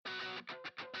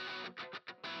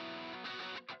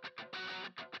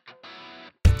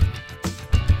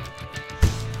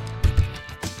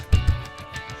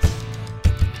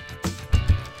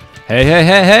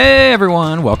Hey,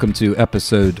 everyone. Welcome to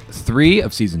episode 3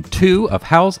 of season 2 of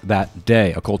How's That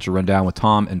Day? A Culture Rundown with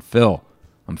Tom and Phil.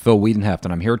 I'm Phil Wiedenheft,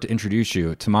 and I'm here to introduce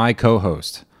you to my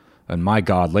co-host. And my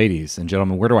God, ladies and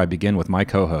gentlemen, where do I begin with my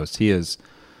co-host? He's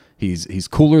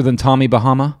cooler than Tommy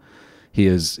Bahama.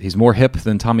 He's more hip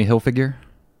than Tommy Hilfiger.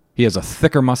 He has a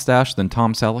thicker mustache than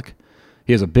Tom Selleck.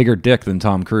 He has a bigger dick than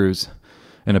Tom Cruise,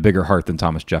 and a bigger heart than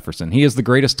Thomas Jefferson. He is the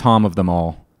greatest Tom of them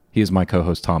all. He is my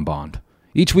co-host, Tom Bond.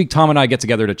 Each week, Tom and I get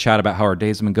together to chat about how our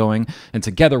days have been going, and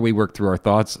together we work through our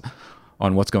thoughts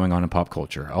on what's going on in pop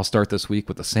culture. I'll start this week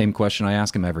with the same question I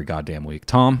ask him every goddamn week.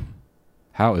 Tom,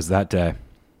 how is that day?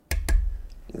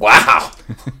 Wow.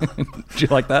 Did you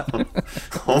like that?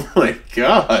 Oh my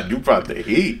God, you brought the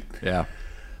heat. Yeah.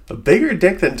 A bigger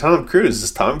dick than Tom Cruise.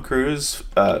 Is Tom Cruise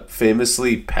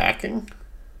famously packing?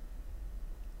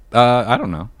 I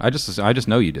don't know. I just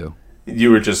know you do.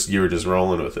 You were just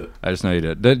rolling with it. I just know you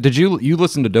did. Did you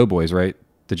listen to Doughboys, right?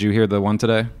 Did you hear the one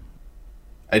today?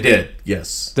 I did,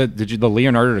 yes. Did you the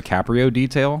Leonardo DiCaprio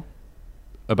detail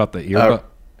about the earbud?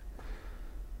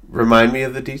 Remind me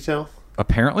of the detail.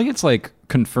 Apparently, it's like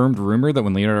confirmed rumor that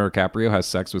when Leonardo DiCaprio has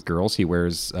sex with girls, he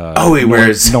wears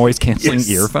wears noise canceling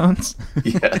yes. earphones.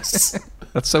 Yes.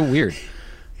 That's so weird.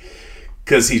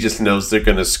 Because he just knows they're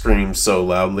going to scream so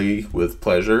loudly with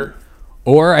pleasure.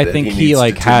 Or I think he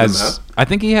like has. I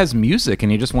think he has music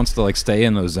and he just wants to like stay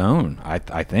in the zone. I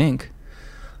think.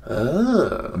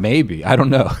 Maybe, I don't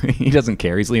know. He doesn't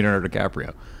care. He's Leonardo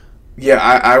DiCaprio. Yeah,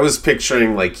 I was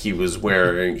picturing like he was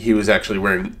actually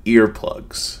wearing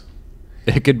earplugs.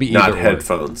 It could be not either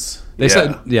headphones. They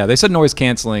said noise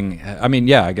canceling. I mean,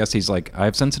 yeah, I guess he's like, I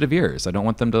have sensitive ears. I don't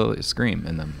want them to scream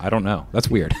in them. I don't know. That's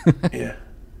weird. Yeah.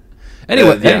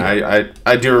 Anyway,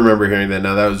 I do remember hearing that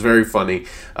now. That was very funny.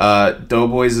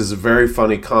 Doughboys is a very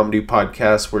funny comedy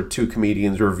podcast where two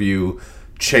comedians review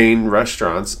chain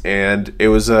restaurants, and it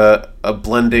was a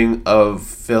blending of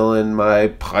Phil and my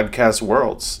podcast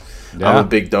worlds. Yeah. I'm a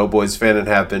big Doughboys fan and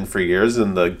have been for years,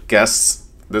 and the guests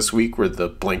this week were the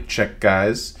Blank Check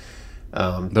guys.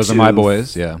 Those are my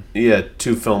boys, yeah. Yeah,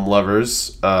 two film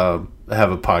lovers. Have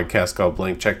a podcast called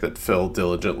Blank Check that Phil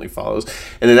diligently follows,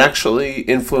 and it actually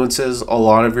influences a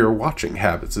lot of your watching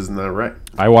habits. Isn't that right?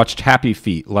 I watched Happy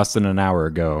Feet less than an hour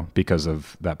ago because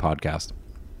of that podcast.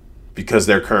 Because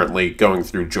they're currently going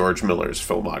through George Miller's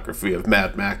filmography of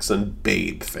Mad Max and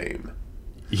Babe fame.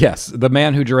 Yes, the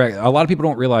man who a lot of people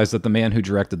don't realize that the man who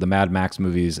directed the Mad Max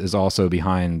movies is also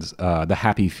behind the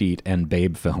Happy Feet and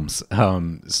Babe films.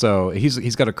 So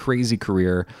he's got a crazy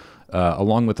career.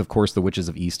 Along with, of course, The Witches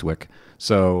of Eastwick.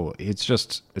 So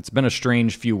it's been a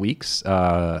strange few weeks.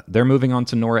 They're moving on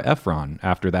to Nora Ephron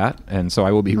after that, and so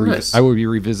I will be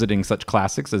revisiting such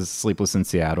classics as Sleepless in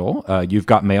Seattle, You've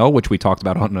Got Mail, which we talked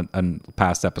about on a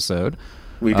past episode.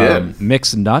 We did.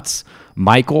 Mixed Nuts,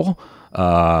 Michael,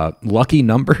 Lucky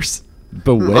Numbers,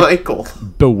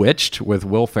 Bewitched with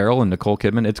Will Ferrell and Nicole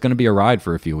Kidman. It's going to be a ride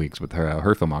for a few weeks with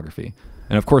her filmography,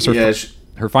 and of course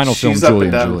her final film, Julie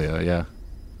and Julia. Yeah.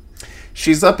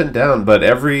 She's up and down, but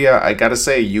I gotta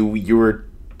say, you were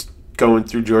going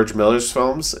through George Miller's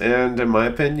films, and in my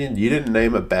opinion, you didn't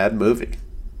name a bad movie.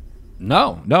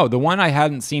 No. The one I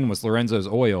hadn't seen was Lorenzo's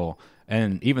Oil,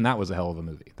 and even that was a hell of a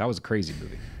movie. That was a crazy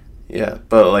movie. Yeah,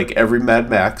 but like every Mad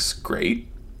Max, great.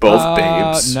 Both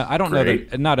Babes. No, I don't great. know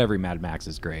that not every Mad Max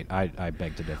is great. I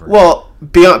beg to differ. Well,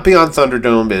 Beyond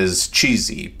Thunderdome is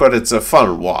cheesy, but it's a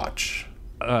fun watch.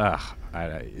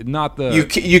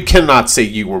 You cannot say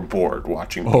you were bored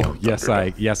watching Beyond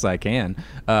Thunderdome. Yes I can.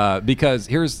 Because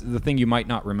here's the thing you might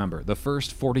not remember: the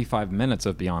first 45 minutes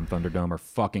of Beyond Thunderdome are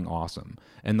fucking awesome,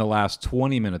 and the last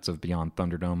 20 minutes of Beyond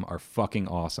Thunderdome are fucking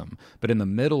awesome. But in the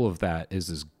middle of that is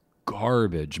this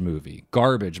garbage movie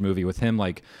with him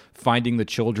like finding the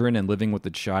children and living with the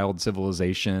child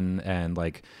civilization and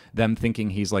like them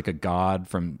thinking he's like a god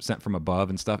sent from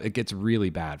above and stuff. It gets really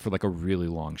bad for like a really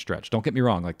long stretch. Don't get me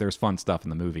wrong, like there's fun stuff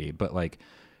in the movie, but like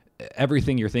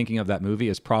everything you're thinking of that movie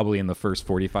is probably in the first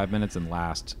 45 minutes and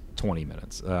last 20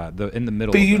 minutes. In the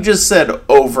middle. But you just said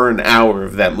over an hour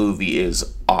of that movie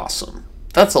is awesome.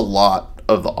 That's a lot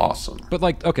of awesome. But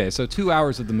like, okay, so 2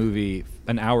 hours of the movie,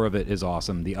 an hour of it is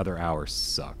awesome. The other hour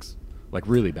sucks. Like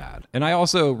really bad. And I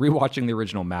also, rewatching the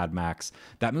original Mad Max,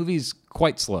 that movie's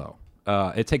quite slow.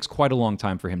 It takes quite a long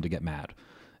time for him to get mad.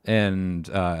 And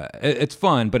it's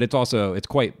fun, but it's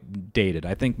quite dated.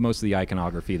 I think most of the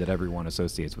iconography that everyone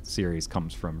associates with the series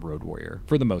comes from Road Warrior,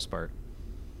 for the most part.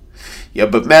 Yeah,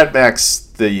 but Mad Max,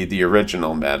 the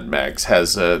original Mad Max,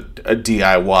 has a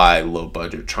DIY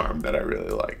low-budget charm that I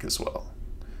really like as well.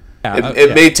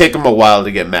 It may take him a while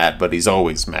to get mad, but he's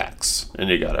always Max, and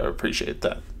you gotta appreciate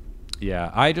that.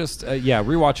 Yeah, I just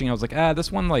rewatching. I was like,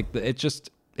 this one like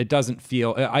it doesn't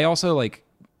feel. I also like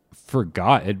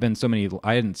forgot it'd been so many.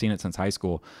 I hadn't seen it since high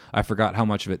school. I forgot how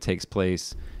much of it takes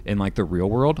place in like the real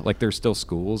world. Like there's still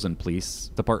schools and police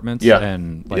departments,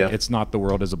 and like it's not the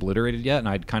world is obliterated yet. And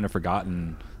I'd kind of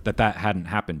forgotten that hadn't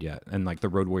happened yet, and like the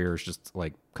Road Warrior is just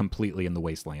like completely in the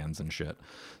wastelands and shit.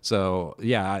 So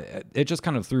yeah, it just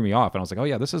kind of threw me off, and I was like, oh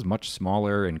yeah, this is much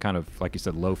smaller and kind of like you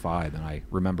said, lo-fi than I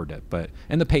remembered it. But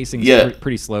and the pacing's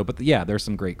pretty slow. But there's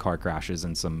some great car crashes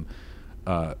and some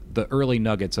the early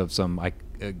nuggets of some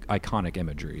iconic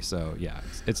imagery. So yeah,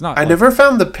 it's not. I never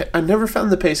found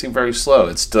the pacing very slow.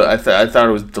 I thought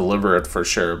it was deliberate for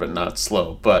sure, but not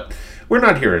slow. But we're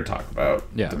not here to talk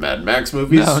about the Mad Max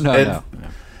movies. No.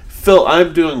 Phil,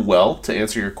 I'm doing well, to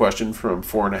answer your question from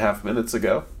 4.5 minutes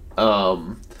ago.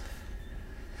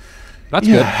 That's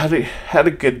good. Had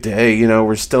a good day. You know,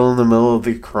 we're still in the middle of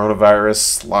the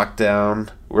coronavirus lockdown.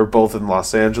 We're both in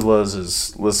Los Angeles,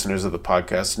 as listeners of the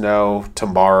podcast know.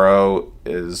 Tomorrow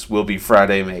will be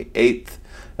Friday, May 8th,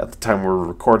 at the time we're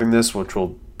recording this, which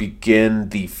will begin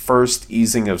the first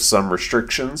easing of some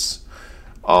restrictions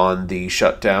on the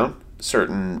shutdown.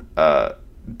 Certain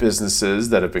businesses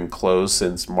that have been closed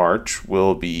since March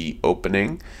will be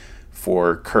opening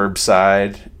for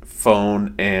curbside,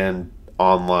 phone, and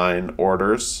online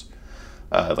orders,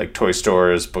 like toy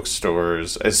stores,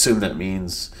 bookstores. I assume that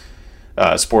means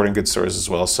sporting goods stores as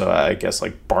well. So I guess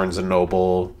like Barnes and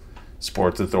Noble,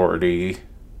 Sports Authority,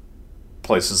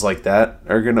 places like that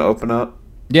are going to open up.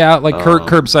 Yeah, like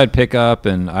curbside pickup,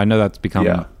 and I know that's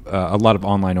become a lot of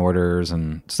online orders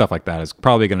and stuff like that is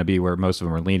probably going to be where most of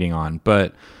them are leaning on.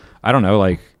 But I don't know,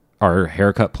 like, are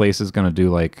haircut places going to do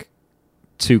like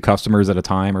 2 customers at a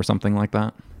time or something like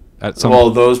that? Well,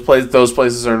 those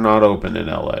places are not open in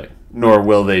LA, nor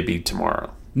will they be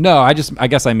tomorrow. No, I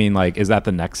guess I mean, like, is that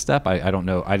the next step? I don't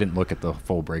know. I didn't look at the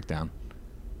full breakdown.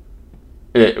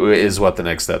 It is what the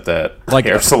next step that like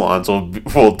hair salons will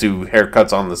do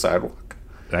haircuts on the sidewalk.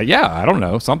 Yeah, I don't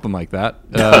know, something like that.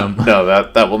 No,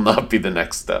 that will not be the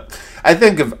next step. I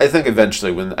think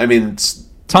eventually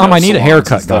Tom, I need a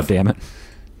haircut. God damn it.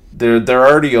 They're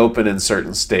already open in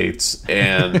certain states,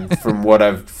 and from what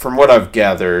I've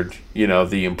gathered, you know,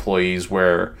 the employees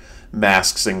wear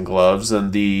masks and gloves,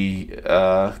 and the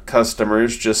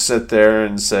customers just sit there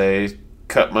and say,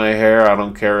 "Cut my hair. I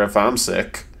don't care if I'm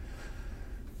sick,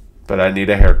 but I need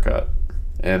a haircut."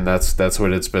 And that's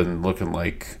what it's been looking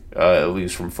like, at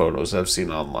least from photos I've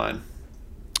seen online.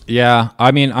 Yeah,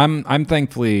 I mean, I'm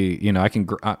thankfully, you know, I can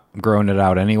growing it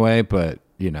out anyway, but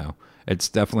you know, it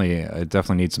definitely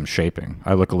needs some shaping.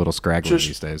 I look a little scraggly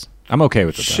these days. I'm okay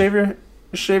with it.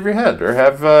 Shave your head, or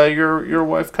have your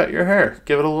wife cut your hair.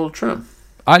 Give it a little trim.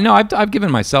 No, I've given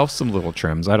myself some little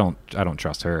trims. I don't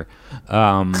trust her.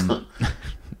 No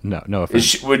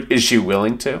offense. Is she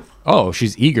willing to? Oh,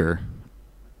 she's eager.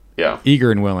 Yeah,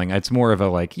 eager and willing. It's more of a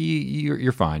like,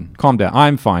 you're fine. Calm down.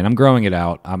 I'm fine. I'm growing it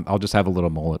out. I'll just have a little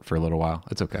mullet for a little while.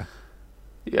 It's okay.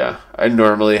 Yeah, I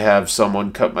normally have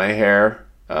someone cut my hair,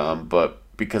 but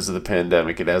because of the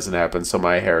pandemic, it hasn't happened. So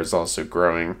my hair is also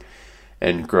growing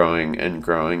and growing and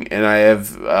growing, and I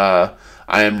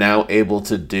am now able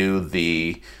to do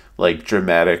the like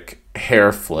dramatic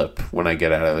hair flip when I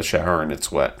get out of the shower and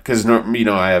it's wet, because you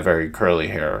know, I have very curly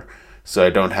hair. So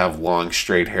I don't have long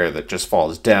straight hair that just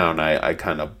falls down. I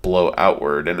kind of blow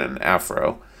outward in an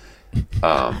afro.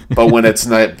 But when it's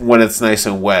nice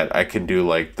and wet, I can do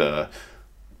like the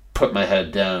put my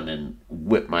head down and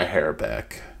whip my hair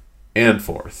back and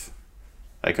forth.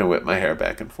 I can whip my hair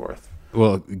back and forth.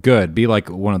 Well, good. Be like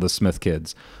one of the Smith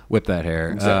kids. Whip that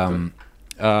hair. Exactly.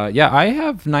 Yeah, I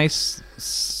have nice,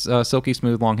 silky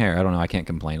smooth long hair. I don't know. I can't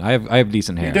complain. I have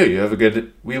decent hair. You do. You have a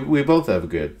good. We both have a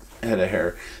good head of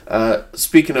hair.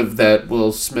 Speaking of that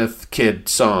Will Smith kid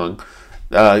song,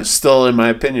 still in my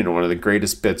opinion one of the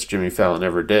greatest bits Jimmy Fallon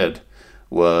ever did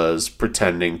was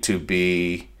pretending to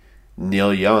be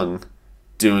Neil Young,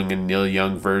 doing a Neil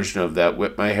Young version of that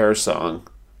 "Whip My Hair" song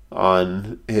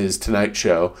on his Tonight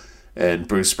Show, and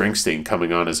Bruce Springsteen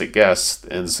coming on as a guest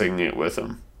and singing it with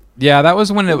him. Yeah, that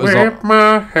was when it was. Whip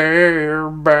my hair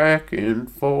back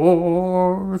and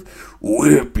forth.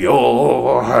 Whip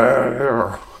your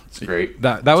hair. It's great.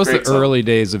 That was the early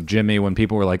days of Jimmy, when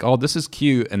people were like, "Oh, this is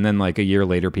cute," and then like a year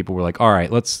later, people were like, "All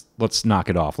right, let's knock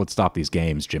it off. Let's stop these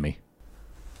games, Jimmy."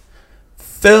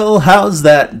 Phil, how's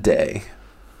that day?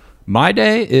 My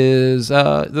day is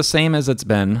the same as it's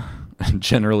been.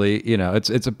 Generally, you know, it's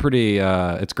a pretty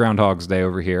it's Groundhog's Day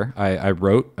over here. I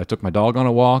took my dog on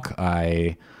a walk.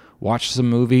 I watched some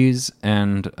movies,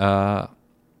 and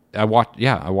I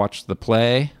watched the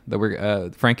play that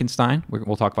we're Frankenstein.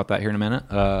 We'll talk about that here in a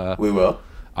minute. We will.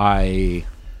 I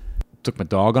took my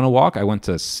dog on a walk. I went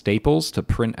to Staples to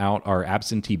print out our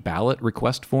absentee ballot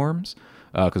request forms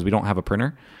because we don't have a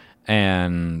printer,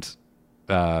 and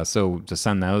so to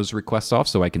send those requests off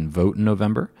so I can vote in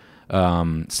November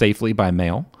safely by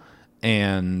mail.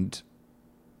 And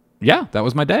yeah, that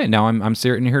was my day. Now I'm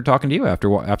sitting here talking to you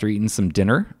after eating some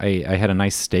dinner. I had a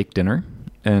nice steak dinner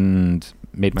and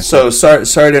made my. So sorry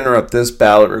to interrupt. This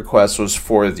ballot request was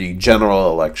for the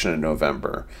general election in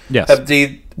November. Yes.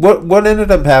 What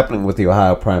ended up happening with the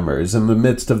Ohio primaries in the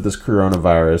midst of this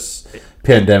coronavirus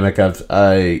pandemic?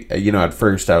 At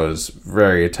first I was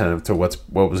very attentive to what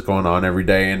was going on every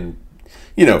day, and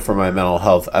for my mental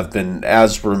health, I've been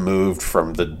as removed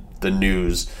from the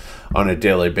news on a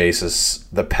daily basis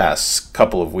the past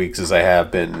couple of weeks as I have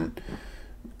been,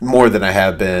 more than I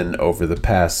have been over the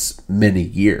past many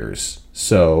years.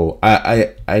 So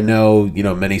I know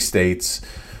many states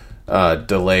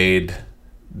delayed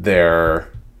their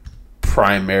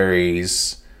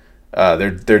primaries,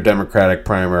 their Democratic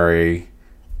primary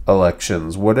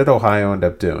elections. What did Ohio end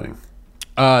up doing?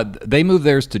 They moved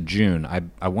theirs to June.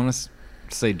 I want to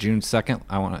say June 2nd.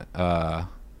 I want to.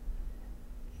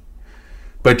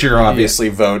 But you're obviously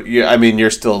you're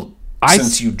still,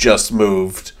 since you just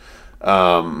moved.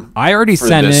 I already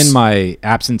sent in my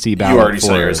absentee ballot. You already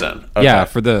sent yours in. Okay. Yeah,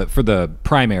 for the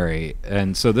primary,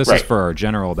 and so this is for our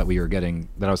general that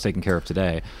I was taking care of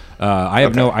today.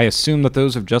 I assume that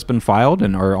those have just been filed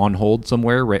and are on hold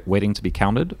somewhere, waiting to be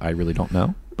counted. I really don't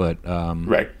know, but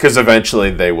right, because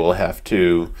eventually they will have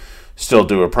to still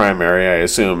do a primary. I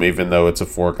assume, even though it's a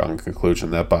foregone conclusion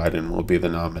that Biden will be the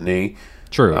nominee.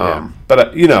 True. Yeah.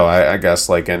 But I guess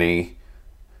like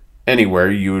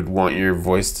anywhere, you would want your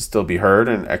voice to still be heard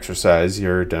and exercise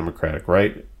your democratic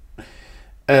right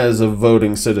as a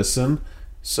voting citizen.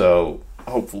 So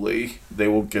hopefully they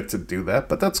will get to do that.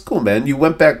 But that's cool, man. You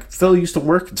went back. Phil used to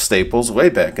work at Staples way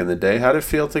back in the day. How did it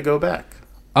feel to go back?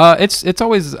 It's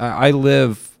always I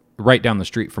live right down the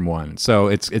street from one, so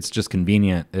it's just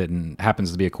convenient. It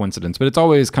happens to be a coincidence, but it's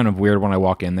always kind of weird when I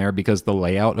walk in there because the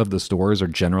layout of the stores are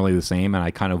generally the same, and I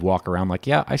kind of walk around like,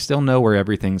 yeah, I still know where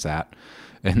everything's at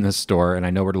in this store, and I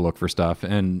know where to look for stuff,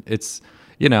 and it's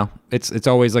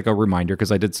always like a reminder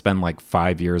because I did spend like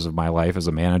 5 years of my life as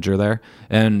a manager there.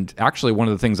 And actually, one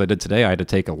of the things I did today, I had to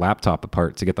take a laptop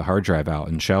apart to get the hard drive out,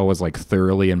 and Shell was like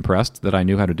thoroughly impressed that I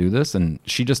knew how to do this, and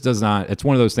she just does not. It's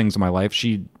one of those things in my life.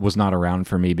 She was not around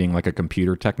for me being like a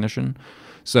computer technician,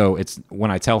 so it's when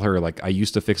I tell her like I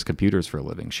used to fix computers for a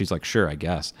living, she's like, sure, I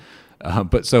guess.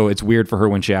 But so it's weird for her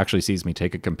when she actually sees me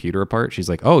take a computer apart. She's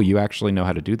like, oh, you actually know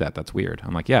how to do that? That's weird.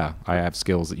 I'm like, yeah, I have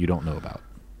skills that you don't know about.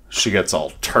 She gets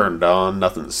all turned on.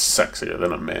 Nothing's sexier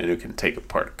than a man who can take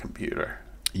apart a computer.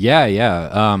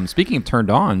 Yeah. Speaking of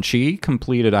turned on, she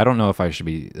completed, I don't know if I should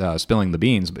be spilling the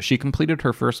beans, but she completed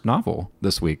her first novel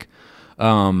this week.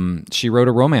 She wrote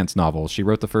a romance novel. She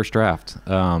wrote the first draft.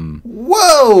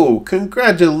 Whoa!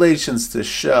 Congratulations to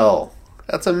Shell.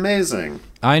 That's amazing.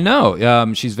 I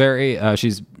know. She's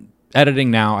she's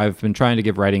editing now. I've been trying to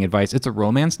give writing advice. It's a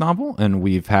romance novel, and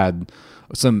we've had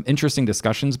some interesting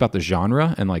discussions about the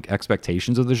genre and like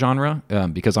expectations of the genre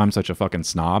because I'm such a fucking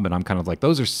snob, and I'm kind of like,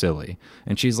 those are silly.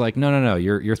 And she's like, no,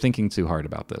 you're thinking too hard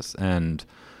about this. And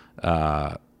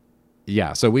so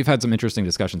we've had some interesting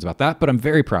discussions about that, but I'm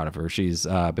very proud of her. She's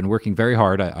been working very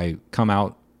hard. I come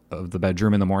out of the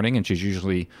bedroom in the morning, and she's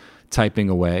usually typing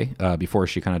away before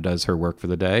she kind of does her work for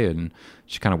the day, and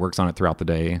she kind of works on it throughout the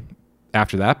day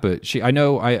after that. But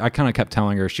I kind of kept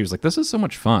telling her, she was like, this is so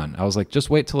much fun. I was like, just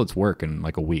wait till it's work in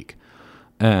like a week.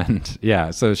 And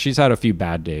yeah, so she's had a few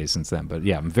bad days since then, but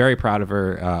yeah, I'm very proud of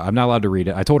her. I'm not allowed to read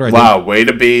it. I told her way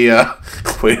to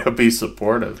be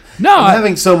supportive. No, I'm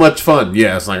having so much fun.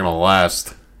 Yeah, it's not gonna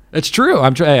last. It's true.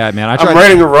 I'm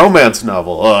writing a romance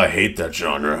novel. Oh, I hate that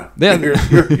genre. Yeah.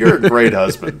 You're a great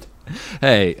husband.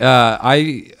 Hey,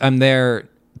 I am there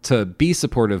to be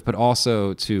supportive, but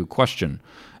also to question.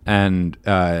 And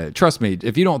trust me,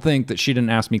 if you don't think that she didn't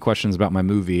ask me questions about my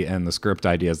movie and the script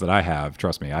ideas that I have,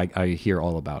 trust me, I hear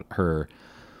all about her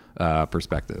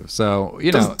perspective. So,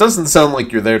 doesn't sound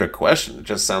like you're there to question. It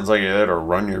just sounds like you're there to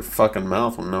run your fucking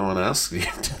mouth when no one asks you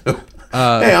to.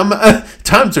 Hey,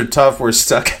 times are tough. We're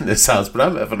stuck in this house, but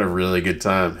I'm having a really good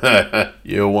time.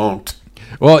 You won't.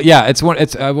 Well, yeah, it's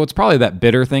probably that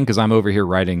bitter thing because I'm over here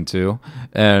writing too,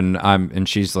 and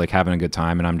she's like having a good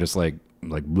time, and I'm just like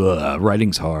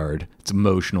writing's hard, it's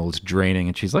emotional, it's draining,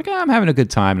 and she's like, I'm having a good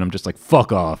time, and I'm just like,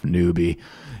 fuck off, newbie,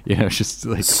 You know, just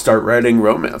like Start writing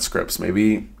romance scripts.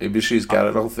 Maybe she's got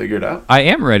it all figured out. I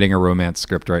am writing a romance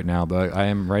script right now, but I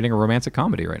am writing a romantic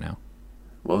comedy right now.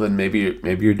 Well, then maybe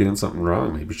you're doing something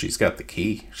wrong. Maybe she's got the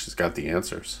key. She's got the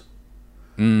answers.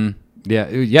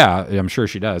 Yeah, I'm sure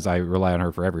she does. I rely on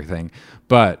her for everything.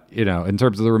 But, you know, in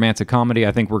terms of the romantic comedy,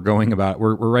 I think we're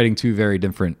writing two very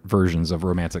different versions of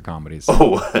romantic comedies.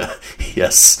 Oh,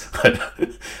 yes.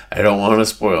 I don't want to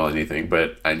spoil anything,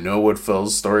 but I know what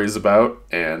Phil's story is about,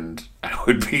 and I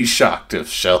would be shocked if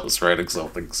Shell is writing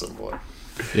something similar.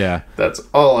 Yeah. That's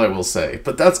all I will say.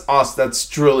 But that's awesome. That's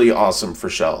truly awesome for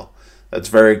Shell. That's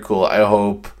very cool. I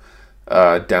hope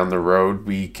down the road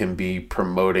we can be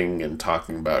promoting and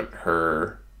talking about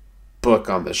her book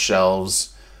on the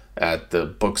shelves at the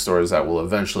bookstores that will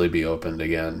eventually be opened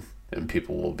again, and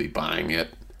people will be buying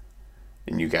it,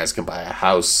 and you guys can buy a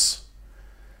house.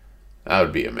 That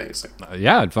would be amazing.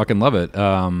 Yeah, I'd fucking love it.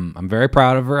 I'm very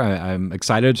proud of her. I'm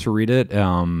excited to read it.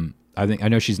 I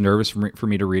know she's nervous for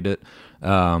me to read it.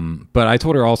 But I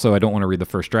told her also I don't want to read the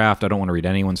first draft. I don't want to read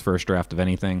anyone's first draft of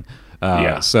anything.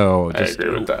 So just, I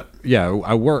agree with that. Yeah,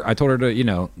 I told her to, you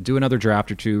know, do another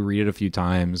draft or two, read it a few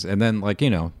times, and then, like, you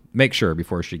know, make sure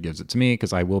before she gives it to me,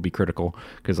 because I will be critical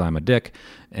because I'm a dick.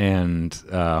 And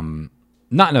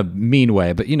not in a mean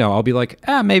way, but, you know, I'll be like,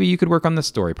 maybe you could work on this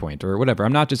story point or whatever.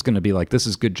 I'm not just going to be like, this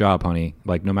is good job, honey,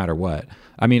 like, no matter what.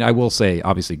 I mean, I will say,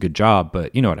 obviously, good job,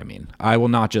 but you know what I mean. I will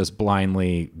not just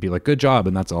blindly be like, good job,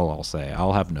 and that's all I'll say.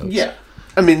 I'll have notes. Yeah.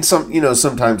 I mean,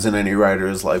 sometimes in any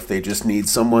writer's life, they just need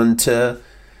someone to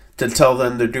tell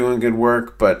them they're doing good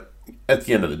work. But at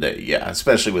the end of the day, yeah,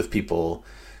 especially with people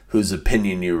whose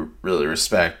opinion you really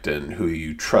respect and who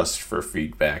you trust for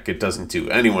feedback, it doesn't do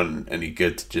anyone any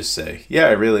good to just say, yeah,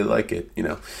 I really like it. You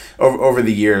know, over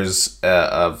the years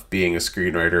of being a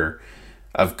screenwriter,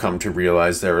 I've come to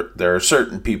realize there are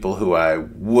certain people who I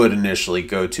would initially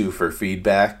go to for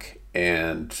feedback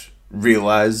and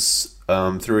realize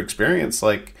through experience,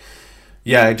 like,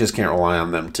 yeah, I just can't rely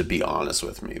on them to be honest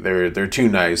with me. They're too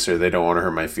nice, or they don't want to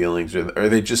hurt my feelings, or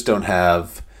they just don't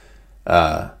have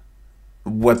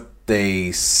what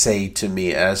they say to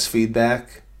me as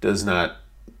feedback does not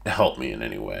help me in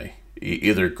any way,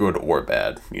 either good or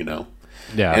bad, you know?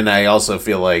 Yeah. And I also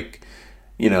feel like,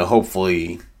 you know,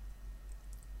 hopefully,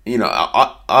 you know,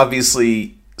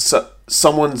 obviously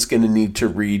someone's going to need to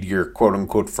read your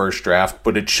quote-unquote first draft,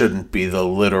 but it shouldn't be the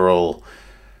literal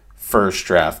first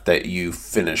draft that you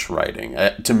finish writing.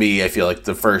 To me, I feel like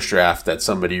the first draft that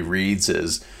somebody reads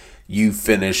is you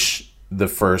finish the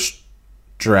first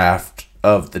draft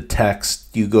of the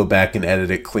text, you go back and edit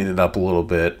it, clean it up a little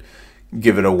bit,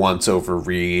 give it a once-over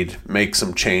read, make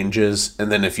some changes,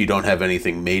 and then if you don't have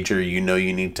anything major you know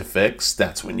you need to fix,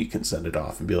 that's when you can send it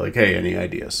off and be like, hey, any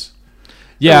ideas?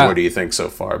 Yeah. Or what do you think so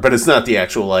far? But it's not the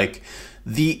actual, like,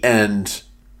 the end,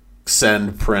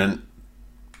 send, print.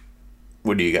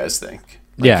 What do you guys think?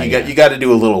 Like, you got to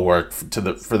do a little work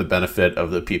for the benefit of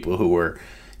the people who were,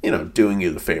 you know, doing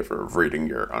you the favor of reading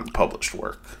your unpublished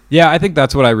work. Yeah, I think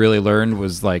that's what I really learned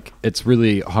was, like, it's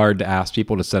really hard to ask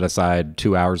people to set aside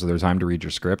 2 hours of their time to read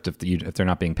your script if they're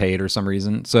not being paid or some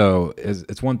reason. So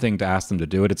it's one thing to ask them to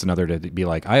do it. It's another to be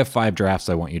like, I have 5 drafts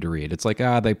I want you to read. It's like,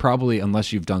 they probably,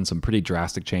 unless you've done some pretty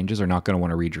drastic changes, are not going to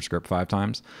want to read your script 5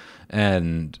 times.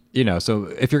 And, you know, so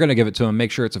if you're going to give it to them,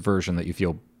 make sure it's a version that you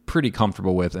feel pretty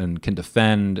comfortable with and can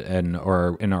defend and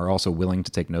are also willing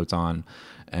to take notes on.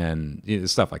 And, you know,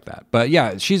 stuff like that. But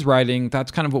yeah, she's writing.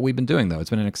 That's kind of what we've been doing, though. It's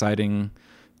been an exciting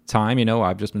time. You know,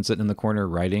 I've just been sitting in the corner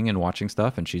writing and watching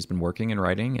stuff, and she's been working and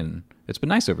writing, and it's been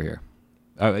nice over here.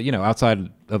 You know,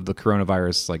 outside of the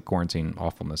coronavirus, like, quarantine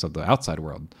awfulness of the outside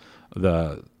world,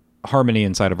 the harmony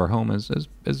inside of our home is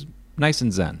nice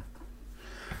and zen.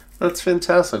 That's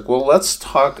fantastic. Well, let's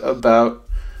talk about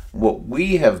what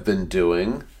we have been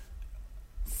doing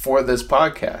for this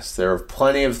podcast. There are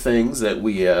plenty of things that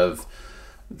we have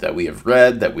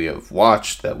read, that we have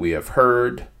watched, that we have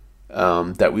heard,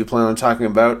 that we plan on talking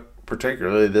about,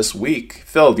 particularly this week.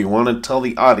 Phil, do you want to tell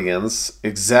the audience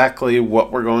exactly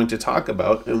what we're going to talk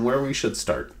about and where we should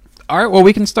start? All right, well,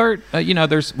 we can start. You know,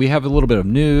 we have a little bit of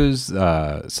news,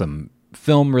 some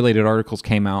film-related articles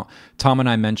came out. Tom and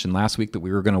I mentioned last week that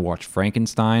we were going to watch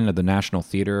Frankenstein at the National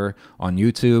Theater on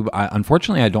YouTube.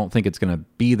 Unfortunately, I don't think it's going to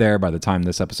be there by the time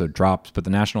this episode drops, but the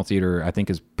National Theater, I think,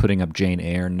 is putting up Jane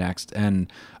Eyre next.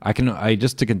 And I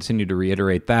just to continue to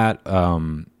reiterate that,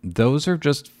 those are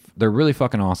just, they're really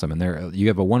fucking awesome. And you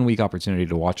have a 1 week opportunity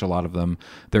to watch a lot of them.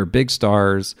 They're big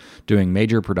stars doing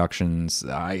major productions.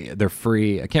 They're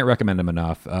free. I can't recommend them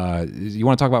enough. You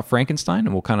want to talk about Frankenstein,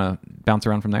 and we'll kind of bounce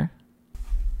around from there?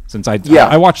 Since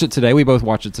I watched it today. We both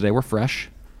watched it today. We're fresh.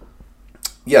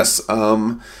 Yes,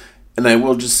 and I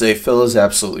will just say Phil is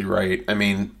absolutely right. I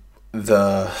mean,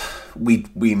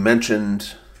 we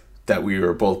mentioned that we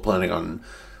were both planning on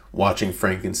watching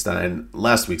Frankenstein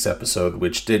last week's episode,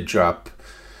 which did drop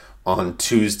on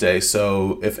Tuesday.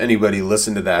 So if anybody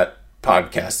listened to that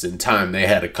podcast in time, they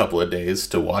had a couple of days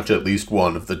to watch at least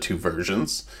one of the two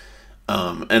versions.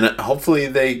 And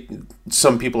hopefully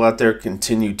some people out there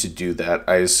continue to do that.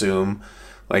 I assume,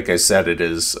 like I said, it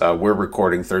is, we're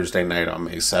recording Thursday night on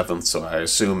May 7th. So I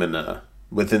assume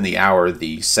within the hour,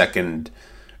 the second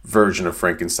version of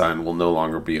Frankenstein will no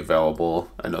longer be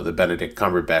available. I know the Benedict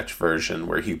Cumberbatch version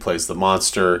where he plays the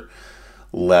monster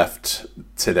left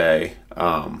today.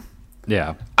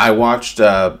 Yeah. I watched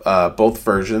both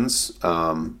versions.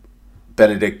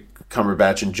 Benedict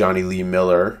Cumberbatch and Johnny Lee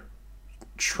Miller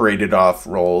traded off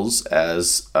roles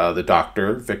as the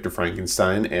Doctor, Victor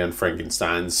Frankenstein, and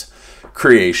Frankenstein's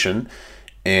creation.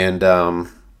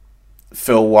 And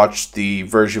Phil watched the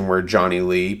version where Johnny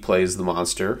Lee plays the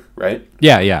monster, right?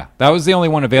 Yeah. That was the only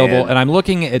one available, And- and I'm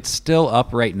looking. It's still up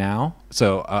right now,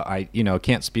 so I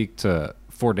can't speak to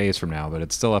 4 days from now, but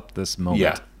it's still up this moment.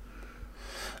 Yeah.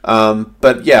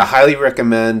 But yeah, highly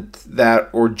recommend that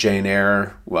or Jane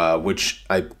Eyre, which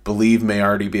I believe may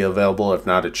already be available. If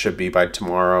not, it should be by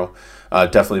tomorrow.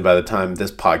 Definitely by the time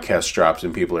this podcast drops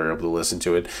and people are able to listen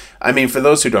to it. I mean, for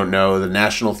those who don't know, the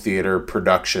National Theatre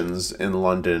productions in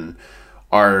London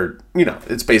are,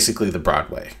 it's basically the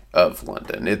Broadway of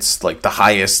London. It's like the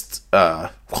highest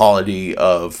quality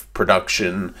of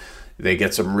production. They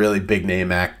get some really big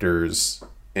name actors.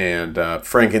 And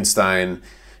Frankenstein,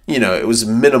 it was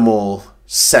minimal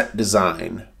set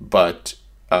design, but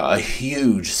a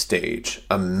huge stage,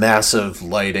 a massive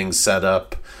lighting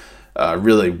setup,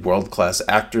 really world-class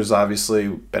actors, obviously.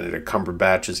 Benedict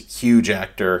Cumberbatch is a huge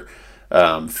actor,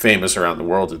 famous around the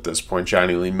world at this point.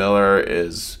 Johnny Lee Miller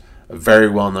is a very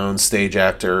well-known stage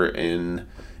actor in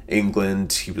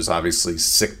England. He was obviously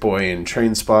Sick Boy in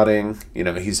Trainspotting.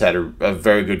 He's had a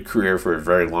very good career for a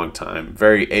very long time.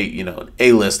 Very an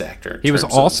A-list actor. He was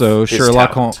also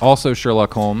Sherlock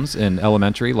Holmes in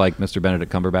Elementary, like Mr. Benedict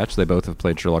Cumberbatch. They both have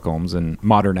played Sherlock Holmes in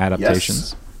modern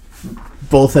adaptations. Yes.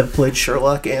 Both have played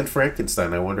Sherlock and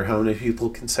Frankenstein. I wonder how many people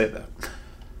can say that.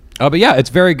 But yeah, it's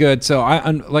very good. So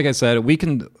like I said,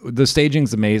 the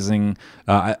staging's amazing.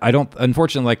 I don't,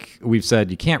 unfortunately, like we've said,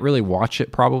 you can't really watch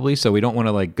it probably. So we don't want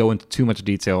to go into too much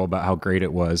detail about how great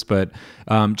it was, but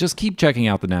just keep checking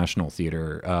out the National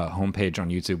Theatre homepage on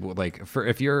YouTube.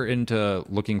 If you're into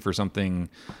looking for something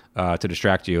to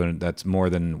distract you, and that's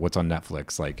more than what's on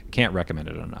Netflix, can't recommend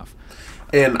it enough.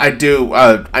 And I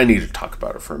need to talk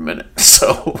about it for a minute.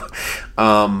 So,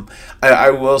 I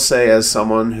will say, as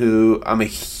someone who, I'm a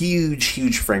huge,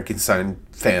 huge Frankenstein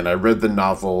fan. I read the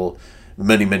novel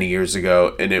many, many years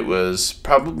ago, and it was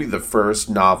probably the first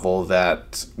novel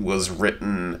that was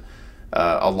written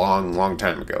a long, long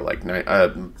time ago.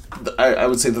 I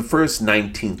would say the first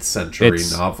 19th century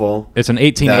novel. It's an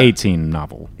 1818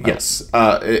 novel. Yes.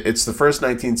 It's the first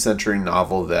 19th century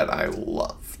novel that I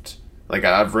love.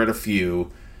 I've read a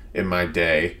few in my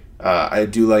day. I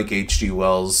do like H.G.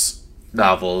 Wells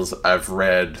novels. I've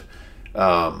read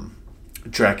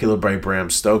Dracula by Bram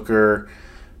Stoker.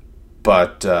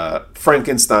 But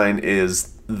Frankenstein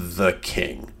is the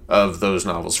king of those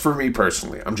novels. For me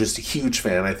personally, I'm just a huge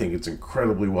fan. I think it's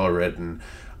incredibly well written.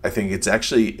 I think it's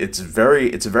a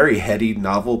very heady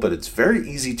novel, but it's very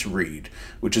easy to read,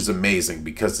 which is amazing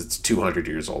because it's 200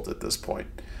 years old at this point.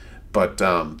 But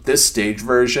this stage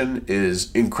version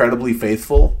is incredibly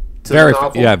faithful to the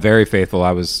novel. Yeah, very faithful.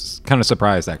 I was kind of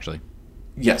surprised, actually.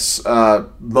 Yes.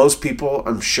 Most people,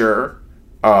 I'm sure,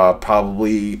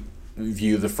 probably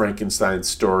view the Frankenstein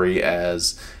story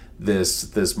as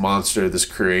this monster, this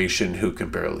creation who can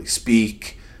barely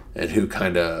speak and who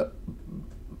kind of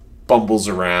bumbles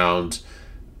around.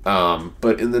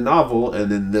 But in the novel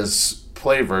and in this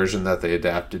play version that they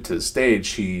adapted to the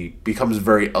stage, he becomes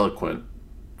very eloquent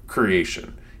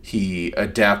creation. He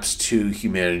adapts to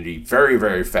humanity very,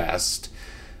 very fast.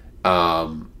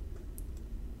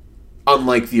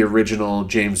 Unlike the original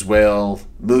James Whale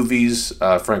movies,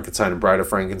 Frankenstein and Bride of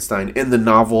Frankenstein, in the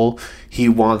novel, he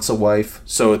wants a wife.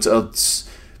 So it's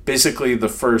basically the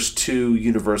first two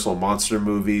Universal monster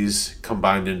movies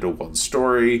combined into one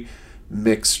story,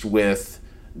 mixed with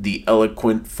the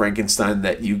eloquent Frankenstein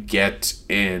that you get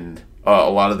in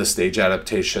a lot of the stage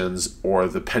adaptations or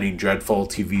the Penny Dreadful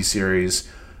TV series,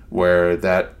 where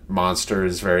that monster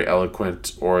is very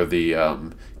eloquent, or the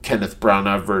Kenneth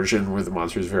Branagh version where the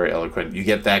monster is very eloquent. You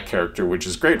get that character, which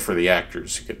is great for the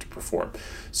actors who get to perform.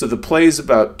 So the play is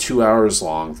about 2 hours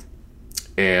long,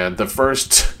 and the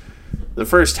first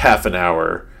half an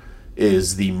hour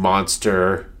is the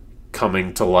monster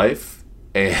coming to life.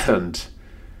 And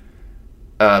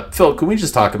Phil, can we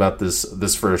just talk about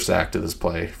this first act of this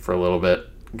play for a little bit?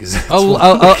 Because a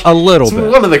little it's bit.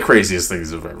 one of the craziest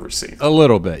things I've ever seen. A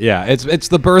little bit, yeah. It's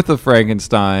the birth of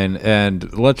Frankenstein,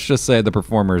 and let's just say the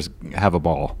performers have a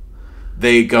ball.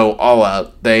 They go all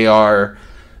out. They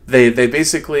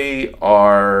basically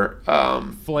are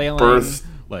Flailing, birthed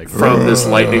like from this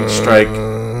lightning strike.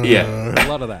 Yeah, a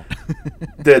lot of that.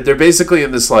 they're basically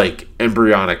in this like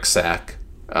embryonic sac.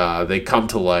 They come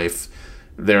to life.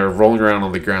 They're rolling around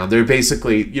on the ground. They're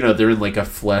basically, they're in like a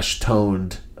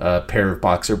flesh-toned pair of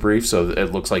boxer briefs, so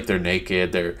it looks like they're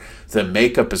naked. The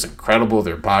makeup is incredible.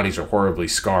 Their bodies are horribly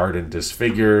scarred and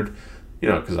disfigured.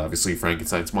 Because obviously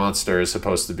Frankenstein's monster is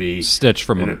supposed to be stitched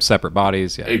from separate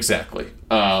bodies. Yeah, exactly.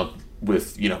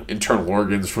 With internal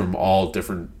organs from all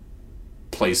different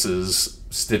places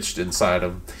stitched inside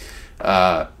them.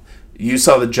 You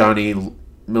saw the Johnny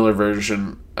Miller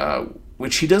version,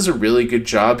 which he does a really good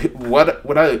job.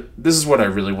 This is what I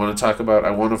really want to talk about. I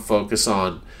want to focus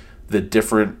on the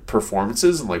different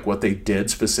performances and like what they did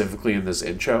specifically in this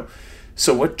intro.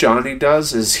 So what Johnny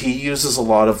does is he uses a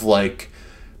lot of like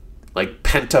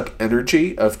pent up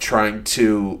energy of trying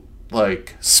to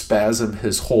like spasm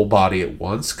his whole body at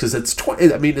once, because it's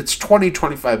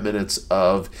 25 minutes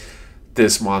of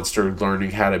this monster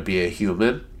learning how to be a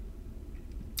human,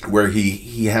 where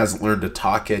he hasn't learned to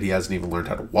talk yet. He hasn't even learned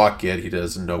how to walk yet. He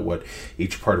doesn't know what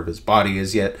each part of his body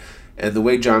is yet. And the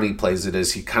way Johnny plays it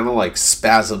is he kind of like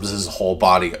spasms his whole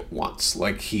body at once.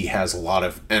 Like he has a lot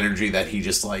of energy that he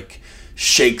just like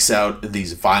shakes out in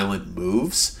these violent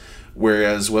moves.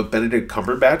 Whereas what Benedict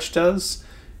Cumberbatch does,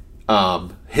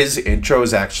 his intro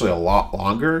is actually a lot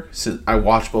longer. Since I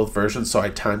watched both versions, so I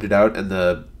timed it out, and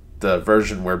the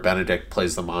version where Benedict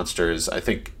plays the monster is, I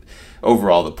think,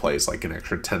 overall the play is like an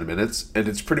extra 10 minutes, and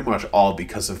it's pretty much all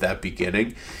because of that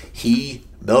beginning. He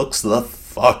milks the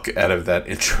fuck out of that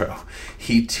intro.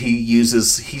 He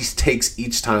takes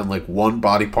each time like one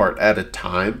body part at a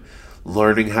time,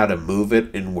 learning how to move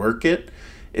it and work it.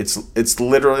 It's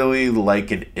literally like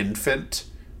an infant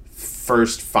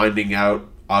first finding out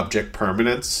object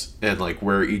permanence and like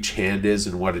where each hand is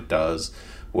and what it does,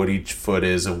 what each foot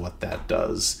is and what that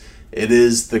does. It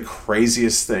is the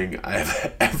craziest thing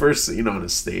I've ever seen on a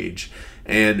stage,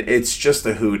 and it's just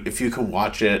a hoot. If you can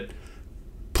watch it,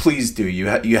 please do. You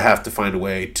have to find a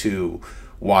way to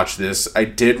watch this. I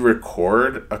did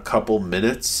record a couple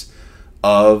minutes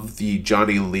of the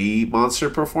Johnny Lee monster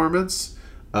performance.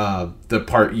 The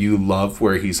part you love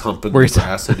where he's humping the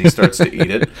grass and he starts to eat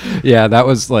it. Yeah, that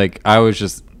was like, I was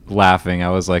just laughing. I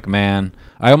was like, man,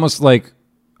 I almost like,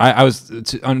 I was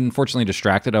unfortunately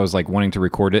distracted. I was like wanting to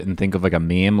record it and think of like a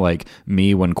meme, like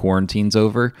me when quarantine's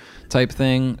over type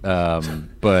thing.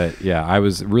 But yeah, I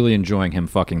was really enjoying him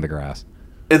fucking the grass.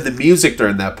 And the music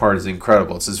during that part is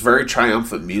incredible. It's this very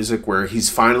triumphant music where he's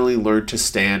finally learned to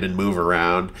stand and move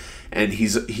around. And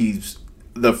he's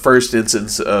the first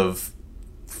instance of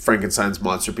Frankenstein's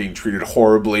monster being treated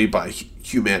horribly by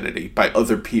humanity, by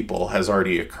other people, has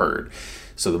already occurred.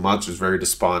 So the monster's very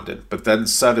despondent. But then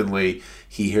suddenly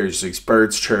he hears these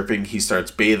birds chirping. He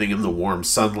starts bathing in the warm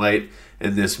sunlight.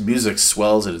 And this music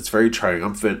swells and it's very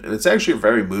triumphant. And it's actually a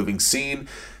very moving scene.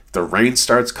 The rain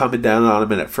starts coming down on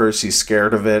him. And at first he's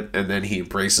scared of it. And then he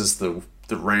embraces the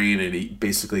rain and he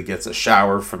basically gets a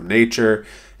shower from nature.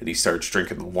 And he starts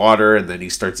drinking the water. And then he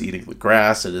starts eating the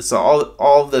grass. And it's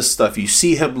all this stuff. You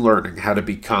see him learning how to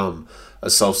become a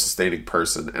self-sustaining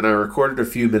person. And I recorded a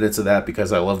few minutes of that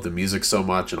because I love the music so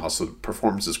much, and also the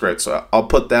performance is great. So I'll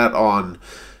put that on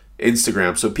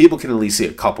Instagram so people can at least see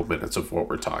a couple minutes of what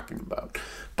we're talking about.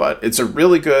 But it's a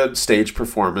really good stage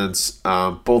performance.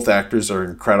 Both actors are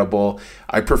incredible.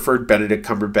 I preferred Benedict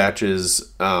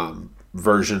Cumberbatch's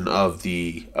version of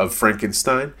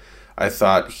Frankenstein. I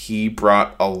thought he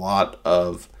brought a lot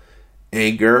of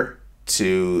anger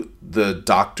to the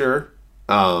doctor,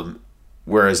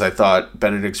 whereas I thought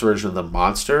Benedict's version of the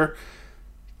monster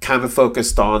kind of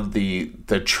focused on the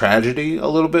tragedy a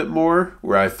little bit more,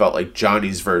 where I felt like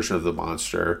Johnny's version of the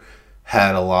monster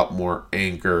had a lot more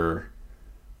anger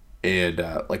and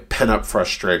like pent-up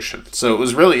frustration. So it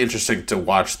was really interesting to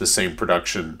watch the same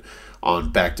production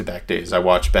on back-to-back days. I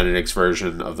watched Benedict's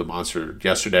version of the monster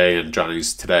yesterday and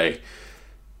Johnny's today,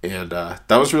 and that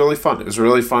was really fun. It was a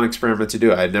really fun experiment to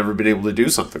do. I had never been able to do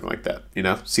something like that,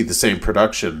 see the same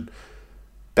production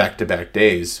back-to-back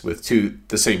days with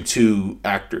the same two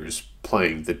actors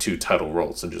playing the two title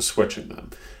roles and just switching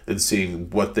them and seeing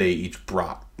what they each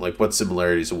brought, like what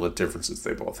similarities and what differences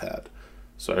they both had.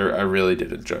 So I really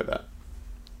did enjoy that.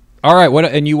 All right,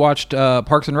 and you watched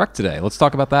Parks and Rec today. Let's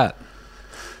talk about that.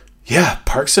 Yeah,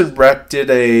 Parks and Rec did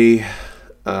a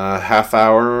half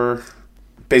hour,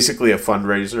 basically a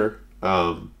fundraiser,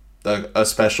 a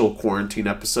special quarantine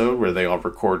episode where they all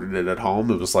recorded it at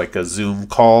home. It was like a Zoom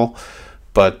call,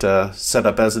 but set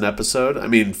up as an episode. I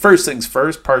mean, first things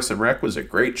first, Parks and Rec was a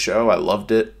great show. I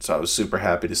loved it, so I was super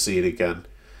happy to see it again.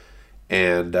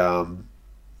 And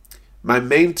my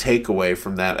main takeaway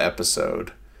from that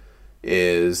episode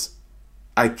is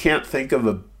I can't think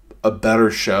of a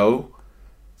better show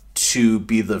to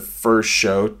be the first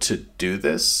show to do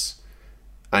this.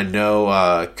 I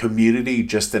know Community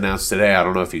just announced today. I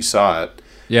don't know if you saw it.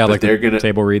 Yeah, but like they're gonna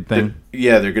table read thing.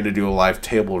 They're gonna do a live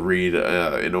table read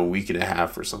in a week and a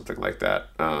half or something like that.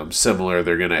 Similar,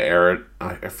 they're gonna air it.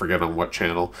 I forget on what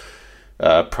channel.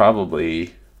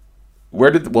 Probably.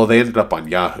 They ended up on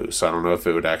Yahoo, so I don't know if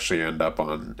it would actually end up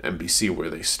on NBC where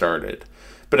they started.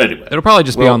 But anyway, it'll probably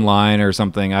just be online or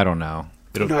something. I don't know.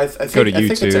 It'll I think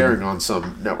it's airing on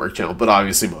some network channel, but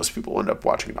obviously most people end up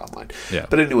watching it online. Yeah.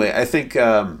 But anyway, I think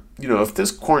if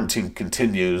this quarantine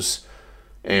continues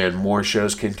and more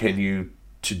shows continue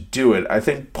to do it, I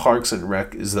think Parks and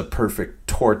Rec is the perfect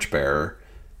torchbearer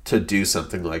to do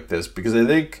something like this, because I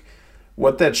think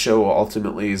what that show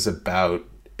ultimately is about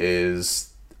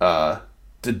is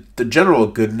the general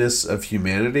goodness of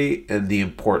humanity and the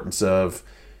importance of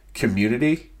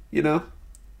community,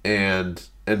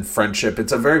 and friendship.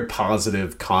 It's a very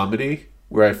positive comedy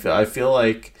where I feel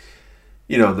like,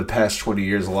 in the past 20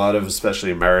 years, a lot of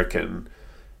especially American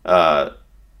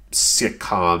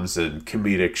sitcoms and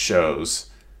comedic shows,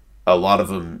 a lot of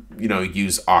them,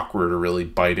 use awkward or really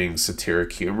biting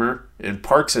satiric humor. And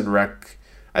Parks and Rec,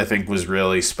 I think, was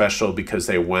really special because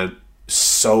they went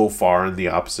so far in the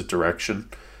opposite direction.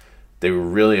 They were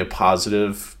really a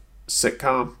positive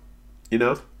sitcom,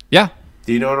 Yeah.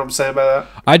 Do you know what I'm saying by that?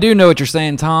 I do know what you're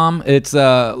saying, Tom. It's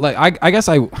like I guess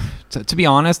to be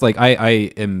honest, like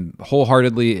I am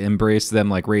wholeheartedly embrace them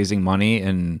like raising money,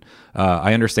 and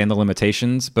I understand the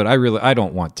limitations, but I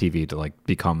don't want TV to like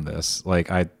become this. Like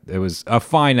it was a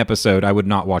fine episode. I would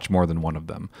not watch more than one of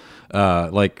them.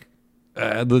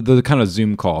 The kind of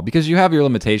Zoom call, because you have your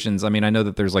limitations. I mean, I know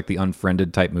that there's like the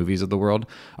Unfriended type movies of the world.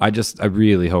 I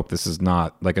really hope this is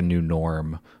not like a new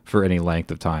norm for any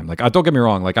length of time. Like, don't get me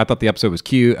wrong. Like, I thought the episode was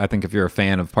cute. I think if you're a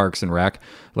fan of Parks and Rec,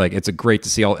 like it's great to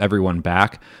see everyone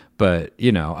back. But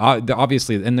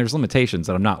obviously, and there's limitations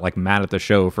that I'm not like mad at the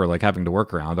show for like having to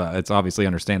work around. It's obviously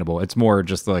understandable. It's more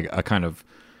just like a kind of,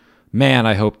 man,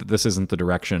 I hope that this isn't the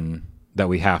direction that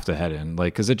we have to head in.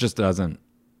 Like, because it just doesn't.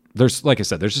 There's, like I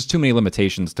said, there's just too many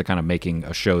limitations to kind of making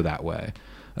a show that way.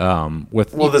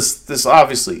 This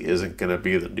obviously isn't going to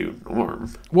be the new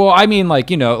norm. Well, I mean, like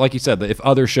you said, that if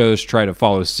other shows try to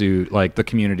follow suit, like the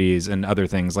Communities and other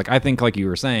things, like I think, like you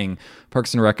were saying,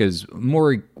 Parks and Rec is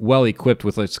more well equipped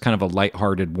with it's kind of a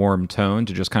lighthearted, warm tone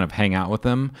to just kind of hang out with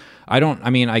them.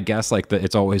 I guess like the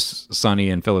It's Always Sunny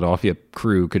in Philadelphia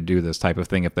crew could do this type of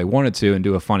thing if they wanted to and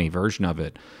do a funny version of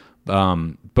it.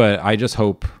 But I just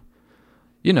hope.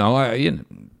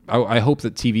 I hope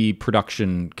that TV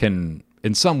production can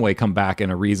in some way come back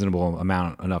in a reasonable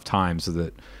enough time so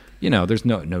that, there's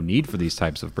no need for these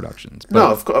types of productions. But,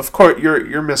 no, of course,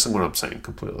 you're missing what I'm saying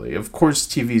completely. Of course,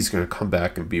 TV is going to come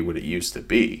back and be what it used to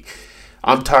be.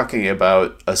 I'm talking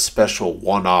about a special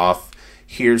one-off.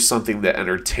 Here's something to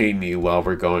entertain me while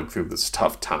we're going through this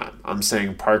tough time. I'm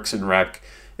saying Parks and Rec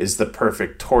is the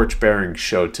perfect torch-bearing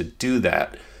show to do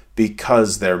that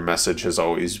because their message has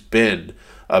always been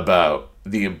about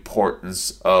the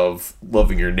importance of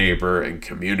loving your neighbor and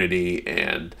community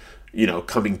and,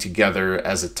 coming together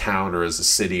as a town or as a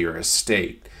city or a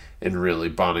state and really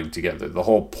bonding together. The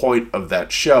whole point of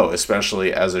that show,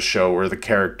 especially as a show where the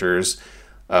characters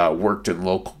worked in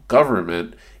local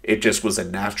government, it just was a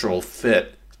natural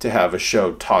fit to have a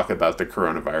show talk about the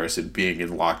coronavirus and being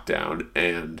in lockdown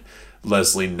and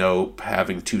Leslie Knope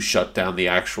having to shut down the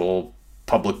actual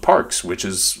public parks, which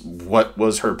is what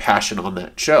was her passion on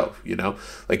that show.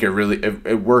 Like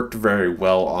it worked very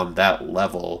well on that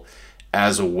level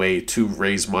as a way to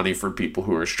raise money for people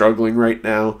who are struggling right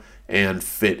now and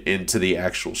fit into the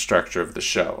actual structure of the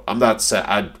show. I'm not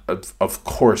saying, of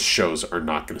course, shows are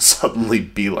not going to suddenly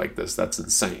be like this. That's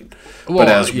insane. Well, but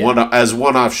as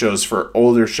one-off shows for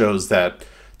older shows that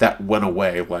went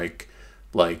away, like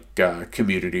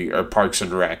Community or Parks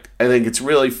and Rec, I think it's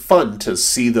really fun to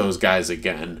see those guys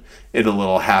again in a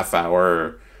little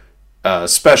half-hour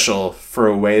special for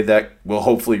a way that will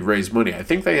hopefully raise money. I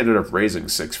think they ended up raising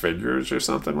 6 figures or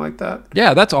something like that.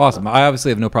 Yeah, that's awesome. I obviously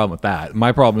have no problem with that.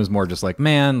 My problem is more just like,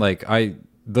 man, like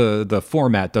the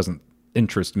format doesn't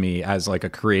interest me as like a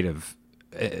creative.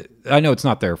 I know it's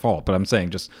not their fault, but I'm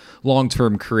saying just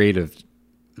long-term creative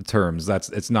terms.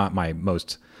 It's not my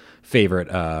most favorite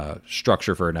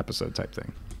structure for an episode type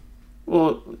thing.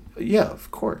 Well, yeah,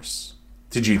 of course.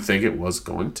 Did you think it was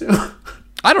going to?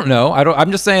 I don't know. I'm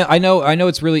just saying. I know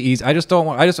it's really easy. I just don't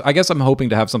want. I guess I'm hoping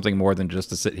to have something more than just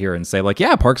to sit here and say like,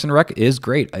 yeah, Parks and Rec is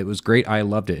great. It was great. I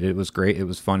loved it. It was great. It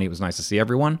was funny. It was nice to see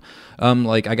everyone.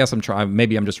 Like, I guess I'm trying.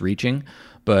 Maybe I'm just reaching,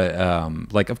 but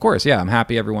like, of course, yeah, I'm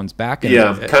happy everyone's back. And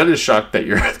yeah, I'm kind of shocked that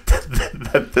you're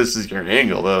that this is your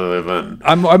angle, other than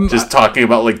I'm just talking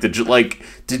about like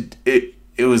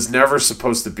it was never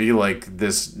supposed to be like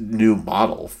this new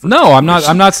model. No, I'm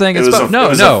not saying it's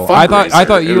no. I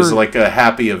thought you was were like a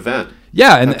happy event.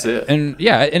 Yeah, and that's it. And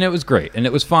it was great, and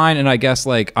it was fine. And I guess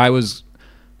like I was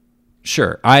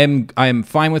sure I am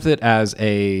fine with it as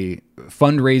a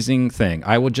fundraising thing.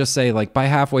 I would just say like by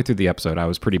halfway through the episode, I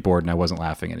was pretty bored and I wasn't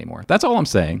laughing anymore. That's all I'm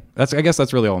saying. I guess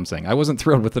that's really all I'm saying. I wasn't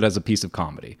thrilled with it as a piece of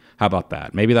comedy. How about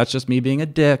that? Maybe that's just me being a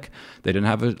dick. They didn't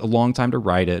have a long time to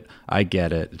write it. I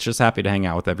get it. It's just happy to hang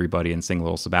out with everybody and sing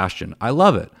Little Sebastian. I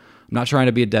love it. I'm not trying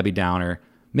to be a Debbie Downer.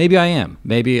 Maybe I am.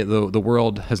 Maybe the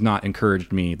world has not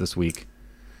encouraged me this week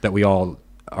that we all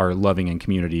are loving and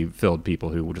community-filled people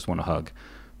who just want to hug.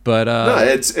 But no,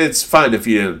 it's fine if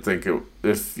you didn't think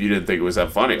it was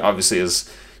that funny. Obviously, as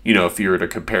you know, if you were to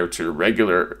compare it to a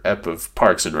regular ep of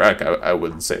Parks and Rec, I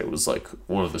wouldn't say it was like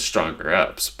one of the stronger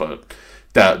eps, but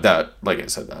that like I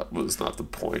said, that was not the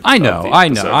point. I know.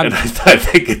 And I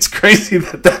think it's crazy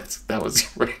that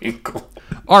was your angle.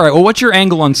 All right. Well, what's your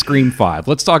angle on Scream 5?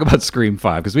 Let's talk about Scream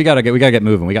 5 because we gotta get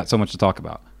moving. We got so much to talk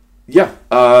about. Yeah,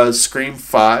 Scream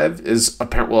 5 is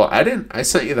apparent. Well, I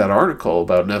sent you that article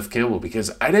about Neve Campbell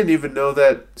because I didn't even know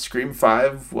that Scream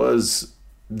 5 was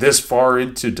this far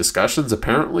into discussions.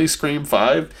 Apparently, Scream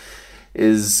 5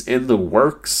 is in the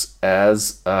works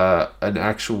as an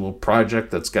actual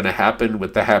project that's going to happen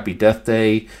with the Happy Death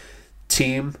Day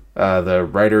team, the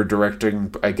writer,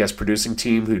 directing, I guess, producing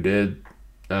team who did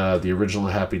the original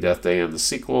Happy Death Day and the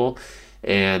sequel.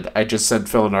 And I just sent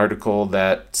Phil an article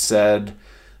that said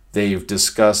they've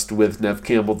discussed with Neve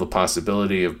Campbell the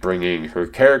possibility of bringing her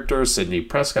character, Sidney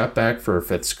Prescott, back for a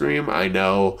fifth Scream. I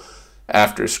know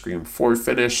after Scream 4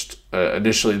 finished,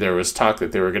 initially there was talk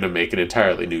that they were going to make an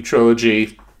entirely new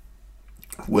trilogy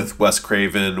with Wes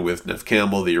Craven, with Neve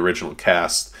Campbell, the original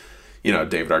cast,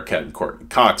 David Arquette and Courtney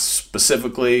Cox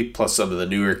specifically, plus some of the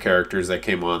newer characters that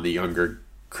came on, the younger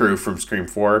crew from Scream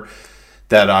 4.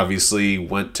 That obviously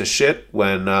went to shit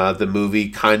when the movie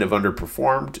kind of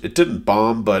underperformed. It didn't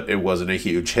bomb, but it wasn't a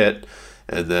huge hit.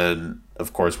 And then,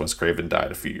 of course, Wes Craven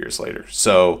died a few years later.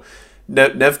 So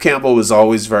Neve Campbell was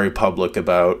always very public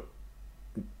about,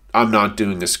 I'm not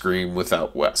doing a Scream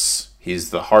without Wes.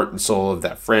 He's the heart and soul of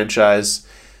that franchise.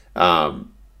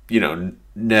 Neve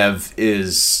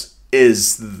is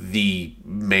the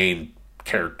main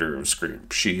character of Scream.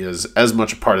 She is as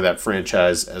much a part of that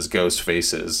franchise as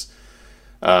Ghostface is.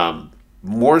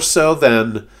 More so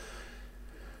than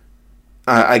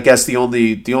I guess the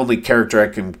only character I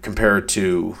can compare it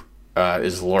to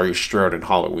is Laurie Strode in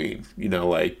Halloween.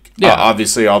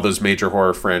 Obviously all those major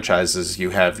horror franchises, you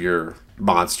have your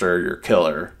monster, your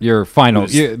killer, your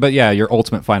your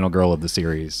ultimate final girl of the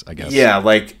series, I guess. Yeah,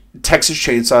 like Texas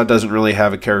Chainsaw doesn't really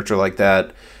have a character like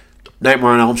that. Nightmare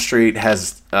on Elm Street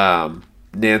has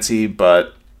Nancy,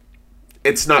 but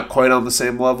it's not quite on the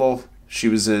same level. She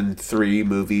was in 3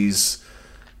 movies,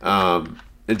 and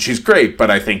she's great. But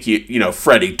I think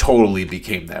Freddy totally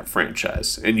became that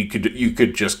franchise, and you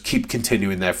could just keep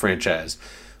continuing that franchise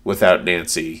without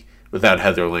Nancy, without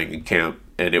Heather Langenkamp,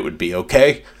 and it would be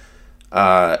okay.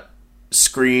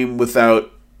 Scream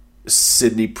without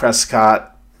Sidney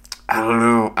Prescott, I don't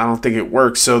know. I don't think it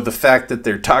works. So the fact that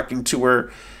they're talking to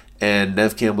her, and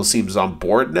Neve Campbell seems on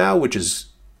board now,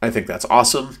 I think that's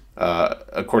awesome.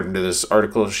 According to this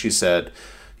article, she said,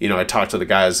 I talked to the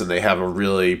guys and they have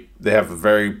a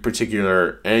very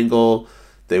particular angle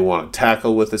they want to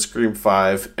tackle with the Scream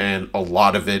 5, and a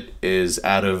lot of it is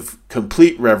out of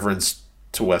complete reverence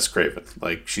to Wes Craven.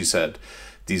 Like she said,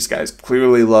 these guys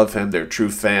clearly love him. They're true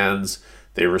fans.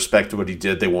 They respect what he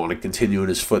did. They want to continue in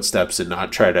his footsteps and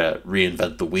not try to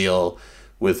reinvent the wheel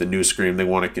with a new Scream. They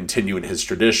want to continue in his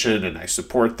tradition, and I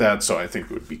support that. So I think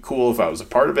it would be cool if I was a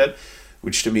part of it,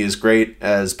 which to me is great.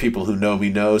 As people who know me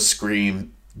know,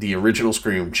 Scream, the original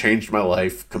Scream, changed my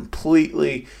life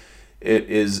completely. It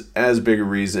is as big a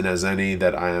reason as any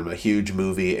that I am a huge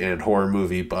movie and horror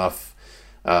movie buff.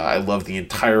 I love the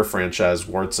entire franchise,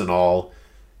 warts and all.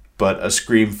 But a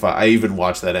Scream 5, I even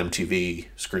watched that MTV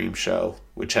Scream show,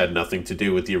 which had nothing to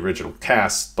do with the original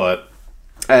cast, but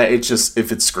it's just,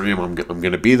 if it's Scream, I'm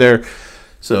going to be there.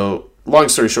 So, long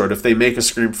story short, if they make a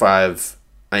Scream 5,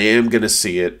 I am going to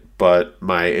see it, but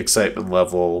my excitement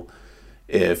level,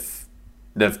 if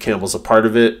Nev Campbell's a part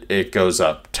of it, it goes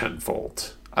up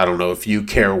tenfold. I don't know if you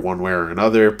care one way or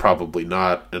another. Probably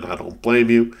not, and I don't blame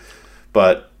you.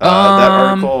 But that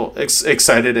article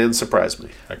excited and surprised me,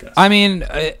 I guess. I mean,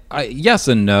 yes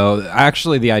and no.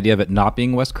 Actually, the idea of it not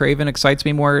being Wes Craven excites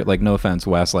me more. Like, no offense,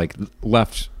 Wes, like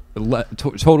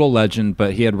total legend,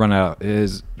 but he had run out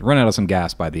of some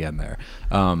gas by the end there.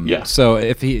 Yeah. So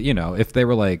if he, if they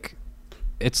were like,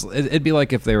 it'd be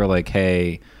like if they were like,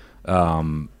 hey,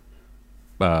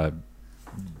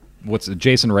 what's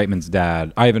Jason Reitman's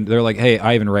dad? They're like, hey,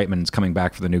 Ivan Reitman's coming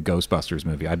back for the new Ghostbusters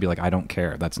movie. I'd be like, I don't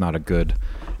care. That's not a good,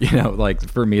 like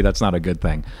for me, that's not a good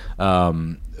thing.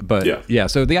 But yeah.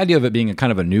 So the idea of it being a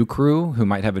kind of a new crew who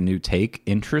might have a new take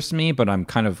interests me, but I'm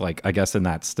kind of like, I guess in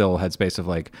that still headspace of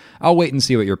like, I'll wait and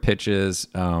see what your pitch is.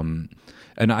 And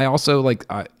I also like,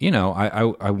 I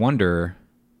wonder.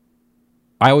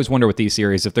 I always wonder with these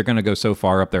series if they're going to go so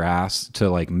far up their ass to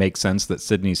like make sense that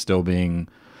Sydney's still being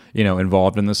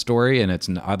involved in the story. And it's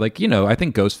like, I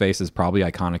think Ghostface is probably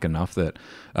iconic enough that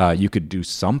you could do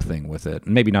something with it.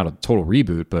 Maybe not a total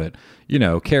reboot, but,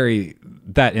 carry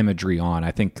that imagery on.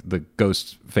 I think the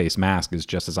Ghostface mask is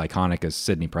just as iconic as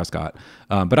Sidney Prescott.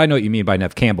 But I know what you mean by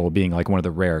Nev Campbell being like one of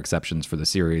the rare exceptions for the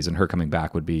series, and her coming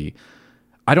back would be,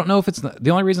 I don't know if it's the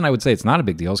only reason I would say it's not a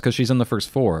big deal is because she's in the first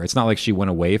 4. It's not like she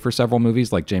went away for several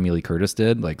movies like Jamie Lee Curtis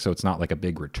did. Like, so it's not like a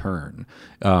big return.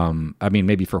 I mean,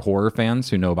 maybe for horror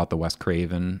fans who know about the Wes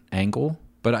Craven angle,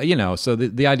 but so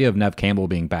the idea of Nev Campbell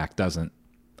being back doesn't.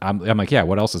 I'm like, yeah,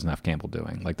 what else is Nev Campbell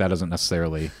doing? Like, that doesn't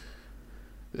necessarily.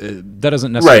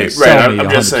 Right. Sell me I'm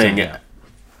just saying. Yet.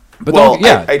 But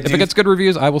if it gets good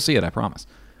reviews, I will see it. I promise.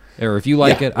 Or if you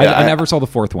like it, I never saw the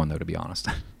 4th one though, to be honest.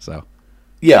 So.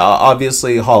 Yeah,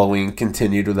 obviously Halloween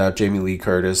continued without Jamie Lee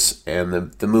Curtis, and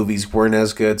the movies weren't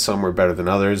as good. Some were better than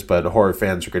others, but horror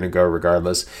fans are going to go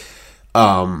regardless.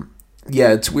 Yeah,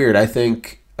 it's weird. I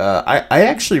think I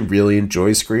actually really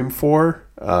enjoy Scream 4.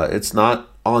 It's not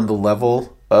on the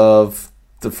level of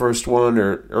the first one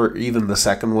or even the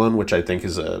second one, which I think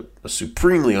is a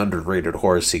supremely underrated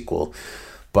horror sequel.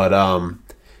 But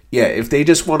yeah, if they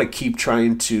just want to keep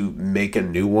trying to make a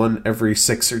new one every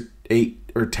 6 or 8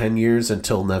 or 10 years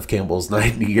until Nev Campbell's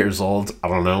 90 years old, I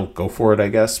don't know, go for it, I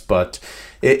guess. But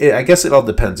I guess it all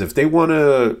depends. If they want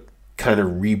to kind of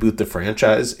reboot the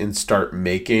franchise and start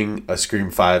making a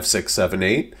Scream 5, 6, 7,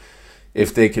 8,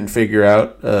 if they can figure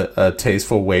out a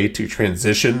tasteful way to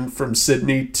transition from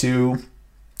Sydney to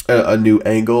a new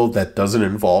angle that doesn't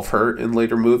involve her in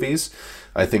later movies,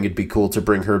 I think it'd be cool to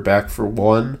bring her back for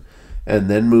one and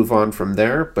then move on from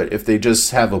there. But if they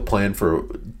just have a plan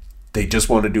they just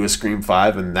want to do a Scream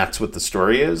 5 and that's what the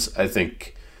story is, I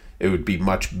think it would be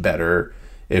much better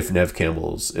if Nev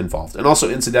Campbell's involved. And also,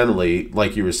 incidentally,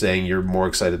 like you were saying, you're more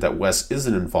excited that Wes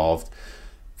isn't involved.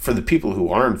 For the people who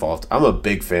are involved, I'm a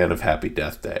big fan of Happy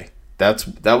Death Day.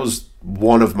 That was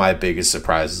one of my biggest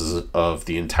surprises of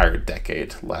the entire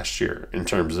decade last year in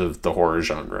terms of the horror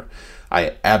genre.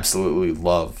 I absolutely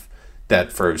love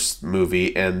that first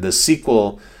movie, and the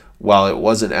sequel, while it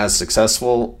wasn't as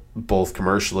successful both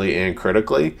commercially and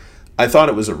critically, I thought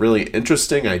it was a really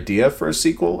interesting idea for a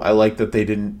sequel. I like that they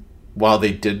didn't, while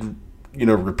they did,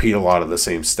 repeat a lot of the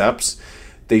same steps,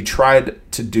 they tried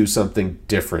to do something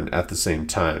different at the same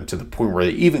time, to the point where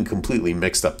they even completely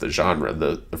mixed up the genre.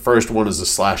 The first one is a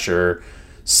slasher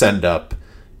send-up,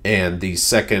 and the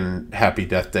second Happy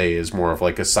Death Day is more of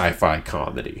like a sci-fi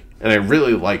comedy. And I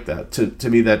really like that. To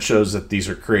me, that shows that these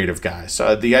are creative guys.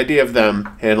 So the idea of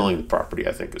them handling the property,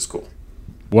 I think, is cool.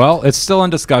 Well, it's still in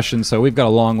discussion, so we've got a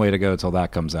long way to go till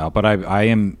that comes out. But I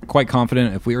am quite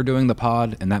confident if we are doing the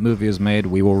pod and that movie is made,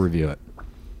 we will review it.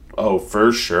 Oh,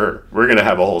 for sure. We're going to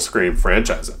have a whole Scream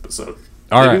franchise episode.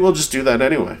 Maybe we'll just do that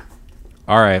anyway.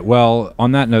 All right. Well,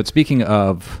 on that note, speaking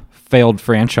of failed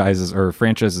franchises or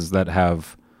franchises that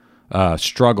have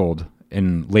struggled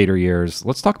in later years,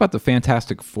 let's talk about the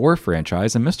Fantastic Four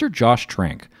franchise and Mr. Josh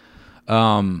Trank.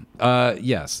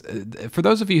 Yes. For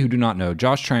those of you who do not know,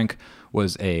 Josh Trank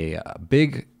was a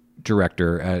big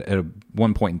director at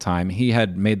one point in time. He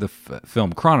had made the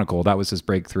film Chronicle. That was his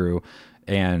breakthrough.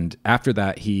 And after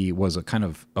that, he was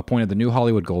appointed the new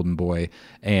Hollywood Golden Boy,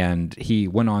 and he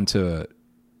went on to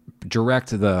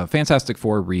direct the Fantastic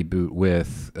Four reboot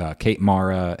with Kate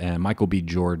Mara and Michael B.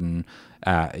 Jordan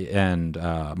and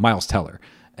Miles Teller.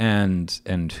 And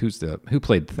who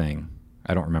played Thing?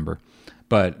 I don't remember.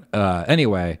 But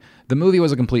anyway, the movie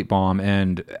was a complete bomb,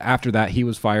 and after that he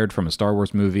was fired from a Star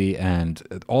Wars movie, and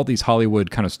all these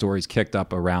Hollywood kind of stories kicked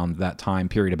up around that time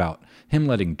period about him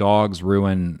letting dogs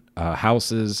ruin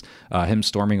houses, him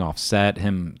storming off set,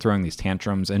 him throwing these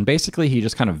tantrums, and basically he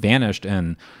just kind of vanished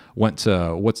and went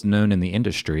to what's known in the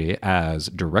industry as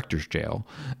director's jail.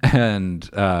 And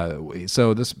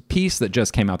so this piece that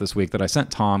just came out this week that I sent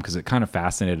Tom because it kind of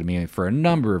fascinated me for a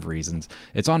number of reasons.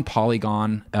 It's on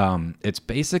Polygon. It's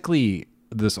basically,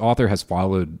 this author has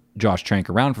followed Josh Trank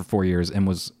around for 4 years and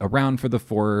was around for the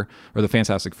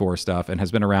Fantastic Four stuff, and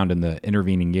has been around in the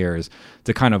intervening years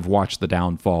to kind of watch the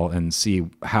downfall and see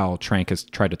how Trank has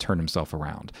tried to turn himself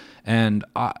around. And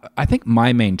I think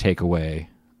my main takeaway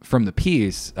from the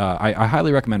piece, I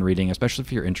highly recommend reading, especially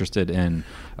if you're interested in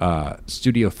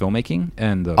studio filmmaking.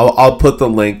 And I'll put the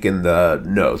link in the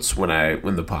notes when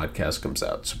the podcast comes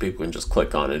out, so people can just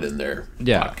click on it in their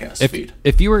podcast feed.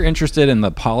 If you were interested in the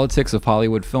politics of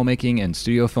Hollywood filmmaking and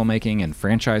studio filmmaking and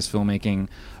franchise filmmaking,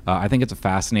 I think it's a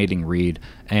fascinating read,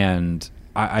 and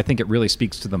I think it really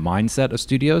speaks to the mindset of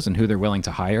studios and who they're willing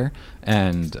to hire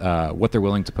and what they're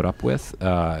willing to put up with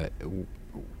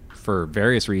for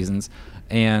various reasons.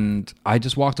 And I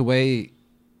just walked away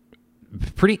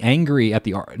pretty angry at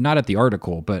not at the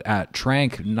article, but at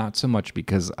Trank, not so much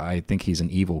because I think he's an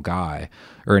evil guy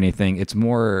or anything. It's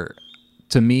more,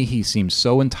 to me, he seems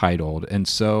so entitled and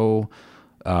so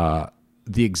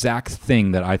the exact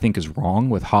thing that I think is wrong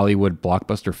with Hollywood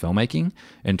blockbuster filmmaking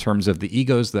in terms of the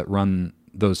egos that run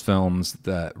those films,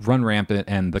 that run rampant,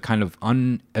 and the kind of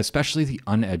especially the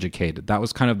uneducated. That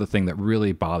was kind of the thing that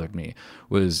really bothered me,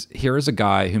 was here is a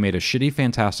guy who made a shitty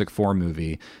Fantastic Four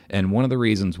movie, and one of the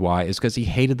reasons why is because he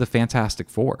hated the Fantastic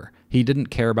Four. He didn't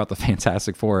care about the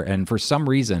Fantastic Four, and for some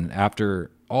reason, after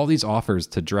all these offers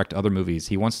to direct other movies,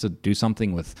 he wants to do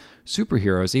something with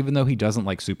superheroes, even though he doesn't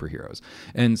like superheroes.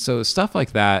 And so stuff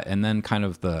like that, and then kind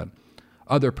of the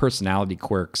other personality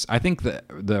quirks. I think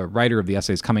the writer of the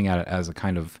essay is coming at it as a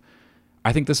kind of,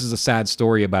 I think this is a sad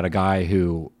story about a guy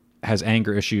who has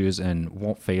anger issues and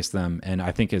won't face them, and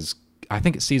I think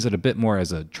it sees it a bit more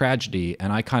as a tragedy,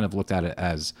 and I kind of looked at it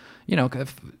as,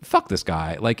 fuck this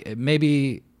guy. Like,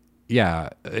 maybe, yeah,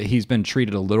 he's been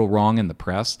treated a little wrong in the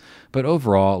press, but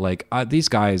overall, like, these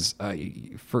guys,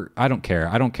 I don't care.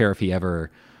 I don't care if he ever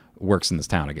works in this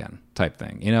town again, type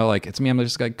thing. Like, it's me, I'm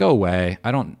just like, go away.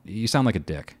 You sound like a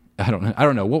dick. I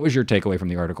don't know. What was your takeaway from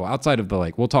the article outside of the,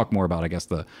 like, we'll talk more about, I guess,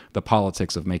 the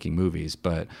politics of making movies,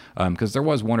 but because there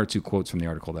was one or two quotes from the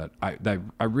article that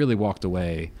I really walked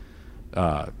away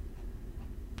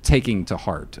taking to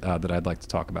heart that I'd like to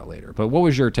talk about later. But what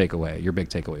was your takeaway, your big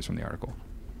takeaways from the article?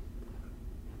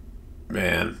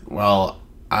 Man, well,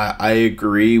 I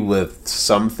agree with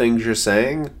some things you're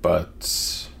saying,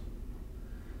 but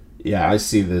yeah, I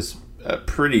see this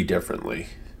pretty differently,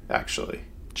 actually.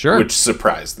 Sure. Which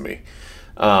surprised me.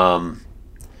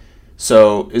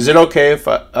 So, is it okay if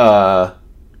I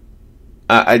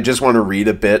just want to read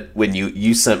a bit? When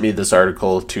you sent me this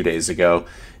article 2 days ago,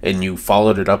 and you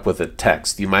followed it up with a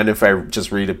text. Do you mind if I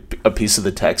just read a piece of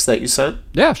the text that you sent?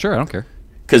 Yeah, sure. I don't care.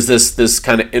 Because this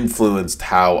kind of influenced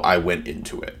how I went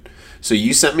into it. So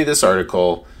you sent me this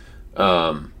article,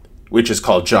 which is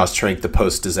called Josh Trank, the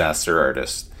Post-Disaster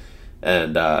Artist.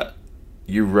 And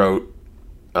you wrote,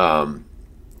 I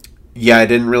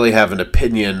didn't really have an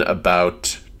opinion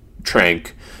about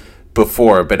Trank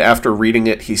before, but after reading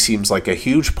it, he seems like a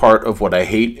huge part of what I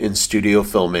hate in studio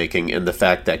filmmaking, and the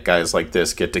fact that guys like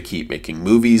this get to keep making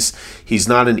movies. He's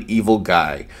not an evil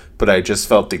guy, but I just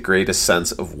felt the greatest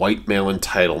sense of white male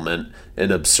entitlement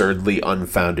and absurdly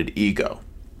unfounded ego.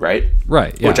 Right?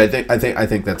 Right. Yeah. Which I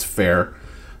think that's fair.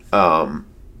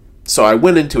 So I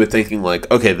went into it thinking like,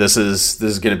 okay, this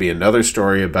is going to be another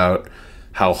story about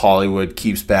how Hollywood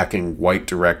keeps backing white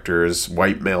directors,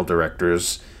 white male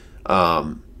directors.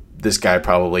 This guy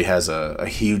probably has a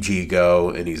huge ego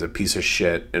and he's a piece of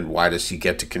shit, and why does he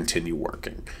get to continue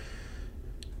working?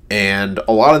 And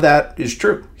a lot of that is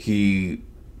true. He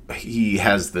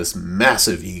has this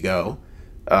massive ego.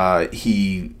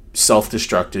 He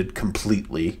self-destructed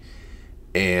completely,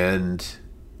 and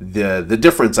the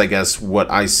difference, I guess,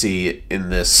 what I see in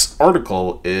this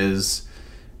article is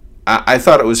I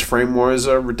thought it was framed more as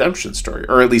a redemption story,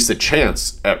 or at least a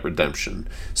chance at redemption.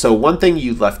 So one thing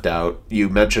you left out, you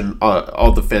mentioned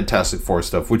all the Fantastic Four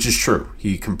stuff, which is true.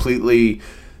 He completely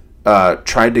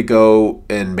tried to go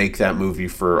and make that movie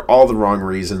for all the wrong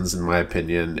reasons, in my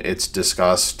opinion. It's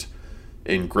discussed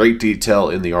in great detail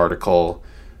in the article,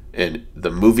 and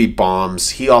the movie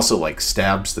bombs. He also like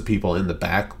stabs the people in the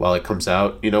back while it comes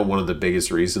out. One of the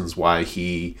biggest reasons why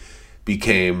he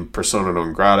became persona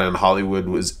non grata in Hollywood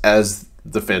was as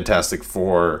the Fantastic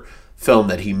Four film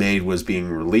that he made was being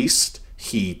released,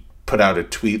 he put out a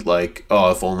tweet like,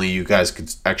 "Oh, if only you guys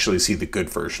could actually see the good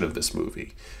version of this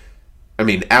movie." I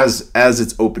mean, as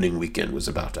its opening weekend was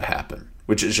about to happen,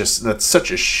 which is just, that's such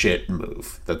a shit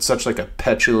move. That's such like a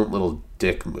petulant little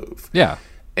dick move. Yeah.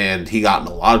 And he got in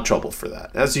a lot of trouble for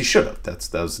that, as he should have. That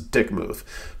was a dick move.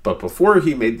 But before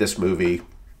he made this movie,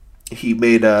 he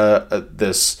made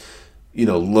this,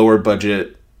 lower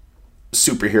budget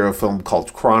superhero film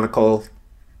called Chronicle,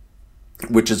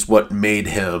 which is what made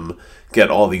him get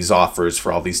all these offers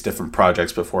for all these different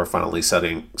projects before finally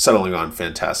settling on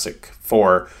Fantastic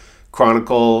Four.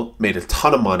 Chronicle made a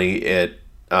ton of money. It,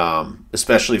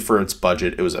 especially for its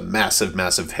budget, it was a massive,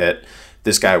 massive hit.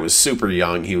 This guy was super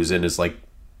young. He was in his late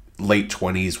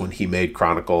 20s when he made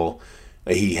Chronicle.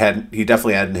 He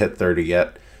definitely hadn't hit 30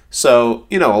 yet. So,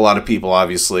 a lot of people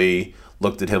obviously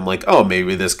looked at him like, oh,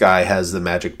 maybe this guy has the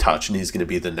magic touch and he's going to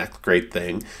be the next great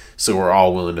thing. So we're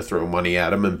all willing to throw money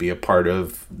at him and be a part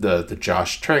of the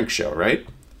Josh Trank show, right?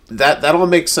 That all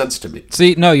makes sense to me.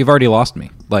 See, no, you've already lost me.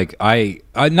 Like, I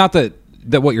not that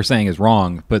what you're saying is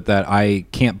wrong, but that I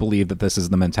can't believe that this is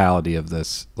the mentality of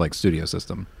this, like, studio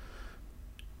system.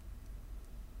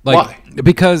 Like, why?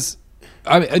 Because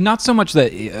not so much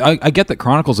that I get that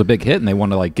Chronicle's a big hit and they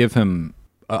want to like give him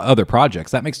other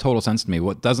projects. That makes total sense to me.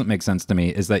 What doesn't make sense to me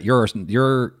is that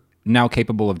you're now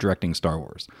capable of directing Star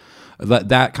Wars.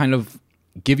 That kind of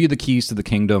give you the keys to the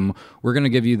kingdom. We're going to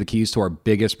give you the keys to our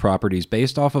biggest properties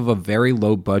based off of a very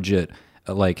low budget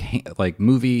like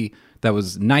movie that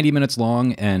was 90 minutes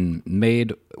long and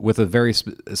made with a very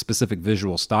specific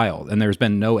visual style. And there's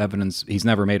been no evidence. He's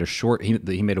never made a short.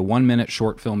 He made a 1-minute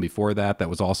short film before that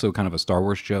was also kind of a Star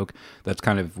Wars joke. That's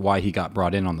kind of why he got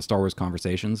brought in on the Star Wars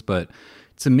conversations. But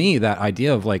to me, that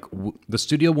idea of like the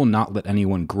studio will not let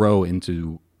anyone grow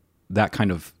into that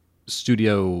kind of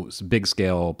studio big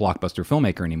scale blockbuster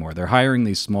filmmaker anymore. They're hiring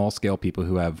these small scale people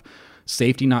who have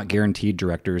safety not guaranteed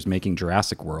directors making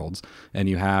Jurassic Worlds, and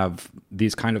you have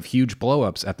these kind of huge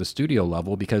blow-ups at the studio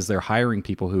level because they're hiring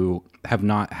people who have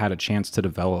not had a chance to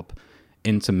develop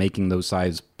into making those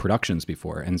size productions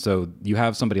before. And so you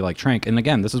have somebody like Trank, and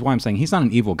again, this is why I'm saying he's not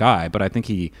an evil guy, but I think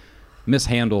he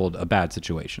mishandled a bad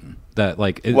situation.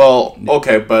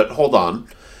 Okay, but hold on.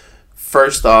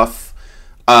 First off,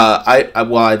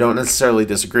 I don't necessarily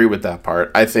disagree with that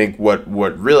part. I think what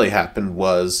really happened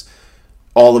was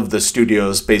all of the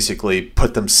studios basically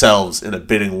put themselves in a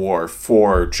bidding war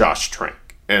for Josh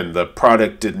Trank, and the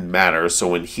product didn't matter. So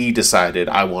when he decided,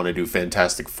 I want to do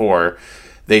Fantastic Four,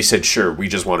 they said, sure, we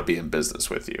just want to be in business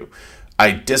with you.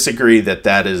 I disagree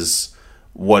that is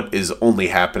what is only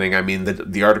happening. I mean,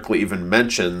 the article even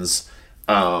mentions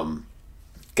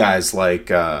guys like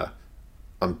Ryan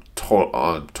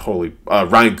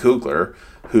Coogler,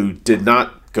 who did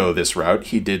not go this route.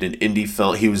 He did an indie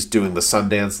film. He was doing the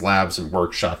Sundance Labs and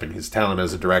workshopping his talent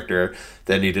as a director.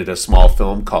 Then he did a small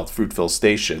film called Fruitville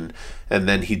Station, and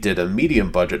then he did a medium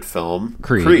budget film,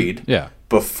 Creed,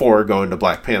 before going to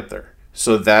Black Panther.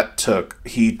 So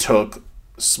he took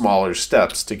smaller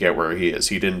steps to get where he is.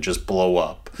 He didn't just blow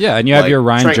up. Yeah, and you have your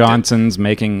Ryan Johnsons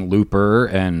making Looper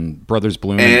and Brothers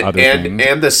Bloom and other things.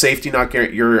 And the safety not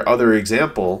guarantee. Your other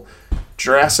example,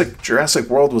 Jurassic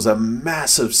World was a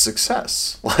massive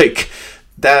success. Like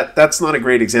that's not a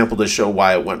great example to show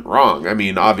why it went wrong. I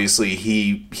mean, obviously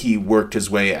he worked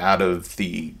his way out of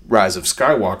the Rise of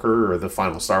Skywalker or the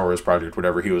final Star Wars project,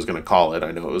 whatever he was going to call it.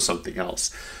 I know it was something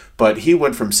else. But he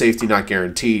went from safety not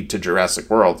guaranteed to Jurassic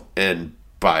World, and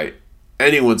by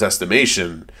anyone's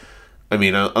estimation, I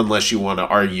mean, unless you want to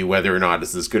argue whether or not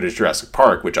it's as good as Jurassic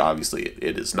Park, which obviously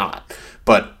it is not,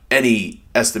 but any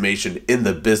estimation in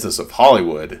the business of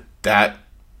Hollywood, that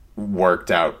worked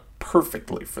out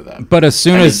perfectly for them. But as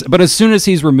soon as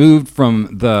he's removed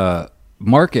from the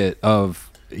market of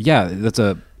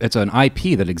it's an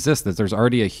IP that exists, that there's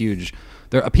already a huge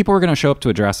people are going to show up to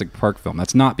a Jurassic Park film.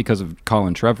 That's not because of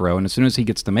Colin Trevorrow. And as soon as he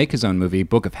gets to make his own movie,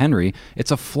 Book of Henry,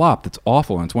 it's a flop. That's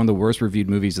awful. And it's one of the worst reviewed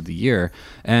movies of the year.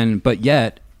 But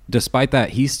yet, despite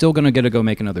that, he's still going to go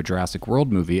make another Jurassic World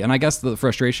movie. And I guess the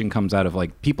frustration comes out of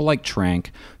like people like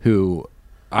Trank, who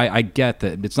I get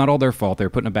that it's not all their fault. They're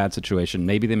put in a bad situation.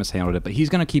 Maybe they mishandled it, but he's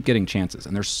going to keep getting chances.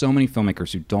 And there's so many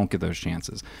filmmakers who don't get those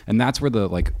chances. And that's where the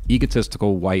like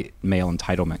egotistical white male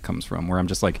entitlement comes from, where I'm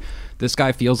just like, this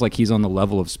guy feels like he's on the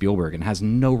level of Spielberg and has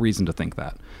no reason to think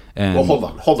that. And well, hold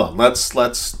on. Let's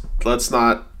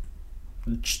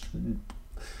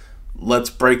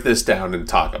break this down and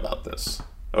talk about this.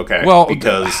 Okay. Well,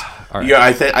 because right. Yeah,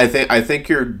 I think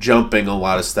you're jumping a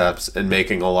lot of steps and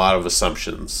making a lot of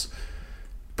assumptions.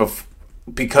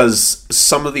 Because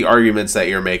some of the arguments that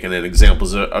you're making and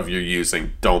examples of you're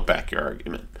using don't back your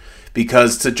argument.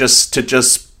 because to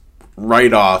just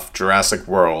write off Jurassic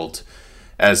World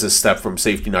as a step from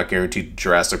Safety Not Guaranteed to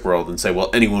Jurassic World and say, well,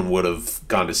 anyone would have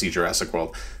gone to see Jurassic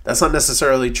World. That's not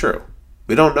necessarily true.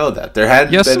 We don't know that. There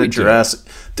hadn't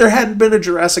been a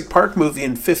Jurassic Park movie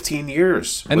in 15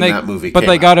 years when that movie came out. But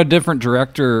they got a different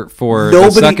director for the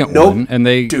second one. And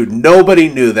nobody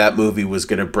knew that movie was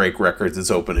going to break records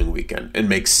its opening weekend and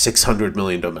make $600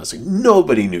 million domestic.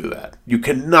 Nobody knew that. You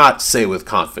cannot say with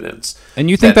confidence. And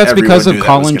you think that's because of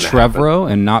Colin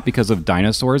Trevorrow and not because of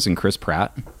dinosaurs and Chris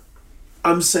Pratt?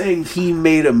 I'm saying he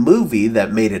made a movie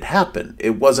that made it happen.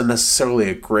 It wasn't necessarily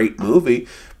a great movie,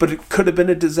 but it could have been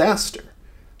a disaster.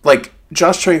 Like,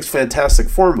 Josh Trank's Fantastic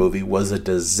Four movie was a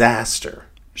disaster.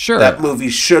 Sure. That movie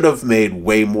should have made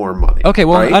way more money. Okay,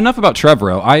 well, right? Enough about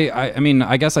Trevorrow. I mean,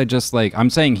 I guess I'm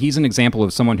saying he's an example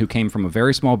of someone who came from a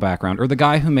very small background, or the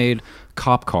guy who made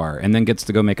Cop Car and then gets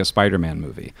to go make a Spider-Man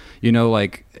movie. You know,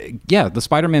 like, yeah, the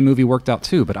Spider-Man movie worked out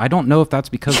too, but I don't know if that's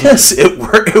because... Yes, it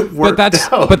worked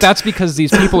out. But that's because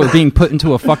these people are being put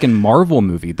into a fucking Marvel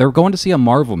movie. They're going to see a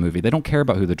Marvel movie. They don't care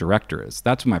about who the director is.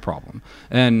 That's my problem.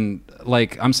 And,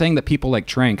 like, I'm saying that people like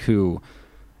Trank who...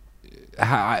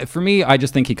 For me, I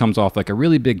just think he comes off like a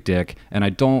really big dick, and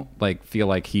I don't feel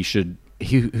like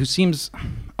who seems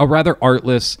a rather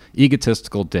artless,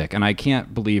 egotistical dick. And I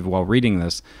can't believe while reading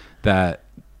this that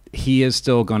he is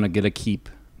still going to get to keep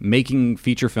making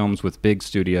feature films with big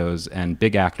studios and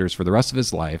big actors for the rest of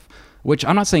his life, which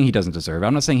I'm not saying he doesn't deserve.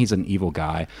 I'm not saying he's an evil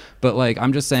guy, but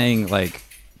I'm just saying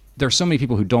there's so many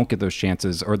people who don't get those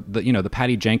chances, or the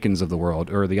Patty Jenkins of the world,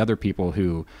 or the other people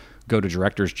who go to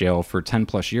director's jail for 10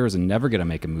 plus years and never get to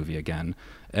make a movie again.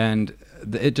 And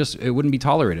it wouldn't be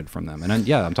tolerated from them. And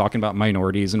yeah, I'm talking about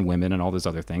minorities and women and all those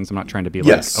other things. I'm not trying to be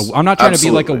I'm not trying to be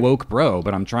like a woke bro,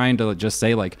 but I'm trying to just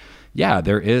say yeah,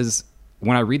 there is,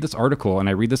 when I read this article and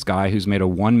I read this guy who's made a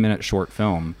 1-minute short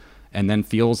film and then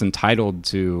feels entitled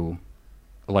to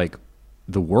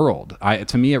the world,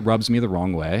 to me, it rubs me the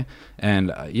wrong way.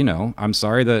 And, I'm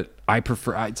sorry that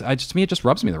to me, it just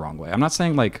rubs me the wrong way. I'm not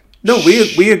saying no,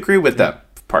 we agree with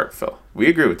that part, Phil. We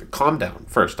agree with it. Calm down,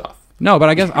 first off. No, but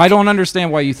I guess I don't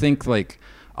understand why you think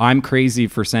I'm crazy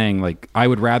for saying I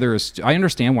would rather. I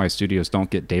understand why studios don't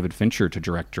get David Fincher to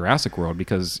direct Jurassic World,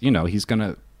 because he's going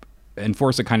to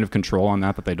enforce a kind of control on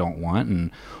that they don't want, and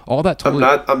all that. Totally...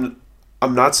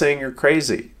 I'm not saying you're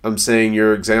crazy. I'm saying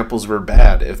your examples were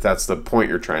bad, if that's the point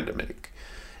you're trying to make.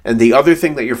 And the other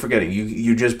thing that you're forgetting,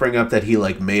 you just bring up that he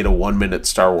made a 1-minute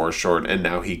Star Wars short and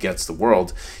now he gets the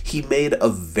world. He made a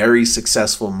very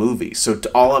successful movie. So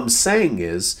all I'm saying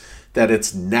is that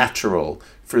it's natural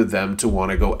for them to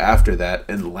want to go after that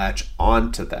and latch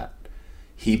on to that.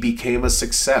 He became a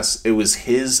success. It was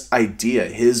his idea,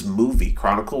 his movie.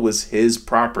 Chronicle was his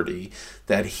property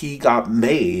that he got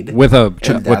made.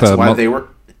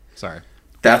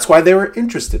 That's why they were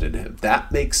interested in him.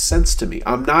 That makes sense to me.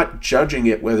 I'm not judging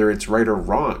it whether it's right or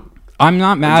wrong. I'm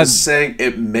not mad. I'm just saying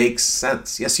it makes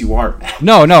sense. Yes, you are mad.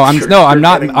 I'm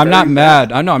not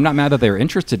mad. I'm not mad that they were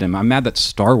interested in him. I'm mad that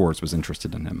Star Wars was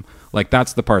interested in him.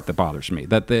 That's the part that bothers me.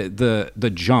 That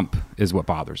the jump is what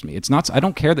bothers me. It's not. I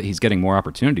don't care that he's getting more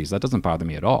opportunities. That doesn't bother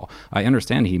me at all. I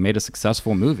understand he made a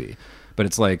successful movie, but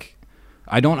it's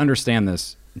I don't understand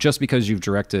this. Just because you've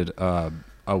directed a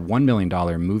 $1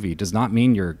 million movie does not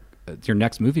mean your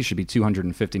next movie should be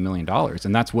 $250 million.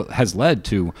 And that's what has led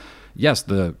to, yes,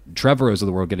 the Trevorrows of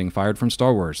the world getting fired from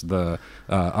Star Wars, the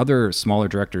other smaller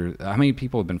directors. How many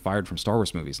people have been fired from Star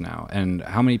Wars movies now? And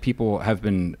how many people have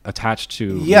been attached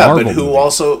to Marvel but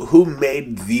movies? who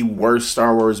made the worst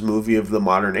Star Wars movie of the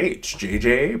modern age?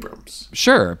 J.J. Abrams.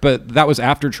 Sure, but that was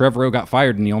after Trevorrow got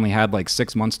fired and he only had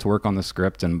 6 months to work on the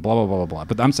script and blah, blah, blah, blah, blah.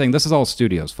 But I'm saying this is all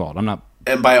studio's fault. I'm not...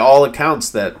 And by all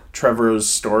accounts, that Trevorrow's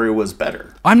story was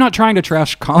better. I'm not trying to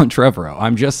trash Colin Trevorrow.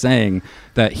 I'm just saying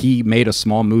that he made a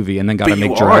small movie and then got to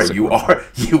make Jurassic World.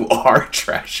 You are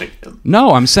trashing him.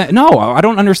 No, I'm saying I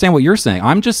don't understand what you're saying.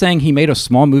 I'm just saying he made a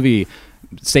small movie,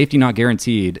 Safety Not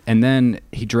Guaranteed, and then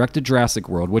he directed Jurassic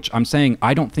World, which I'm saying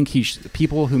I don't think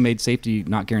people who made Safety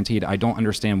Not Guaranteed, I don't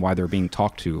understand why they're being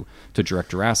talked to direct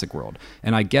Jurassic World.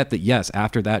 And I get that, yes,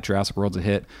 after that Jurassic World's a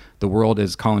hit, the world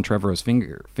is Colin Trevorrow's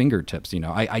fingertips.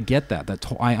 I get that.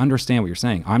 I understand what you're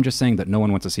saying. I'm just saying that no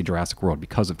one wants to see Jurassic World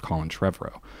because of Colin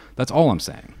Trevorrow. That's all I'm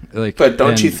saying. But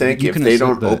don't you think if they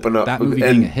don't open up... That movie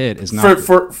being a hit is not...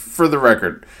 For the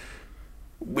record...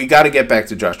 We got to get back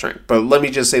to Josh Trank, but let me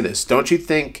just say this. Don't you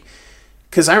think...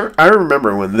 Because I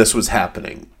remember when this was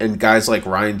happening, and guys like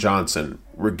Rian Johnson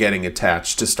were getting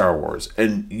attached to Star Wars,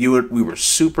 and we were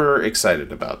super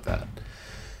excited about that.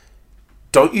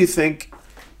 Don't you think...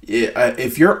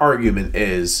 If your argument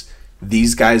is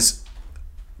these guys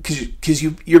because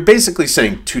you're basically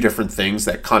saying two different things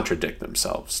that contradict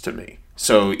themselves to me.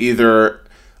 So either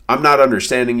I'm not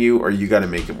understanding you, or you got to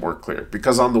make it more clear.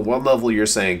 Because on the one level, you're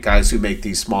saying guys who make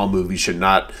these small movies should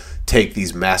not take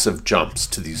these massive jumps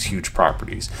to these huge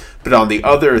properties. But on the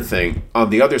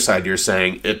other side, you're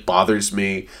saying it bothers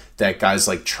me that guys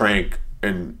like Trank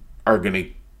and are going to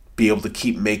be able to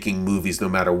keep making movies no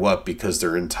matter what because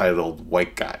they're entitled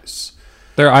white guys.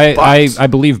 I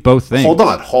believe both things.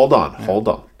 Hold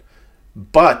on.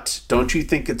 But don't you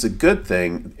think it's a good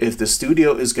thing if the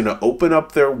studio is going to open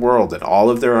up their world and all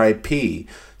of their IP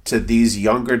to these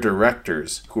younger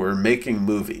directors who are making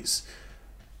movies?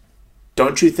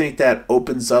 Don't you think that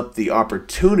opens up the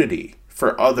opportunity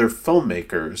for other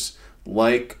filmmakers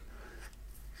like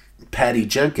Patty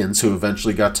Jenkins, who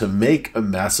eventually got to make a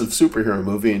massive superhero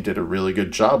movie and did a really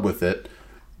good job with it,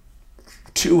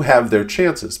 to have their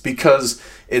chances? Because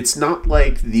it's not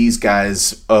like these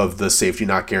guys of the Safety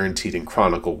Not Guaranteed and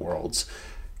Chronicle worlds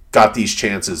got these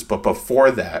chances, but before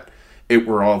that, it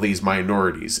were all these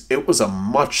minorities. It was a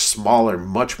much smaller,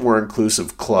 much more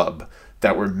inclusive club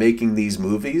that were making these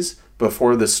movies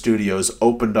before the studios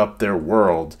opened up their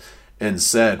world and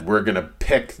said, we're going to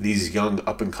pick these young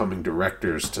up-and-coming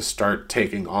directors to start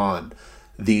taking on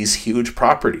these huge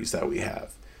properties that we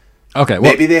have. Okay,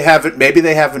 well, maybe they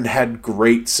haven't had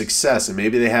great success, and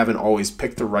maybe they haven't always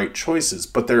picked the right choices,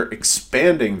 but they're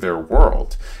expanding their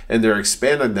world, and they're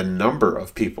expanding the number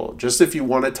of people. Just if you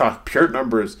want to talk pure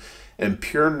numbers and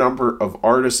pure number of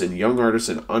artists and young artists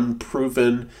and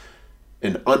unproven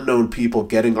and unknown people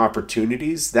getting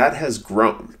opportunities, that has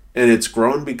grown. And it's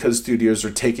grown because studios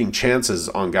are taking chances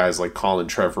on guys like Colin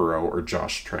Trevorrow or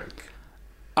Josh Trank.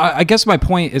 I guess my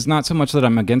point is not so much that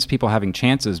I'm against people having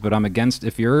chances, but I'm against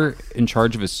if you're in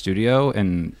charge of a studio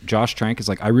and Josh Trank is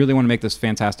like, I really want to make this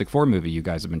Fantastic Four movie you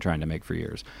guys have been trying to make for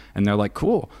years. And they're like,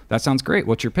 cool, that sounds great.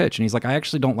 What's your pitch? And he's like, I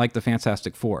actually don't like the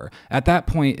Fantastic Four. At that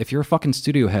point, if you're a fucking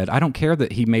studio head, I don't care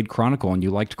that he made Chronicle and you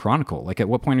liked Chronicle. Like, at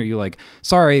what point are you like,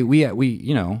 sorry, we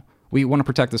want to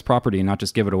protect this property and not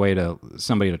just give it away to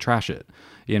somebody to trash it,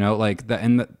 like that.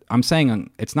 And I'm saying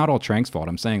it's not all Trank's fault.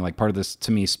 I'm saying like part of this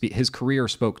to me, his career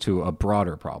spoke to a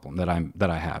broader problem that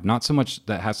I have, not so much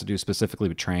that has to do specifically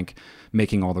with Trank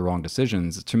making all the wrong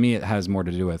decisions. To me, it has more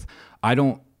to do with, I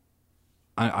don't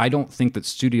think that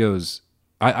studios,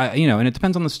 and it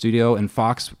depends on the studio, and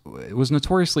Fox, it was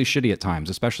notoriously shitty at times,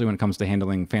 especially when it comes to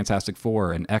handling Fantastic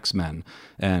Four and X-Men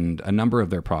and a number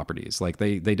of their properties. Like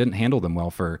they didn't handle them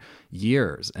well for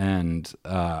years. And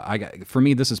for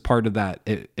me, this is part of that.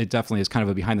 It definitely is kind of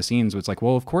a behind the scenes. It's like,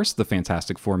 well, of course the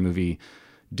Fantastic Four movie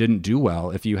didn't do well.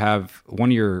 If you have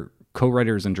one of your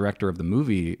co-writers and director of the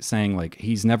movie saying like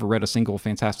he's never read a single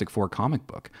Fantastic Four comic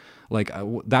book, like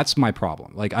that's my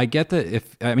problem. Like I get that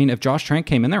if Josh Trank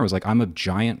came in there and was like, I'm a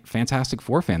giant Fantastic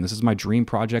Four fan, this is my dream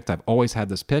project, I've always had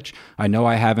this pitch, I know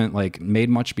I haven't like made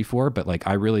much before, but like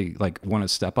I really like want to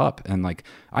step up, and like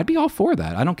I'd be all for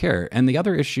that. I don't care. And the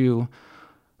other issue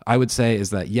I would say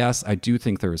is that yes, I do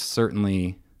think there is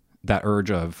certainly that urge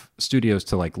of studios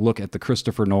to like look at the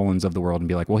Christopher Nolans of the world and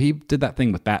be like, well, he did that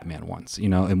thing with Batman once,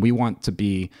 and we want to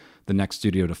be the next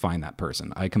studio to find that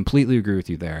person. I completely agree with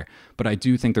you there, but I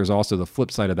do think there's also the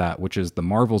flip side of that, which is the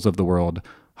Marvels of the world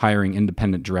hiring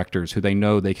independent directors who they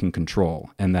know they can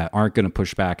control and that aren't going to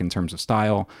push back in terms of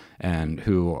style, and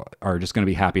who are just going to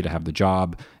be happy to have the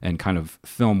job and kind of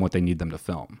film what they need them to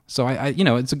film. So I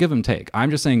it's a give and take.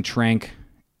 I'm just saying Trank,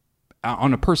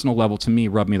 on a personal level, to me,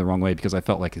 rubbed me the wrong way because I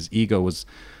felt like his ego was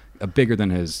bigger than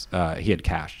he had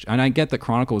cashed. And I get that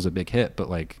Chronicle was a big hit, but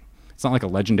like it's not like a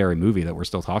legendary movie that we're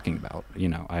still talking about.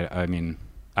 I mean,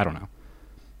 I don't know.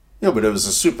 No, but it was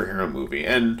a superhero movie,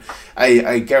 and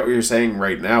I get what you're saying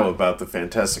right now about the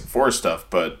Fantastic Four stuff,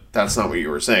 but that's not what you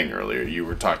were saying earlier. You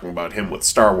were talking about him with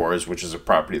Star Wars, which is a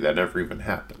property that never even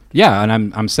happened. Yeah,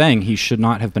 and I'm saying he should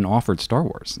not have been offered Star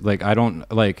Wars. Like I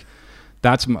don't like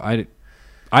that's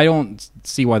I don't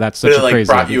see why that's such a crazy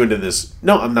brought idea. You into this.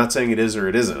 No, I'm not saying it is or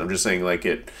it isn't. I'm just saying like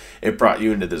it brought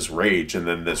you into this rage, and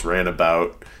then this ran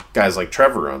about guys like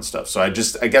Trevorrow and stuff. So I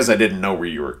guess I didn't know where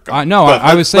you were going. No,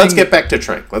 I was saying. Let's get back to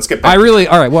Trank. All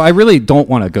right. Well, I really don't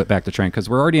want to go back to Trank because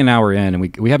we're already an hour in, and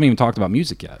we haven't even talked about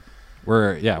music yet.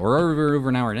 We're over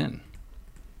an hour in.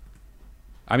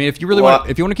 I mean, if you want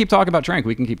to keep talking about Trank,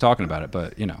 we can keep talking about it.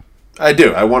 But I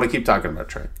do. I want to keep talking about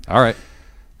Trank. All right.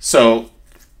 So.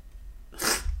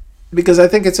 Because I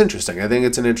think it's interesting. I think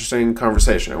it's an interesting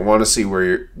conversation. I want to see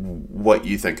what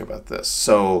you think about this.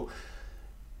 So,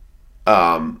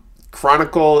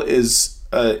 Chronicle is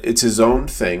it's his own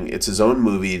thing. It's his own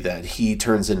movie that he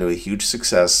turns into a huge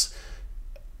success,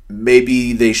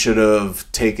 maybe they should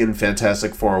have taken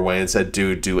Fantastic Four away and said,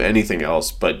 dude, do anything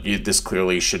else, but this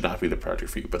clearly should not be the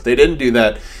project for you. But they didn't do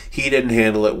that. He didn't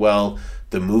handle it well.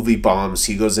 The movie bombs.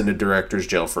 He goes into director's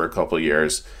jail for a couple of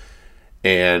years.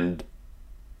 And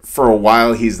for a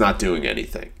while, he's not doing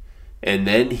anything. And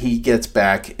then he gets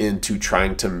back into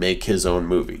trying to make his own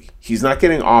movie. He's not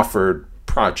getting offered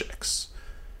projects.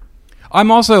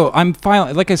 I'm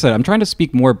finally, like I said, I'm trying to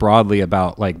speak more broadly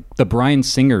about like the Bryan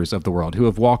Singers of the world who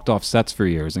have walked off sets for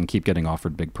years and keep getting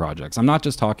offered big projects. I'm not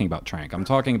just talking about Trank. I'm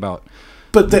talking about.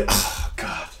 But oh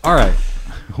God. All right.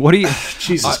 What do you?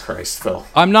 Jesus Christ, Phil.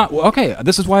 I'm not okay.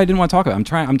 This is why I didn't want to talk about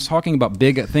it. I'm talking about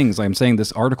big things. I'm saying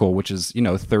this article, which is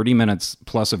 30 minutes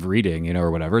plus of reading,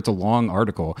 or whatever. It's a long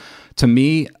article. To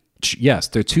me, yes,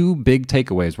 the two big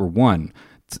takeaways were one.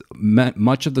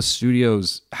 Much of the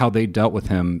studios, how they dealt with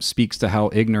him speaks to how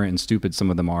ignorant and stupid some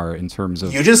of them are in terms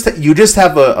of. You just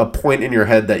have a point in your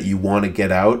head that you want to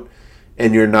get out,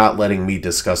 and you're not letting me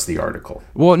discuss the article.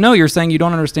 Well, no, you're saying you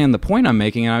don't understand the point I'm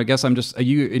making, and I guess I'm just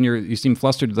you seem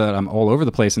flustered that I'm all over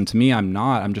the place, and to me, I'm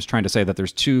not. I'm just trying to say that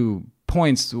there's 2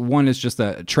 points. One is just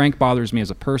that Trank bothers me as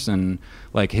a person,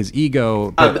 like his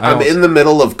ego. I'm in the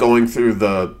middle of going through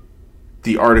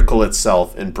the article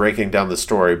itself and breaking down the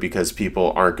story because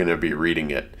people aren't going to be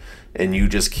reading it, and you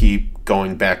just keep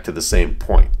going back to the same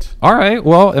point. All right.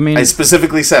 Well, I mean, I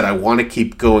specifically said I want to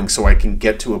keep going so I can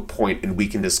get to a point and we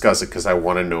can discuss it because I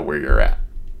want to know where you're at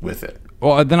with it.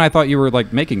 Well, then I thought you were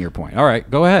like making your point. All right,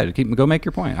 go ahead. Go make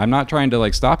your point. I'm not trying to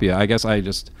like stop you. I guess I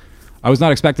was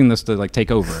not expecting this to like take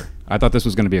over. I thought this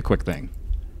was going to be a quick thing.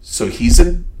 So he's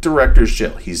in director's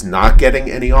jail. He's not getting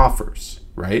any offers,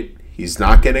 right? He's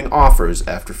not getting offers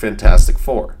after Fantastic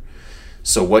Four.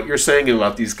 So what you're saying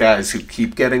about these guys who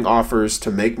keep getting offers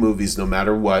to make movies no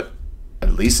matter what,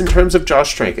 at least in terms of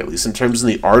Josh Trank, at least in terms of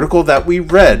the article that we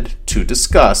read to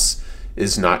discuss,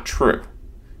 is not true.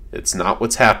 It's not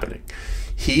what's happening.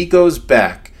 He goes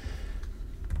back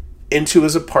into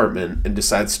his apartment and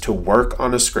decides to work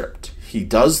on a script. He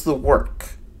does the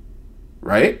work,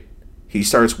 right? He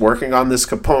starts working on this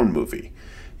Capone movie.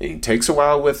 And he takes a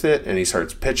while with it, and he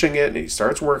starts pitching it, and he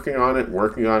starts working on it,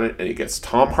 and he gets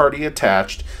Tom Hardy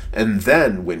attached. And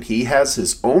then when he has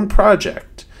his own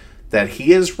project that he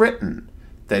has written,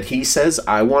 that he says,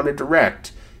 I want to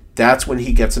direct, that's when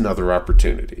he gets another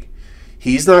opportunity.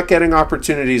 He's not getting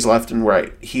opportunities left and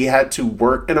right. He had to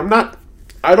work, and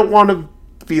I don't want to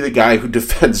be the guy who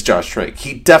defends Josh Trank.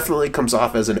 He definitely comes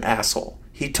off as an asshole.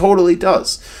 He totally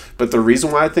does. But the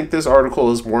reason why I think this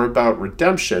article is more about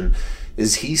redemption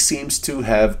is he seems to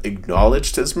have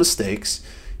acknowledged his mistakes.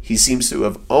 He seems to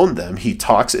have owned them. He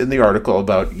talks in the article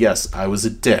about, yes, I was a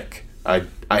dick. I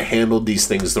handled these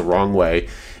things the wrong way,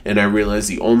 and I realized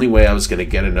the only way I was going to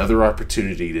get another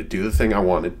opportunity to do the thing I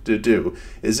wanted to do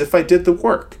is if I did the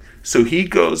work. So he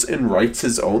goes and writes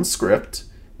his own script,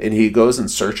 and he goes and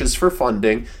searches for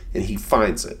funding, and he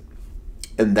finds it.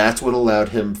 And that's what allowed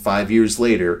him 5 years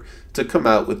later to come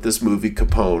out with this movie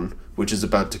Capone, which is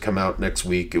about to come out next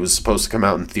week. It was supposed to come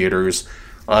out in theaters.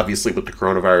 Obviously, with the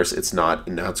coronavirus, it's not,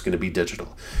 and now it's going to be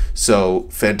digital. So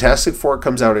Fantastic Four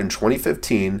comes out in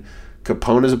 2015.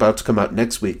 Capone is about to come out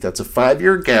next week. That's a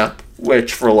 5-year gap,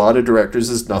 which for a lot of directors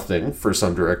is nothing. For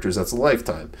some directors, that's a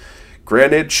lifetime.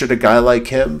 Granted, should a guy like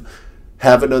him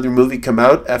have another movie come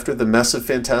out after the mess of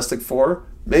Fantastic Four?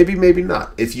 Maybe, maybe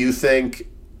not. If you think,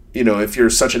 if you're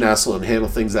such an asshole and handle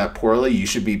things that poorly, you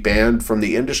should be banned from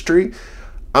the industry.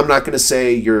 I'm not going to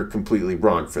say you're completely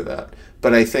wrong for that.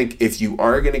 But I think if you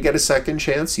are going to get a second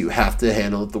chance, you have to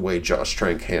handle it the way Josh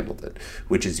Trank handled it,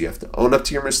 which is you have to own up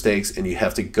to your mistakes and you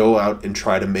have to go out and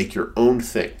try to make your own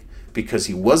thing, because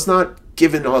he was not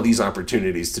given all these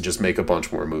opportunities to just make a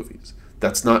bunch more movies.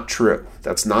 That's not true.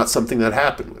 That's not something that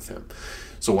happened with him.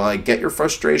 So while I get your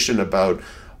frustration about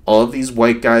all of these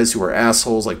white guys who are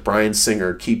assholes like Bryan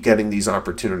Singer keep getting these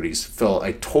opportunities, Phil,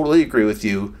 I totally agree with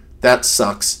you. That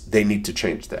sucks. They need to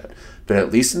change that. But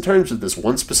at least in terms of this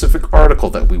one specific article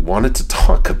that we wanted to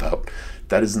talk about,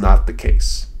 that is not the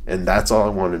case. And that's all I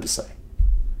wanted to say.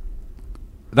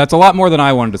 That's a lot more than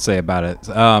I wanted to say about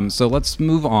it. So let's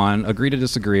move on. Agree to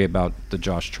disagree about the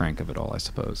Josh Trank of it all, I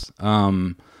suppose.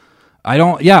 I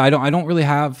don't really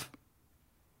have.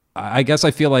 I guess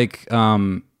I feel like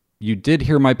you did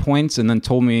hear my points and then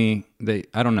told me that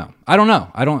I don't know.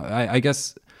 I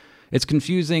guess it's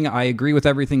confusing. I agree with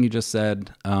everything you just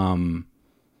said.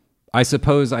 I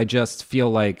suppose I just feel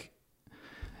like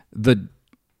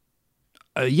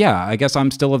I guess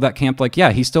I'm still of that camp. Like,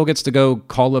 yeah, he still gets to go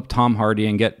call up Tom Hardy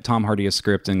and get Tom Hardy a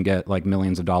script and get like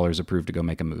millions of dollars approved to go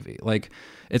make a movie. Like,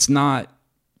 it's not,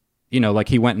 like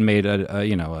he went and made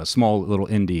a small little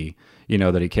indie,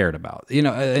 that he cared about.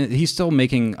 He's still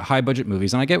making high budget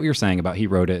movies, and I get what you're saying about he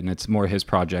wrote it and it's more his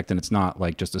project and it's not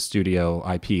like just a studio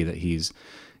IP that he's,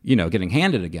 getting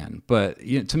handed again. But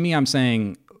to me, I'm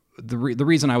saying the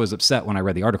reason I was upset when I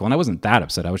read the article, and I wasn't that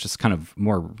upset, I was just kind of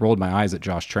more rolled my eyes at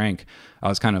Josh Trank. I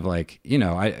was kind of like,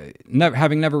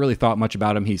 having never really thought much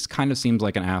about him, he's kind of seems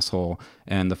like an asshole,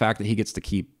 and the fact that he gets to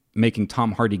keep making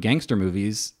Tom Hardy gangster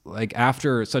movies, like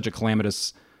after such a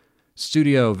calamitous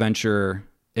studio venture,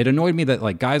 it annoyed me that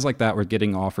like guys like that were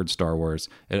getting offered Star Wars.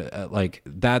 Like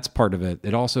that's part of it.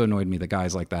 It also annoyed me that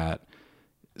guys like that,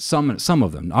 some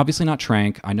of them, obviously not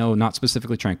Trank, I know not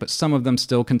specifically Trank, but some of them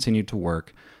still continued to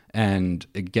work and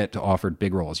get offered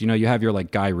big roles. You have your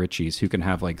like Guy Ritchie's who can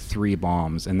have like 3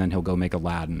 bombs and then he'll go make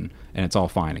Aladdin and it's all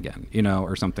fine again,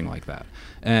 or something like that.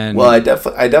 And well, I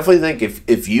definitely think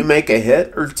if you make a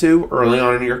hit or two early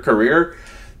on in your career,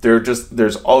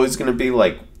 there's always going to be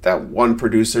like that one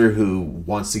producer who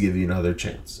wants to give you another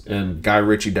chance. And Guy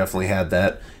Ritchie definitely had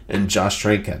that, and Josh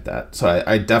Trank had that. So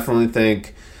I definitely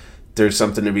think there's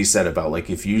something to be said about like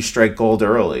if you strike gold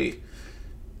early,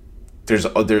 there's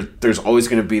always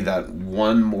going to be that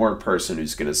one more person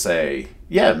who's going to say,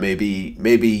 yeah, maybe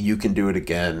you can do it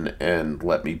again and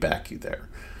let me back you there.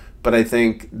 But I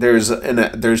think there's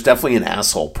definitely an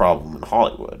asshole problem in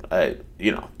Hollywood. I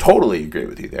totally agree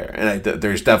with you there, and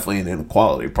there's definitely an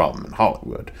inequality problem in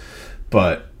Hollywood.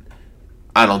 But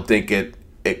I don't think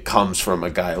it comes from a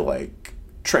guy like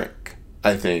Trank.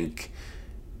 I think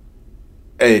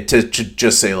to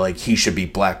just say like he should be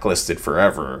blacklisted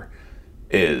forever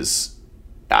is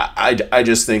I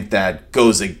just think that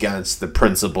goes against the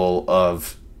principle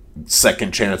of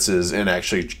second chances and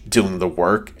actually doing the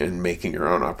work and making your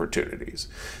own opportunities.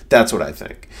 That's what I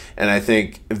think. And I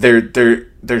think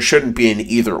there shouldn't be an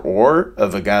either or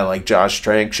of a guy like Josh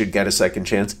Trank should get a second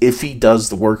chance if he does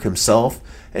the work himself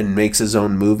and makes his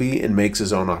own movie and makes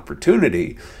his own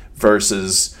opportunity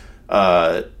versus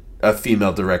a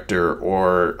female director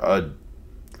or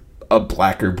a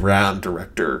black or brown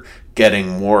director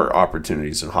getting more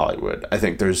opportunities in Hollywood. I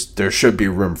think there should be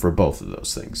room for both of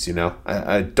those things.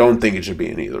 I don't think it should be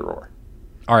an either or.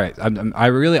 All right, I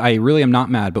really am not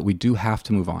mad, but we do have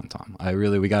to move on, Tom.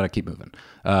 We got to keep moving.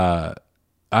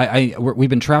 We've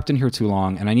been trapped in here too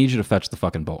long, and I need you to fetch the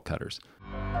fucking bolt cutters.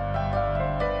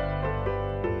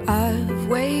 I've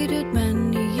waited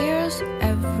many years.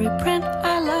 Every print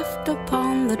I left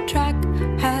upon the track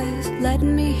has led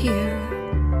me here.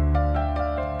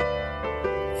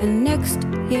 And next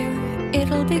year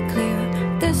it'll be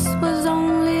clear this was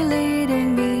only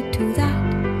leading me to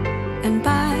that. And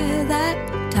by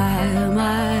that time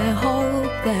I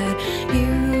hope that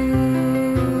you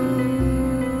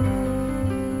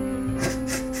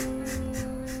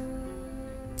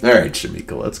All right,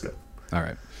 Shamika, let's go.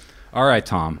 All right,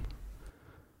 Tom.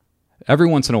 Every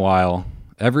once in a while,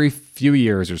 every few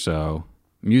years or so,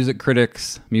 music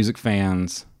critics, music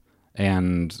fans,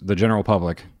 and the general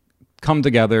public come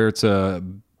together to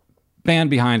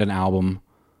band behind an album,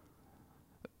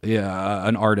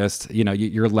 an artist.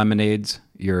 Your Lemonades,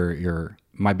 your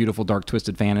My Beautiful Dark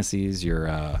Twisted Fantasies,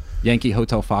 your Yankee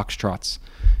Hotel Foxtrots,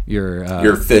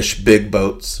 your Fish Big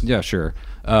Boats. Yeah, sure.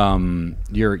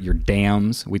 Your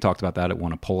Dams. We talked about that. It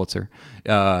won a Pulitzer.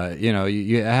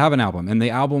 You have an album, and the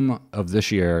album of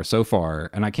this year so far,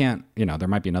 and I can't. There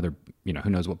might be another. Who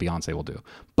knows what Beyonce will do,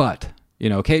 but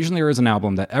occasionally there is an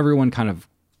album that everyone kind of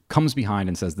comes behind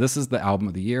and says, this is the album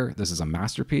of the year. This is a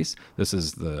masterpiece. This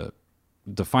is the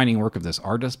defining work of this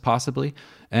artist, possibly.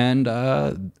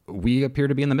 And we appear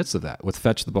to be in the midst of that with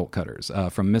Fetch the Bolt Cutters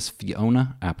from Miss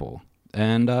Fiona Apple.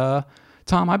 And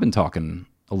Tom, I've been talking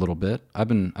a little bit. I've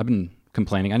been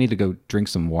complaining. I need to go drink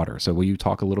some water. So will you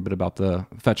talk a little bit about the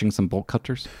fetching some bolt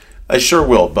cutters? I sure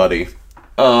will, buddy.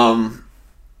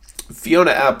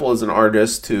 Fiona Apple is an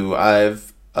artist who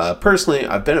personally,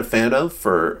 I've been a fan of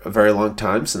for a very long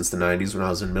time, since the 90s when I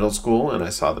was in middle school, and I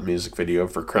saw the music video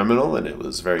for Criminal, and it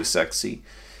was very sexy.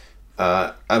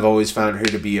 I've always found her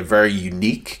to be a very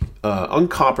unique,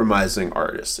 uncompromising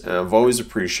artist, and I've always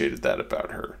appreciated that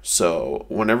about her. So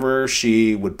whenever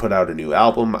she would put out a new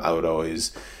album, I would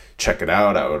always check it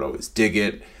out. I would always dig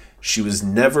it. She was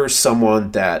never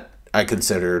someone that I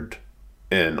considered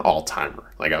an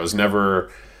all-timer. Like, I was never...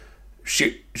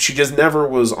 She just never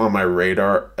was on my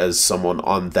radar as someone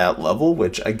on that level,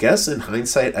 which I guess in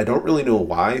hindsight, I don't really know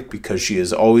why, because she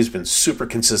has always been super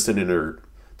consistent in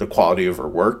the quality of her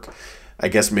work. I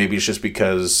guess maybe it's just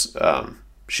because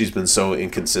she's been so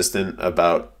inconsistent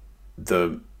about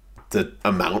the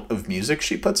amount of music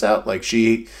she puts out. Like,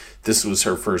 this was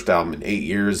her first album in 8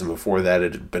 years, and before that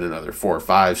it had been another 4 or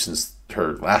 5 since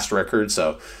her last record.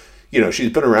 So,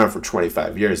 she's been around for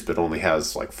 25 years, but only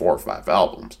has like 4 or 5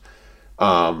 albums.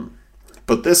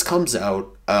 But this comes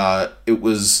out, it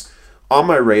was on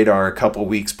my radar a couple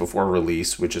weeks before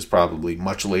release, which is probably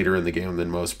much later in the game than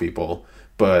most people.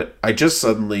 But I just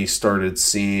suddenly started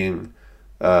seeing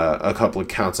a couple of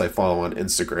accounts I follow on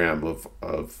Instagram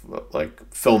of like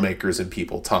filmmakers and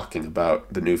people talking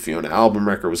about the new Fiona album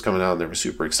record was coming out, and they were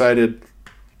super excited.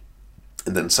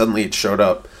 And then suddenly it showed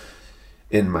up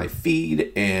in my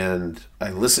feed, and I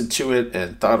listened to it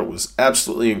and thought it was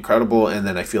absolutely incredible. And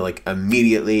then I feel like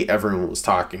immediately everyone was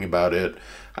talking about it.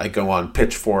 I go on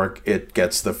Pitchfork. It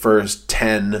gets the first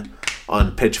 10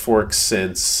 on Pitchfork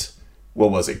since,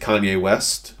 what was it, Kanye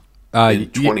West in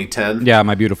 2010? Yeah,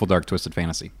 My Beautiful Dark Twisted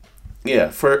Fantasy.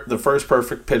 Yeah, for the first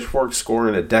perfect Pitchfork score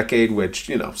in a decade, which,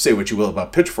 say what you will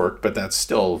about Pitchfork, but that's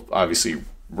still obviously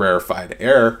rarefied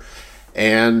air.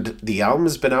 And the album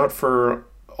has been out for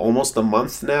almost a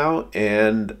month now,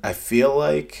 and I feel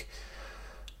like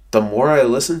the more I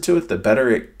listen to it, the better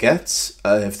it gets.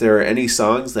 If there are any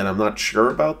songs that I'm not sure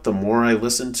about, the more I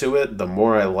listen to it, the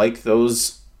more I like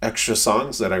those extra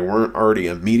songs that I weren't already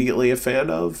immediately a fan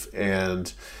of,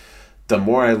 and the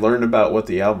more I learn about what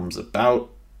the album's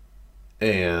about,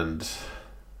 and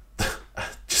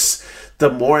just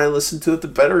the more I listen to it, the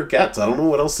better it gets. I don't know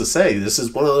what else to say. This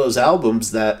is one of those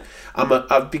albums that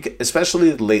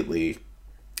especially lately,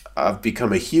 I've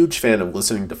become a huge fan of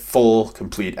listening to full,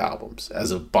 complete albums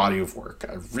as a body of work.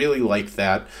 I really like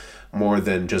that more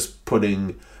than just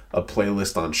putting a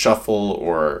playlist on shuffle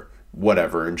or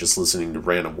whatever and just listening to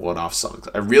random one-off songs.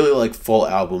 I really like full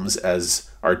albums as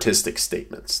artistic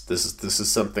statements. This is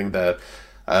something that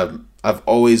I've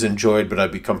always enjoyed, but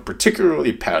I've become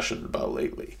particularly passionate about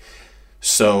lately.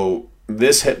 So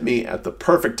this hit me at the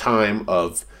perfect time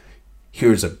of,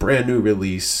 here's a brand new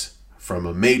release from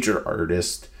a major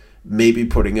artist, maybe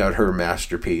putting out her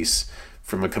masterpiece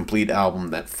from a complete album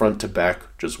that front to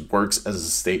back just works as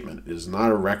a statement. It is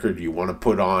not a record you want to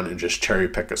put on and just cherry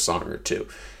pick a song or two.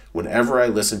 Whenever I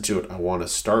listen to it, I want to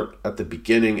start at the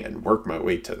beginning and work my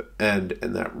way to the end,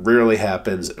 and that rarely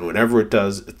happens, and whenever it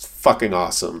does, it's fucking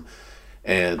awesome.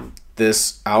 And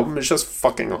this album is just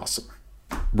fucking awesome.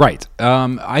 Right.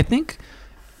 I think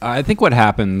what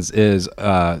happens is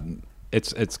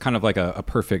it's kind of like a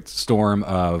perfect storm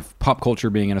of pop culture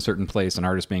being in a certain place and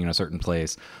artists being in a certain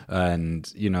place. And,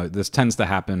 this tends to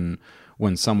happen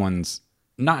when someone's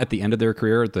not at the end of their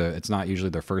career. It's not usually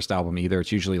their first album either.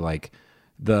 It's usually like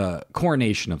the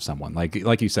coronation of someone.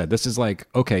 Like you said, this is like,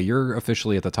 okay, you're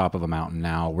officially at the top of a mountain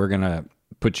now. We're going to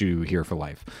put you here for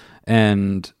life.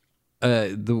 And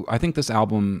I think this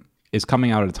album is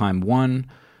coming out at a time, one,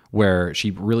 where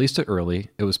she released it early.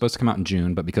 It was supposed to come out in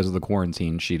June, but because of the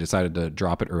quarantine, she decided to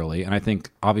drop it early. And I think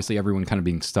obviously everyone kind of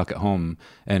being stuck at home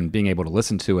and being able to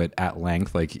listen to it at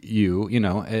length, like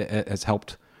it has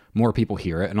helped more people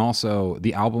hear it. And also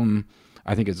the album,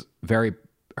 I think, is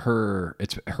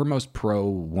it's her most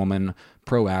pro-woman,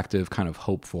 proactive, kind of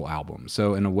hopeful album.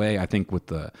 So in a way, I think with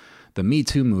the Me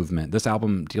Too movement, this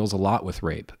album deals a lot with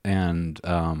rape and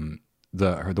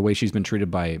the way she's been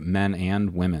treated by men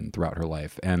and women throughout her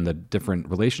life and the different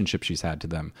relationships she's had to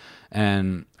them.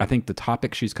 And I think the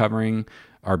topics she's covering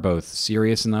are both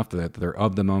serious enough that they're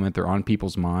of the moment, they're on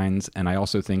people's minds. And I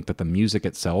also think that the music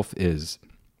itself is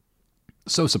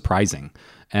so surprising.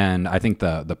 And I think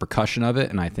the percussion of it,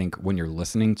 and I think when you're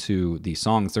listening to these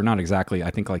songs, they're not exactly,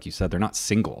 I think like you said, they're not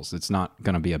singles. It's not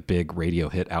going to be a big radio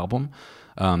hit album.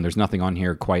 There's nothing on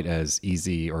here quite as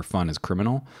easy or fun as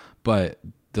Criminal, but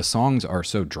the songs are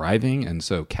so driving and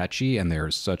so catchy, and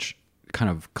there's such kind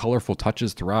of colorful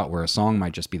touches throughout where a song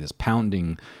might just be this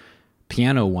pounding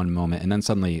piano one moment, and then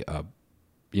suddenly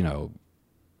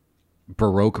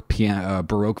baroque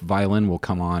violin will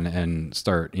come on and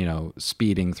start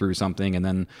speeding through something, and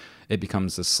then it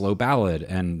becomes this slow ballad,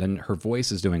 and then her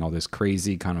voice is doing all this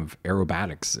crazy kind of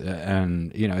aerobatics,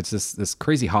 and it's this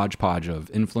crazy hodgepodge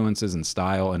of influences and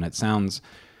style, and it sounds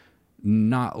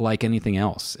not like anything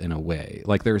else in a way.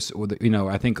 Like there's,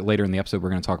 I think later in the episode,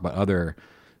 we're going to talk about other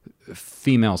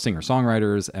female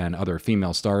singer-songwriters and other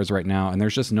female stars right now. And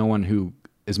there's just no one who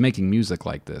is making music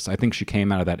like this. I think she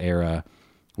came out of that era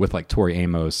with like Tori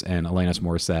Amos and Alanis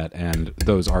Morissette and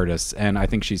those artists. And I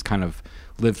think she's kind of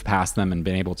lived past them and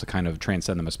been able to kind of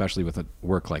transcend them, especially with a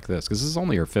work like this, because this is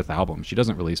only her 5th album. She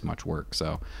doesn't release much work.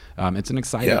 So it's an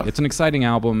exciting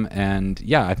album. And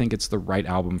yeah, I think it's the right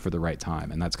album for the right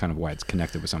time. And that's kind of why it's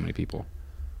connected with so many people.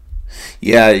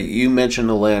 Yeah, you mentioned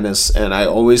Alanis, and I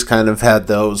always kind of had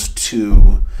those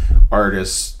two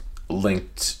artists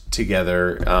linked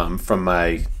together from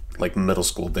my like middle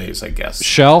school days, I guess.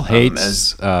 Shell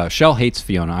hates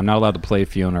Fiona. I'm not allowed to play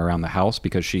Fiona around the house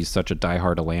because she's such a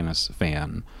diehard Alanis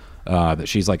fan that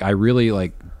she's like, I really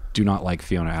like do not like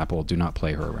Fiona Apple. Do not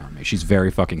play her around me. She's very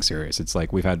fucking serious. It's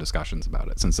like we've had discussions about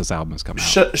it since this album has come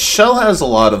out. Shell has a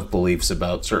lot of beliefs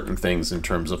about certain things in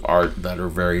terms of art that are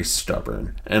very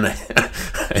stubborn, and I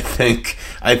think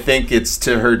it's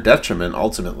to her detriment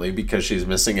ultimately because she's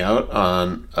missing out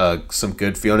on some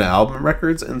good Fiona album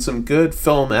records and some good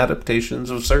film adaptations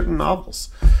of certain novels.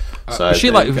 So she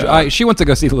went to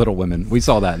go see Little Women. We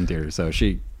saw that in theaters, so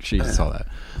she saw that.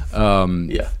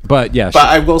 But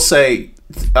I will say.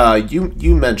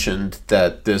 You mentioned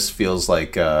that this feels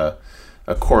like a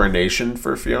coronation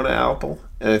for Fiona Apple,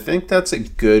 and I think that's a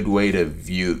good way to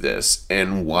view this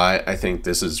and why I think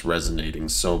this is resonating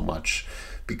so much,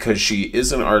 because she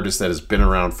is an artist that has been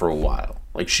around for a while.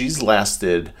 Like, she's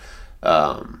lasted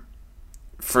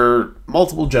for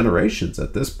multiple generations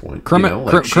at this point. Criminal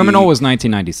was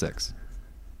 1996.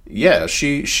 Yeah,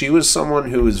 she was someone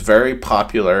who was very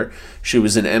popular. She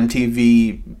was an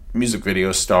MTV music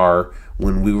video star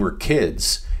when we were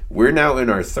kids. We're now in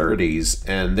our 30s,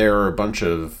 and there are a bunch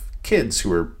of kids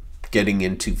who are getting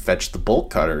into Fetch the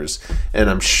Bolt Cutters, and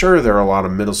I'm sure there are a lot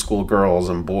of middle school girls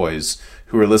and boys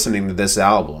who are listening to this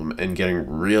album and getting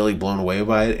really blown away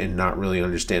by it and not really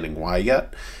understanding why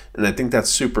yet. And I think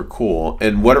that's super cool.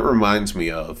 And what it reminds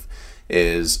me of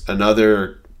is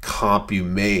another comp you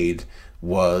made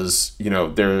was,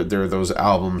 there are those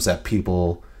albums that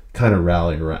people kind of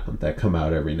rally around that come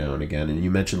out every now and again, and you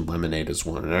mentioned Lemonade as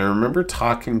one. And I remember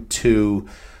talking to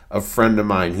a friend of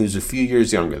mine who's a few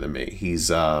years younger than me. He's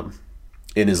in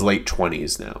his late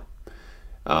 20s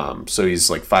now, so he's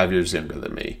like 5 years younger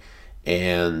than me.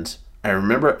 And I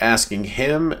remember asking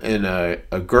him and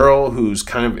a girl who's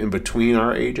kind of in between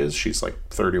our ages, she's like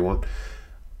 31.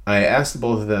 I asked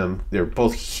both of them, they're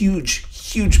both huge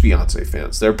Beyonce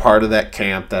fans. They're part of that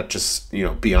camp that just,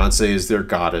 Beyonce is their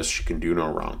goddess. She can do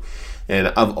no wrong. And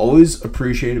I've always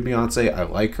appreciated Beyonce. I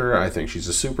like her. I think she's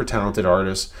a super talented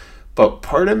artist. But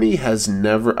part of me I've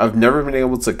never been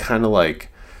able to kind of like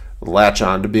latch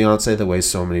on to Beyonce the way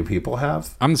so many people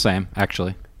have. I'm the same,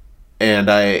 actually. And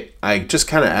I just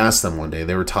kind of asked them one day.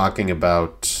 They were talking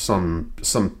about something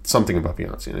about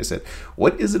Beyonce. And I said,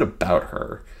 what is it about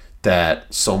her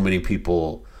that so many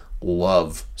people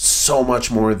love so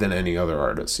much more than any other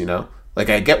artist? Like,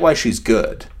 I get why she's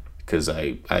good because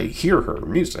I hear her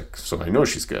music, so I know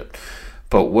she's good.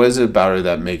 But what is it about her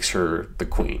that makes her the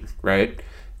queen, right?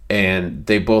 And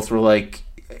they both were like,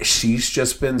 she's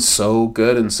just been so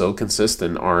good and so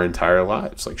consistent our entire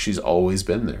lives. Like, she's always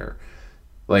been there.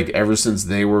 Like, ever since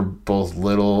they were both a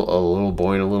little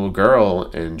boy and a little girl,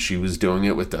 and she was doing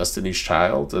it with Destiny's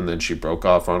Child, and then she broke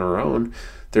off on her own,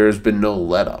 there's been no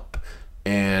let up.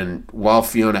 And while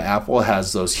Fiona Apple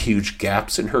has those huge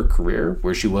gaps in her career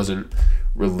where she wasn't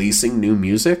releasing new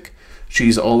music,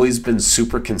 she's always been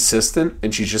super consistent,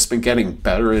 and she's just been getting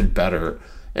better and better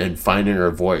and finding her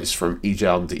voice from each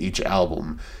album to each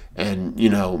album. And,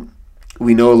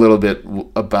 we know a little bit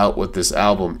about what this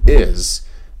album is,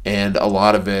 and a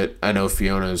lot of it, I know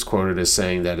Fiona is quoted as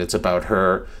saying that it's about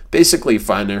her basically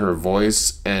finding her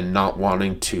voice and not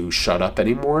wanting to shut up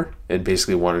anymore and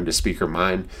basically wanting to speak her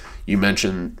mind. You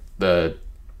mentioned the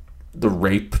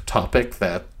rape topic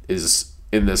that is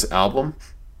in this album.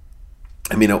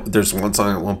 I mean, there's one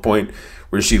song at one point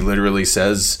where she literally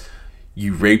says,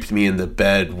 "You raped me in the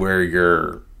bed where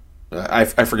you're." I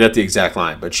forget the exact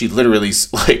line, but she literally,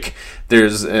 like,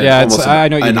 there's an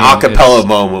acapella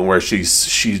moment where she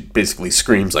basically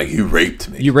screams like, "You raped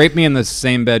me." You raped me in the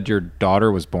same bed your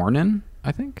daughter was born in,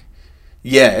 I think.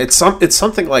 Yeah, it's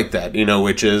something like that,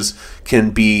 which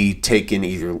can be taken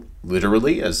either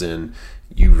literally, as in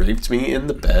you raped me in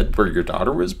the bed where your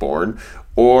daughter was born,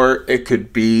 or it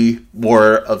could be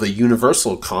more of a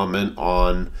universal comment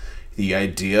on the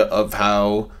idea of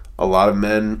how a lot of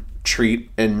men treat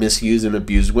and misuse and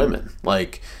abuse women.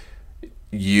 Like,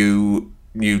 you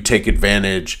take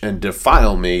advantage and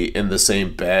defile me in the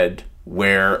same bed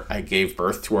where I gave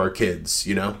birth to our kids,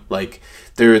 like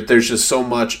there's just so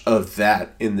much of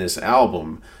that in this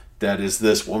album that is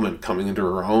this woman coming into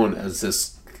her own as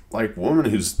this like woman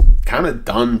who's kind of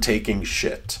done taking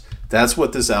shit. That's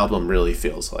what this album really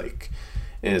feels like,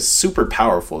 and it's super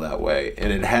powerful that way.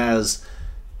 And it has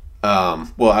I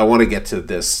want to get to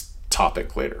this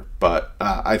topic later, but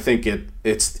I think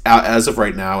it's as of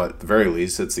right now, at the very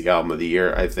least, it's the album of the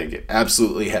year. I think it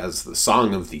absolutely has the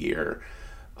song of the year,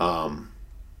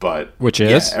 but which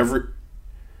is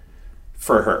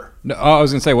for her. No, I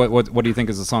was gonna say, what do you think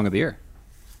is the song of the year?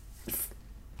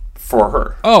 For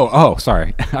Her. Oh,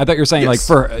 sorry. I thought you were saying Yes.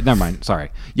 never mind. Sorry.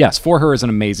 Yes, For Her is an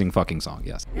amazing fucking song.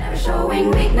 Yes. Never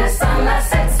showing weakness unless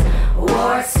it's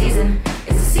war season.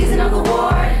 It's the season of the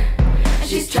war. And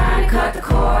she's trying to cut the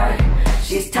cord.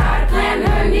 She's tired of planting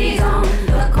her knees on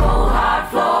the cold hard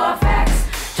floor of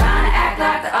facts. Trying to act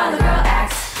like the other girl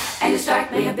acts. And your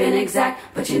strike may have been exact,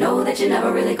 but you know that you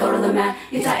never really go to the mat.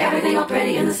 You tie everything up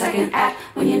ready in the second act.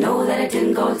 When you know that it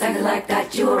didn't go exactly like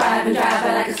that, you arrive and drive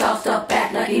by like a sauced up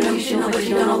bat. Like you know you should know, but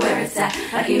you don't know where it's at.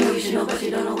 Like you know you should know, but you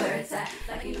don't know where it's at.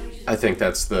 Like you know you should. I think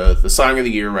that's the song of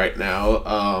the year right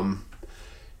now.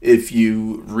 If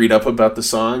you read up about the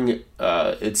song,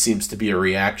 it seems to be a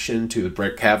reaction to the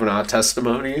Brett Kavanaugh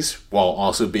testimonies, while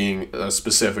also being a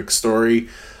specific story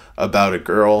about a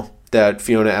girl that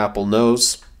Fiona Apple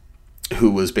knows, who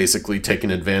was basically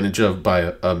taken advantage of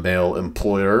by a male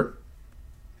employer.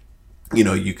 You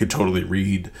know, you could totally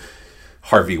read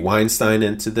Harvey Weinstein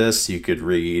into this. You could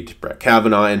read Brett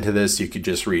Kavanaugh into this. You could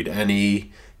just read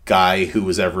any guy who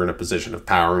was ever in a position of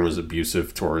power and was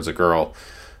abusive towards a girl.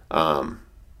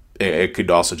 It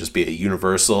could also just be a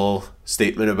universal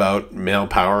statement about male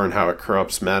power and how it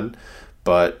corrupts men.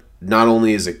 But not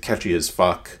only is it catchy as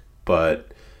fuck,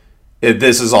 but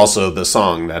this is also the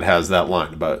song that has that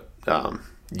line about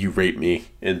you raped me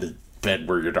in the bed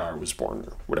where your daughter was born,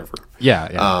 or whatever.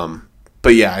 Yeah.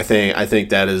 But yeah, I think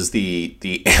that is the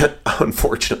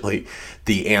unfortunately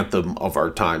the anthem of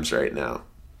our times right now,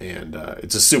 and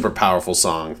it's a super powerful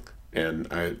song, and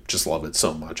I just love it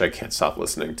so much. I can't stop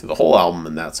listening to the whole album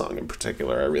and that song in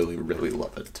particular. I really, really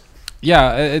love it.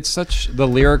 Yeah, the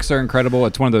lyrics are incredible.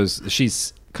 It's one of those,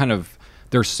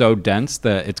 they're so dense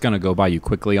that it's going to go by you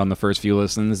quickly on the first few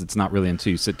listens. It's not really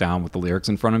until you sit down with the lyrics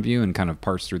in front of you and kind of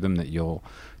parse through them that you'll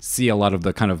see a lot of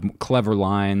the kind of clever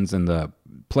lines and the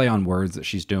play on words that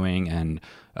she's doing and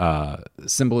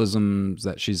symbolisms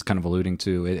that she's kind of alluding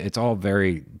to. It's all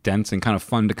very dense and kind of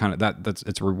fun to kind of,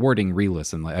 it's a rewarding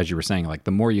re-listen. As you were saying, like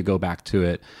the more you go back to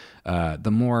it,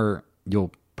 the more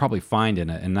you'll probably find in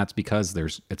it. And that's because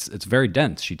it's very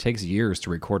dense. She takes years to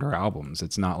record her albums.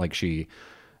 It's not like she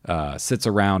sits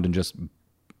around and just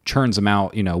churns them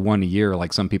out, one a year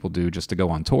like some people do just to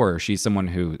go on tour. She's someone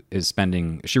who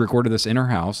she recorded this in her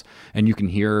house, and you can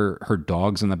hear her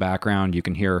dogs in the background. You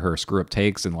can hear her screw up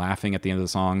takes and laughing at the end of the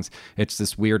songs. It's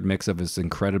this weird mix of this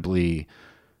incredibly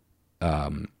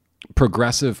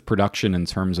progressive production in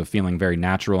terms of feeling very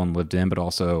natural and lived in, but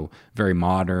also very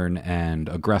modern and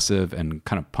aggressive and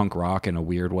kind of punk rock in a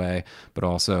weird way, but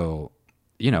also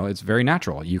it's very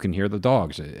natural. You can hear the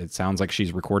dogs. It sounds like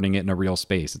she's recording it in a real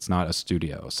space. It's not a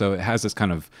studio. So it has this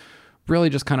kind of really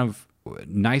just kind of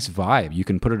nice vibe. You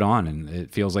can put it on and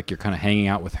it feels like you're kind of hanging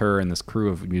out with her and this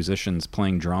crew of musicians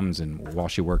playing drums and while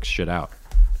she works shit out.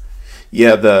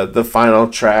 Yeah, the final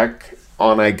track,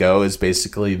 On I Go, is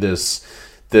basically this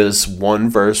one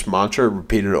verse mantra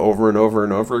repeated over and over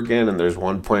and over again, and there's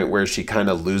one point where she kind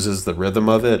of loses the rhythm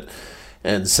of it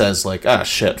and says like,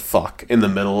 shit, fuck, in the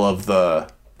middle of the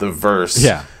verse.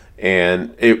 Yeah.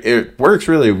 And it works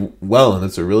really well, and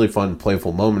it's a really fun,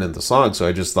 playful moment in the song. So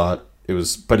I just thought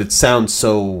but it sounds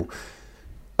so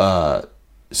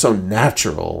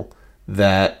natural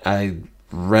that I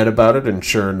read about it, and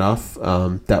sure enough,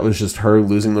 that was just her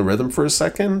losing the rhythm for a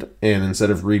second, and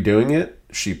instead of redoing it,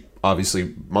 she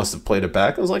obviously must have played it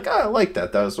back. I was like, I like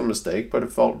that. That was a mistake, but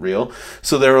it felt real.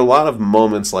 So there are a lot of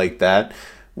moments like that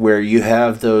where you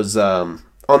have those on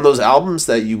those albums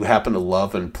that you happen to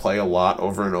love and play a lot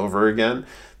over and over again,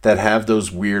 that have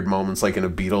those weird moments, like in a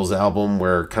Beatles album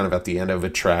where kind of at the end of a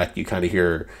track you kind of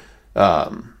hear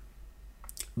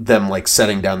them like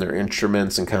setting down their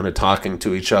instruments and kind of talking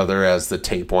to each other as the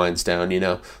tape winds down,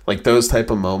 like those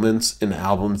type of moments in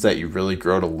albums that you really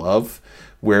grow to love,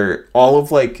 where all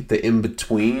of like the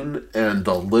in-between and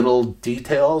the little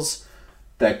details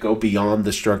that go beyond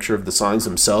the structure of the songs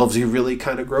themselves, you really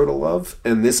kind of grow to love.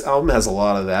 And this album has a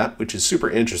lot of that, which is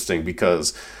super interesting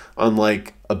because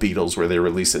unlike a Beatles where they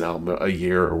release an album a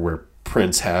year, or where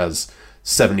Prince has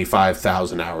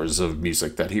 75,000 hours of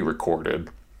music that he recorded,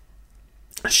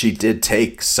 she did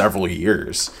take several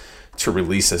years to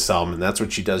release this album, and that's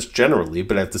what she does generally.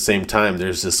 But at the same time,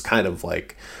 there's this kind of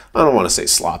like, I don't want to say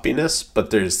sloppiness, but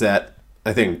there's that,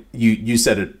 I think you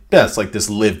said it best, like this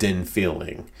lived in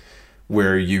feeling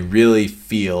where you really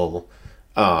feel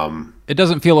it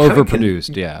doesn't feel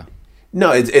overproduced. Yeah,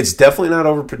 no, it's definitely not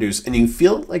overproduced, and you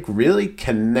feel like really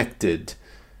connected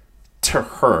to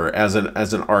her as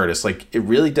an artist. Like it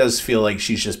really does feel like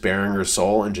she's just bearing her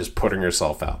soul and just putting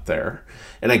herself out there.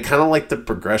 And I kind of like the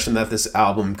progression that this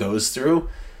album goes through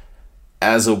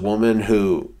as a woman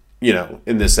who,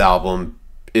 in this album,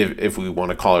 if we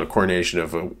want to call it a coronation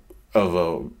of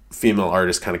a female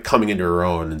artist kind of coming into her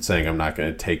own and saying, I'm not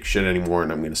going to take shit anymore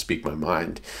and I'm going to speak my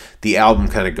mind. The album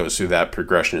kind of goes through that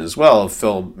progression as well.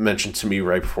 Phil mentioned to me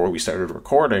right before we started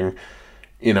recording,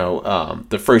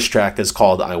 the first track is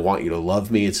called I Want You to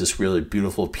Love Me. It's this really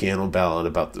beautiful piano ballad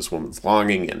about this woman's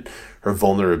longing and her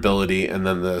vulnerability. And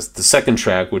then the second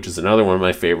track, which is another one of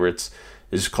my favorites,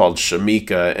 is called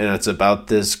Shamika, and it's about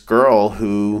this girl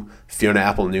who Fiona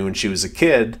Apple knew when she was a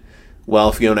kid.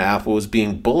 Well, Fiona Apple was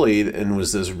being bullied and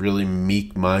was this really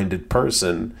meek-minded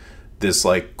person. This,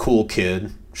 like, cool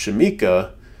kid,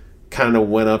 Shamika, kind of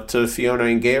went up to Fiona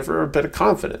and gave her a bit of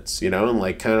confidence, and,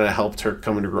 like, kind of helped her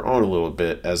come into her own a little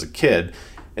bit as a kid.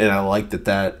 And I like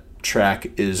that track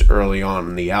is early on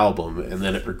in the album, and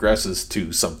then it progresses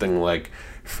to something like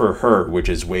For Her, which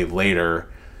is way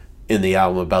later in the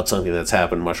album about something that's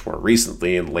happened much more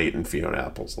recently and late in Fiona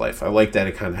Apple's life. I like that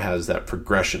it kind of has that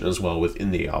progression as well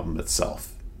within the album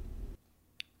itself.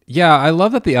 Yeah, I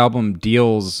love that the album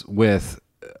deals with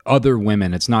other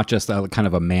women. It's not just a kind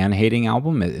of a man-hating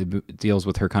album. It deals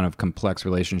with her kind of complex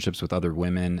relationships with other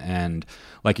women. And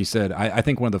like you said, I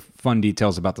think one of the fun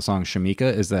details about the song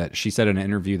Shamika is that she said in an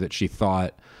interview that she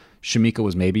thought Shamika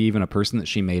was maybe even a person that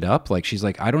she made up. Like, she's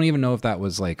like, I don't even know if that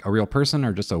was like a real person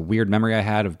or just a weird memory I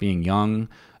had of being young.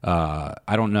 I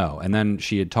don't know. And then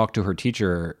she had talked to her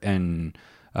teacher and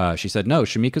she said, no,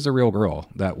 Shamika's a real girl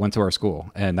that went to our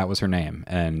school and that was her name.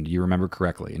 And you remember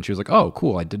correctly. And she was like, oh,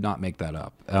 cool. I did not make that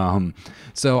up.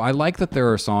 So I like that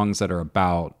there are songs that are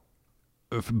about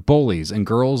bullies and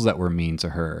girls that were mean to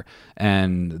her.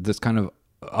 And this kind of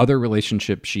other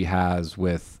relationship she has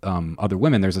with other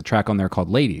women. There's a track on there called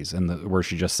Ladies, and where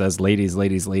she just says ladies,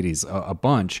 ladies, ladies a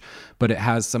bunch, but it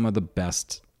has some of the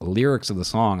best lyrics of the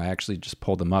song. I actually just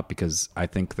pulled them up because I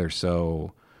think they're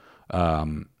so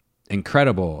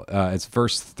incredible. It's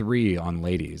verse 3 on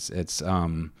Ladies. It's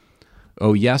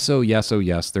oh yes, oh yes, oh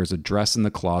yes, there's a dress in the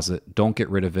closet. Don't get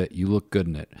rid of it. You look good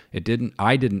in it.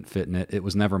 I didn't fit in it. It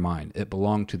was never mine. It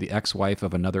belonged to the ex-wife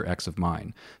of another ex of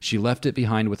mine. She left it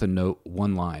behind with a note,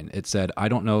 one line. It said, I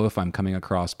don't know if I'm coming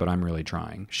across, but I'm really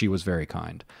trying. She was very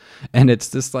kind. And it's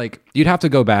this, like, you'd have to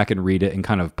go back and read it and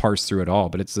kind of parse through it all,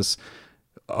 but it's this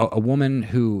a woman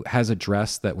who has a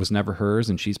dress that was never hers,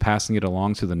 and she's passing it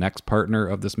along to the next partner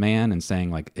of this man and saying,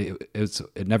 like,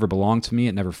 it never belonged to me.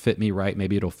 It never fit me right.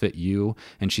 Maybe it'll fit you.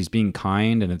 And she's being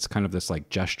kind. And it's kind of this like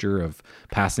gesture of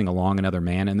passing along another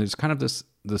man. And there's kind of this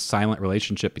silent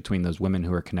relationship between those women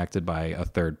who are connected by a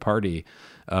third party,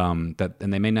 and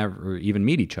they may never even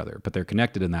meet each other, but they're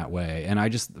connected in that way. And I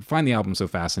just find the album so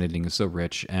fascinating and so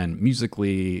rich, and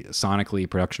musically, sonically,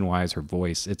 production wise, her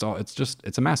voice, it's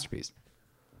a masterpiece.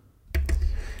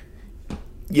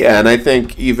 Yeah, and I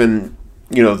think even,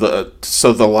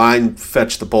 the line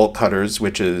Fetch the Bolt Cutters,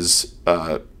 which is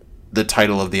the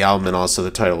title of the album and also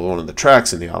the title of one of the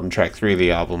tracks in the album, track 3 of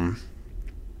the album.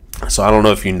 So I don't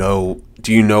know if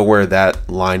do you know where that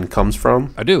line comes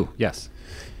from? I do, yes.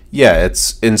 Yeah,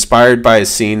 it's inspired by a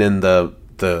scene in the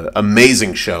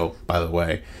amazing show, by the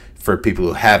way, for people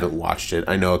who haven't watched it.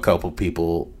 I know a couple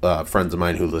people, friends of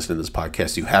mine who listen to this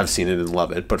podcast, who have seen it and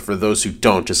love it. But for those who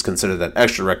don't, just consider that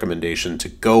extra recommendation to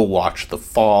go watch The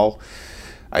Fall.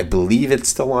 I believe it's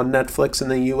still on Netflix in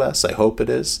the U.S. I hope it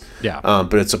is. Yeah.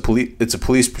 But it's a police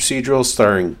procedural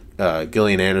starring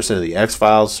Gillian Anderson of the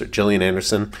X-Files, or Gillian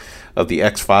Anderson of the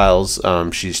X-Files.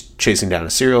 She's chasing down a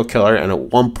serial killer, and at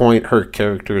one point her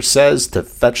character says to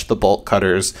fetch the bolt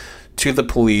cutters to the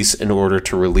police in order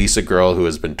to release a girl who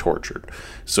has been tortured.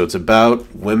 So it's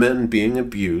about women being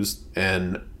abused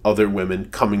and other women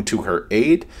coming to her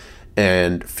aid.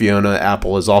 And Fiona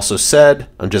Apple has also said,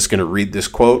 I'm just going to read this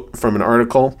quote from an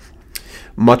article.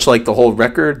 Much like the whole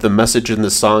record, the message in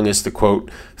this song is to, quote,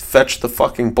 fetch the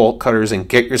fucking bolt cutters and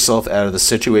get yourself out of the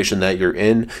situation that you're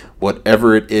in,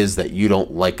 whatever it is that you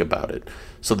don't like about it.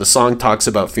 So the song talks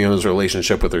about Fiona's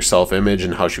relationship with her self-image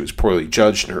and how she was poorly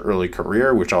judged in her early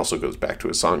career, which also goes back to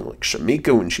a song like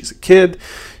Shamika when she's a kid,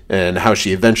 and how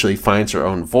she eventually finds her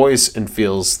own voice and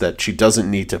feels that she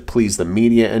doesn't need to please the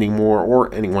media anymore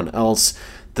or anyone else.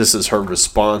 This is her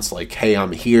response, like, hey,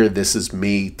 I'm here, this is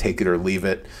me, take it or leave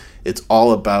it. It's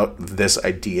all about this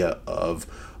idea of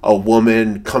a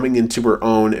woman coming into her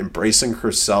own, embracing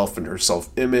herself and her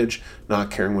self-image,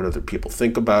 not caring what other people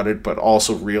think about it, but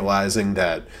also realizing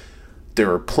that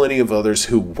there are plenty of others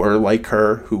who were like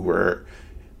her, who were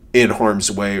in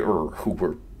harm's way or who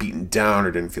were beaten down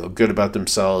or didn't feel good about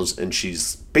themselves. And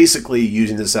she's basically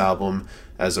using this album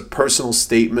as a personal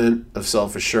statement of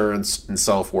self-assurance and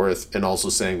self-worth, and also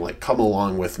saying, like, come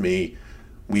along with me.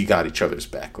 We got each other's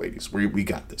back, ladies. We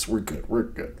got this. We're good. We're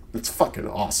good. It's fucking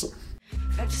awesome.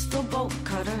 Fetch the bolt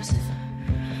cutters.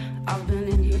 I've been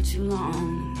in here here too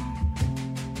long.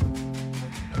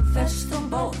 Fetch the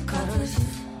bolt cutters.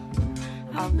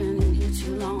 I've been in here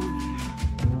too long.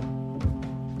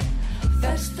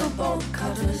 Fetch the bolt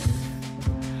cutters.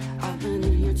 I've been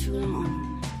in here too long.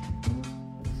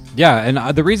 Yeah,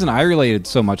 and the reason I related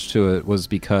so much to it was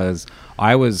because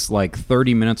I was like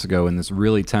 30 minutes ago in this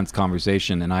really tense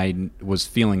conversation, and I was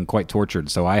feeling quite tortured,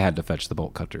 so I had to fetch the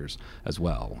bolt cutters as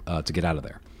well to get out of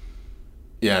there.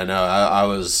 Yeah, no, I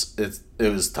was. It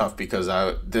was tough because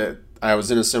I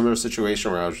was in a similar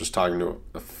situation where I was just talking to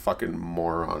a fucking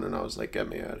moron, and I was like, "Get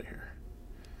me out of here."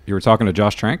 You were talking to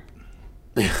Josh Trank?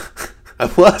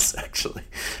 I was actually.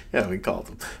 Yeah, we called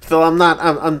him. Phil,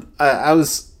 I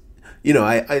was. You know,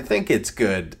 I think it's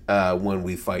good when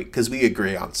we fight because we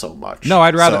agree on so much. No,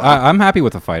 I'd rather. So, I'm happy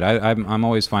with a fight. I'm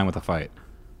always fine with a fight.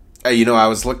 You know, I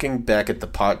was looking back at the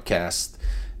podcast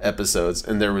episodes,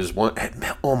 and there was one.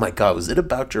 Oh my god, was it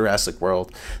about Jurassic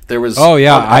World? There was. Oh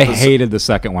yeah, I hated the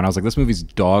second one. I was like, this movie's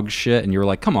dog shit, and you were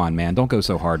like, come on, man, don't go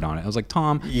so hard on it. I was like,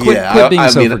 Tom, quit being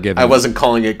so forgiving. I wasn't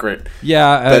calling it great.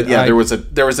 Yeah,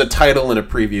 but there was a title in a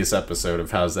previous episode of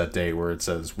How's That Day where it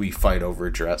says we fight over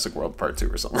Jurassic World Part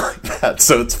 2 or something like that.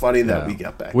 So it's funny that we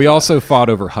got back. We also fought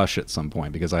over Hush at some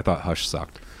point because I thought Hush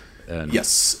sucked. And,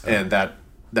 yes, and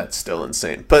that's still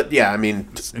insane. But yeah, I mean,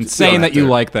 it's insane that you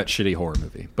like that shitty horror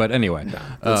movie. But anyway, no,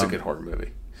 that's a good horror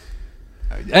movie.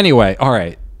 Anyway, all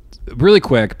right. Really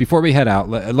quick before we head out,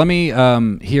 let me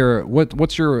hear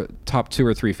what's your top 2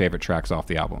 or 3 favorite tracks off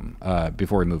the album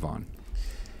before we move on.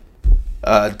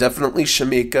 Definitely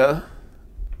Shamika.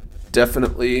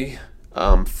 Definitely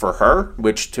For Her,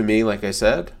 which to me, like I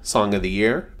said, song of the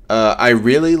year. I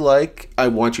really like I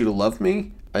Want You to Love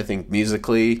Me. I think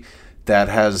musically that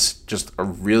has just a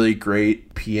really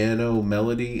great piano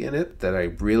melody in it that I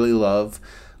really love.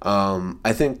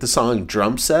 I think the song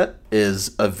Drum Set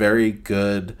is a very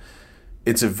good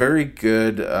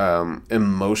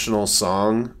emotional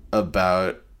song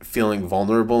about feeling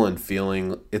vulnerable and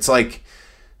feeling it's like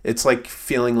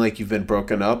feeling like you've been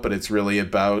broken up, but it's really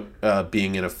about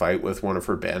being in a fight with one of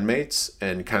her bandmates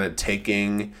and kind of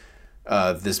taking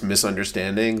this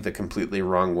misunderstanding the completely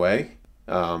wrong way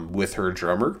with her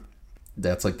drummer.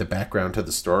 That's like the background to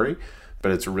the story,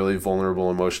 but it's a really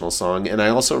vulnerable, emotional song. And I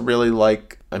also really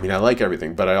like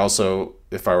everything, but I also,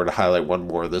 if I were to highlight one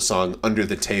more, the song Under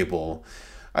the Table,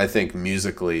 I think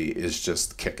musically is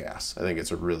just kick-ass. I think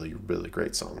it's a really, really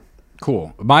great song.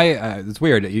 Cool. It's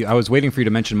weird. I was waiting for you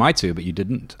to mention my 2, but you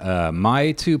didn't.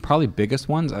 My 2 probably biggest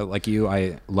ones, like you,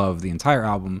 I love the entire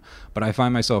album, but I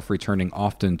find myself returning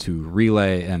often to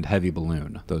Relay and Heavy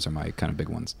Balloon. Those are my kind of big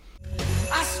ones.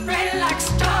 I spread like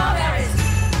strawberries.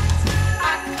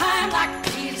 I climb like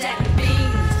peas and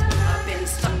beans. I've been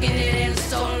stuck in it in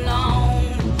so long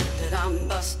that I'm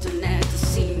busting at the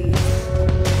seams.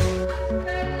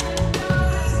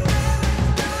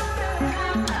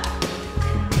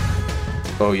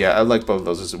 Oh yeah, I like both of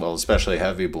those as well, especially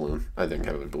Heavy Balloon. I think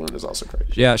Heavy Balloon is also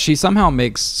great. Yeah, she somehow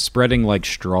makes spreading like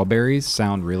strawberries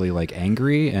sound really like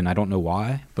angry, and I don't know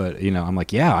why, but I'm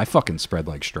like, yeah, I fucking spread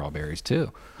like strawberries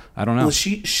too. I don't know. Well,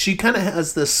 she kind of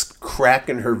has this crack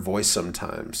in her voice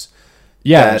sometimes.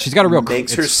 Yeah, she's got a real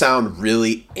makes her sound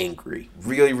really angry,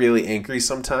 really, really angry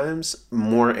sometimes,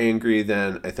 more angry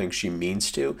than I think she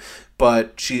means to.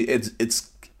 But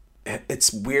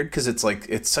it's weird because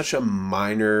it's such a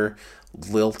minor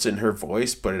lilt in her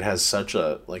voice, but it has such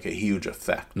a huge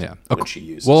effect. Yeah, when she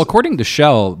uses. Well, it. according to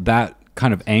Shell, that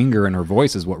kind of anger in her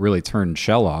voice is what really turned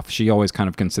Shell off. She always kind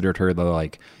of considered her the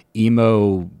like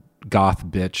emo goth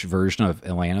bitch version of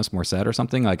Alanis Morissette or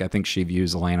something. Like I think she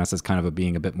views Alanis as kind of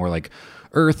being a bit more like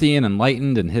earthy and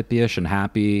enlightened and hippie-ish and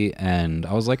happy. And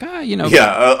I was like,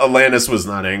 Yeah, Alanis was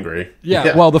not angry.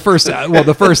 Yeah. Well, the first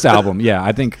album. Yeah.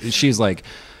 I think she's like,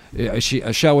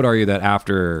 Shell would argue that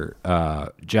after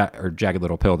Jagged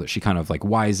Little Pill that she kind of like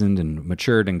wizened and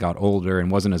matured and got older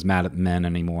and wasn't as mad at men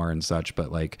anymore and such.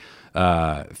 But like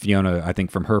Fiona, I think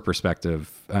from her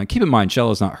perspective, keep in mind Shell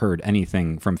has not heard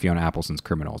anything from Fiona Apple since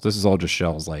Criminals. This is all just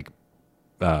Shell's like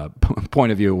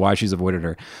point of view why she's avoided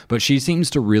her. But she seems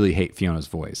to really hate Fiona's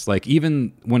voice. Like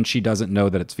even when she doesn't know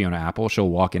that it's Fiona Apple, she'll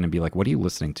walk in and be like, "What are you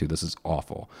listening to? This is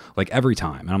awful." Like every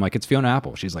time, and I'm like, "It's Fiona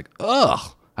Apple." She's like,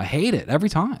 "Ugh." I hate it every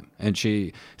time. And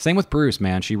same with Bruce,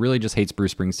 man. She really just hates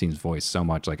Bruce Springsteen's voice so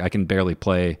much. Like I can barely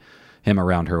play him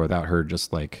around her without her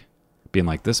just like being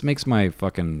like, this makes my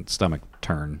fucking stomach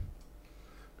turn.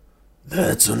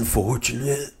 That's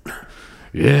unfortunate.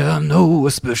 Yeah, I know,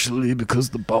 especially because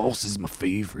the boss is my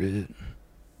favorite.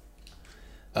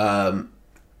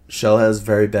 Shell has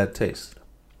very bad taste.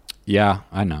 Yeah,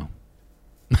 I know.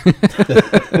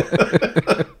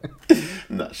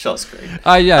 No, Michelle's great.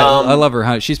 Yeah, I love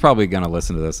her. She's probably gonna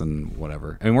listen to this and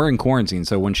whatever. And we're in quarantine,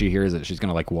 so when she hears it, she's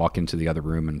gonna like walk into the other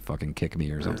room and fucking kick me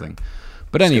or something.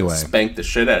 But anyway, spank the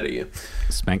shit out of you.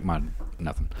 Spank my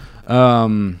nothing. Yeah,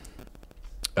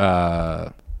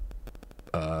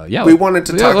 we wanted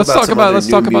to talk about let's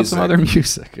talk about some other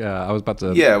music. I was about to.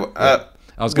 I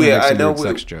was gonna make some weird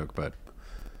sex joke, but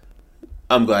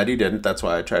I'm glad you didn't. That's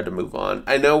why I tried to move on.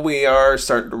 I know we are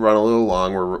starting to run a little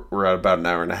long. We're at about an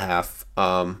hour and a half.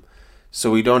 So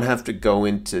we don't have to go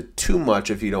into too much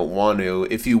if you don't want to.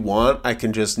 If you want, I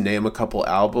can just name a couple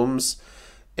albums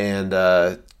and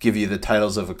give you the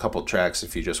titles of a couple tracks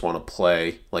if you just want to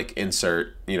play, like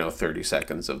insert, 30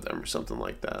 seconds of them or something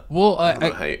like that. Well, I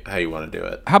don't know how you want to do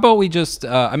it. How about we just,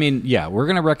 we're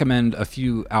going to recommend a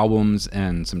few albums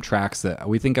and some tracks that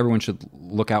we think everyone should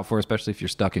look out for, especially if you're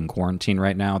stuck in quarantine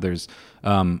right now. There's,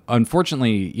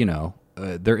 unfortunately,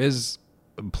 there is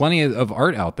plenty of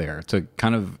art out there to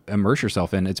kind of immerse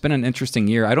yourself in. It's been an interesting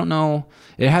year. I don't know.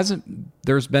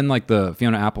 There's been like the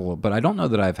Fiona Apple, but I don't know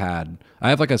that I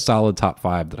have like a solid top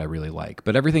 5 that I really like,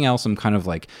 but everything else I'm kind of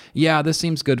like, yeah, this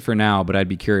seems good for now, but I'd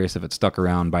be curious if it stuck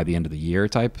around by the end of the year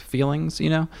type feelings,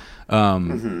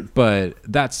 But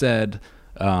that said,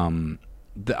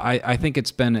 I think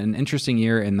it's been an interesting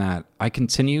year in that I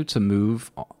continue to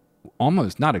move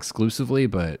almost not exclusively,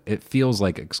 but it feels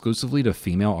like exclusively to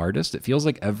female artists. It feels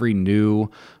like every new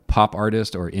pop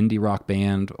artist or indie rock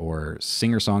band or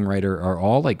singer-songwriter are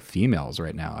all like females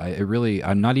right now.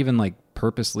 I'm not even like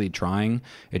purposely trying.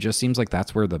 It just seems like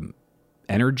that's where the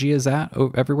energy is at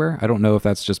everywhere. I don't know if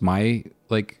that's just my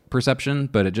like perception,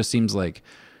 but it just seems like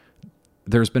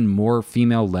there's been more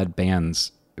female-led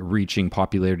bands reaching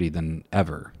popularity than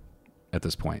ever at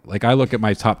this point. Like I look at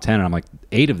my top 10 and I'm like,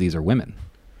 8 of these are women.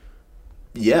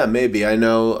 Yeah, maybe. I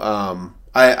know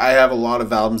I have a lot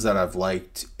of albums that I've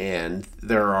liked, and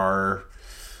there are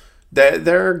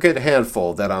a good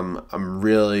handful that I'm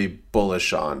really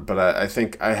bullish on, but I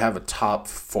think I have a top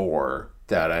 4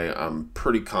 that I'm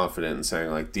pretty confident in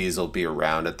saying like these will be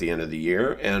around at the end of the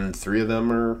year, and 3 of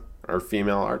them are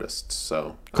female artists,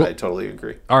 so cool. I totally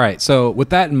agree. All right, so with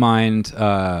that in mind,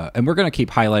 and we're going to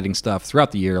keep highlighting stuff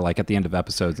throughout the year, like at the end of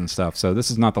episodes and stuff, so this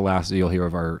is not the last you'll hear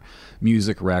of our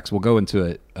music recs. We'll go into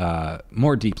it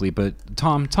more deeply, but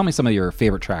Tom, tell me some of your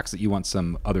favorite tracks that you want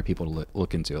some other people to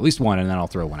look into, at least one, and then I'll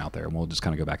throw one out there, and we'll just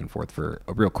kind of go back and forth for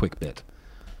a real quick bit.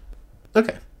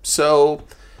 Okay, so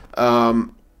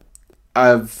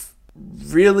I've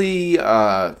really...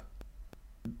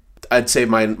 I'd say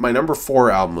my number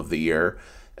 4 album of the year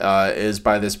is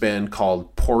by this band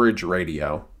called Porridge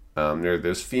Radio. They're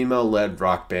this female-led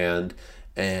rock band,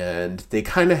 and they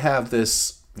kind of have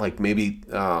this, like maybe,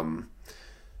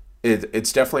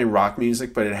 it's definitely rock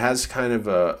music, but it has kind of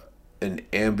an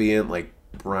ambient, like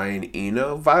Brian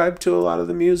Eno vibe to a lot of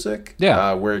the music.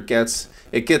 Yeah. Where it gets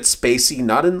spacey,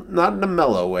 not in a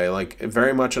mellow way, like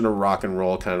very much in a rock and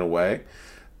roll kind of way,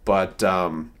 but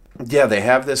yeah, they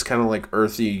have this kind of like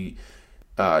earthy,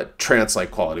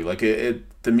 trance-like quality. Like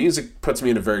the music puts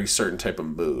me in a very certain type of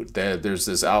mood. There's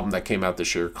this album that came out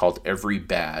this year called Every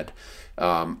Bad.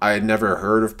 I had never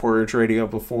heard of Porridge Radio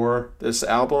before this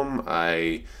album.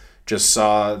 I just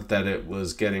saw that it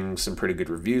was getting some pretty good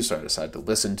reviews, so I decided to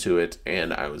listen to it,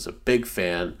 and I was a big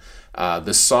fan.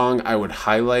 The song I would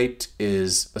highlight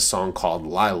is a song called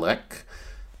Lilac.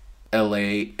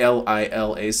 Lilac,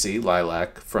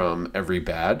 Lilac from Every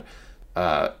Bad.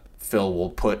 Phil will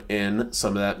put in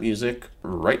some of that music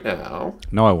right now.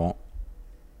 No, I won't.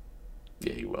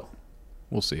 Yeah, you will.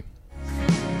 We'll see.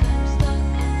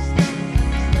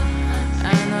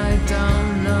 And I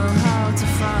don't know how to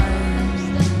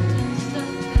find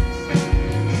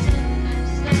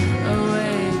a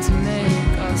way to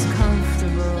make us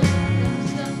comfortable.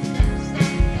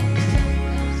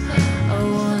 I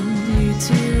want you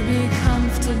to be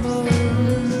comfortable,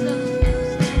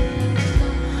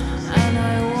 and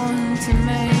I want to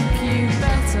make you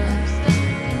better.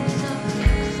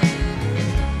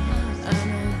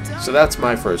 So that's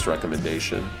my first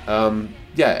recommendation.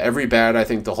 Yeah, Every Bad, I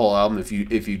think the whole album, if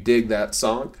you dig that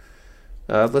song,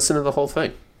 listen to the whole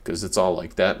thing, because it's all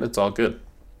like that and it's all good.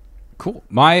 Cool.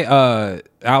 My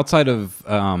outside of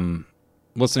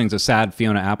listening to sad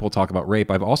Fiona Apple talk about rape,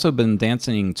 I've also been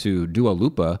dancing to Dua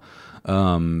Lipa.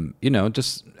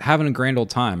 Just having a grand old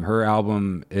time. Her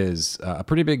album is a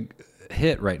pretty big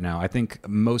hit right now. I think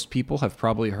most people have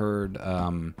probably heard.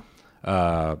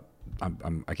 I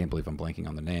can't believe I'm blanking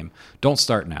on the name. Don't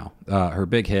Start Now, her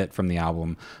big hit from the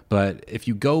album. But if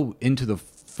you go into the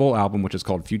full album, which is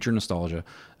called Future Nostalgia,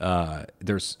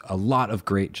 there's a lot of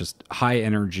great, just high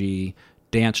energy,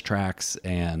 dance tracks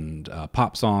and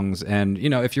pop songs. And, you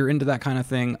know, if you're into that kind of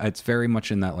thing, it's very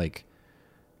much in that like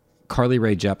Carly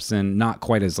Rae Jepsen, not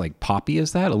quite as like poppy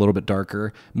as that, a little bit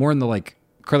darker, more in the like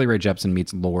Carly Rae Jepsen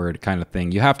meets Lorde kind of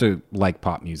thing. You have to like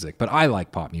pop music, but I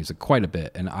like pop music quite a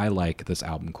bit, and I like this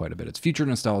album quite a bit. It's Future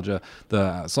Nostalgia.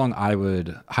 The song I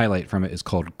would highlight from it is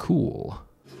called Cool.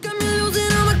 Got me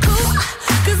losing all my cool,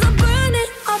 'cause I'm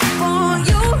burning up for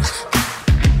you.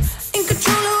 In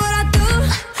control of what I do,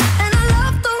 and I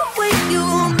love the way you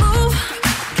move.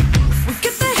 We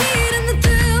get the heat and the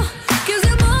thrill, 'cause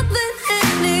you're more than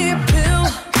any pill.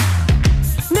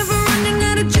 Never running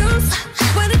out of juice,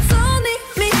 when it's only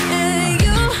me and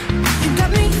you. You got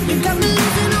me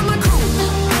losing all my cool.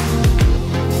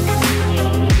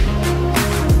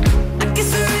 I guess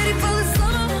we're ready for the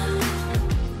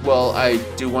summer. Well, I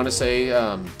do want to say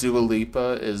Dua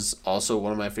Lipa is also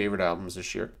one of my favorite albums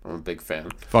this year. I'm a big fan.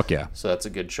 Fuck yeah. So that's a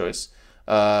good choice.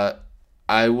 I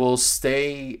will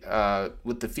stay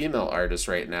with the female artist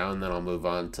right now, and then I'll move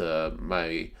on to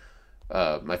my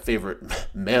favorite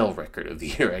male record of the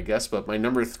year, I guess. But my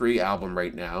number 3 album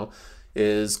right now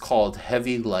is called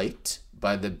Heavy Light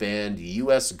by the band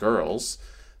US Girls.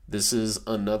 This is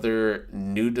another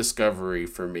new discovery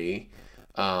for me.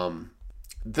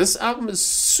 This album is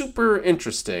super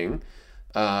interesting.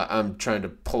 I'm trying to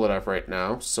pull it up right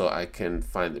now so I can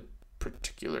find the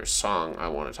particular song I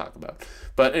want to talk about.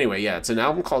 But anyway, yeah, it's an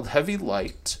album called Heavy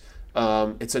Light.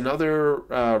 It's another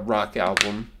rock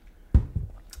album,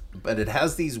 but it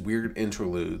has these weird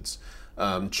interludes.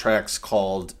 Tracks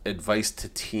called Advice to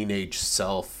Teenage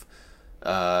Self,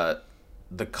 The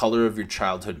Color of Your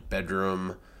Childhood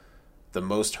Bedroom, The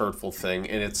Most Hurtful Thing,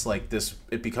 and it's like this,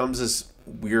 it becomes this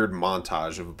weird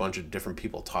montage of a bunch of different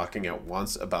people talking at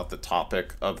once about the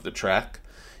topic of the track.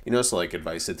 You know, so like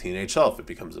Advice to Teenage Self, it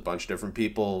becomes a bunch of different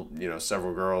people, you know,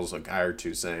 several girls, a guy or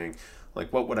two saying,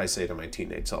 like, what would I say to my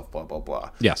teenage self, blah, blah,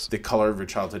 blah. Yes. The Color of Your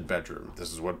Childhood Bedroom.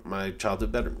 This is what my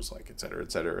childhood bedroom was like, et cetera,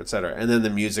 et cetera, et cetera. And then the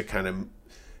music kind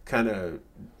of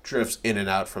drifts in and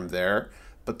out from there.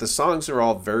 But the songs are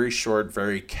all very short,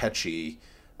 very catchy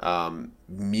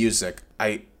music.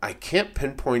 I can't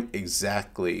pinpoint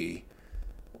exactly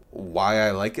why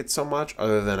I like it so much,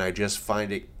 other than I just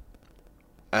find it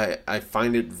I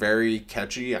find it very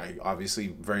catchy. I obviously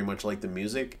very much like the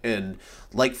music, and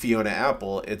like Fiona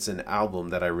Apple, it's an album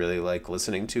that I really like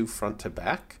listening to front to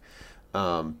back,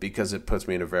 because it puts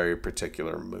me in a very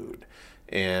particular mood.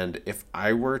 And if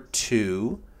I were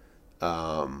to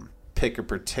pick a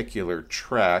particular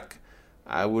track,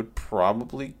 I would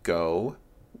probably go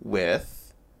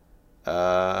with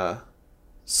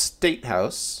State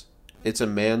House, It's a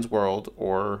Man's World,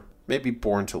 or maybe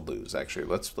Born to Lose. Actually,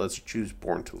 let's choose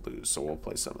Born to Lose, so we'll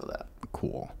play some of that.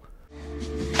 Cool.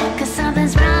 'Cause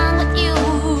something's wrong with you,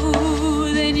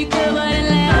 then you go out and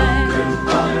lie.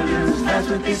 That's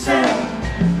what they say.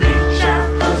 Reach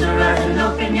out, close your eyes and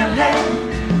open your head.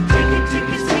 Take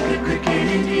a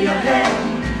cricket into your head.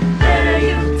 Better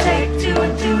you take 2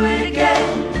 and do it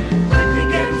again.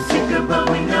 Quickly getting sicker, but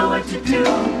we know what to do.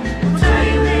 We'll tell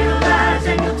you little lies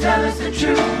and you'll tell us the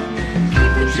truth.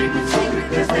 Keep the treatment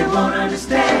secret 'cause they won't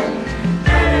understand.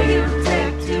 Better you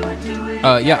take 2 and do it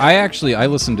again. Yeah, I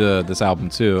listened to this album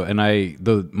too, and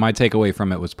my takeaway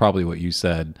from it was probably what you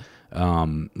said,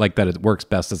 like that it works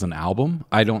best as an album.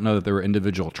 I don't know that there were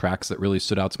individual tracks that really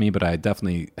stood out to me, but I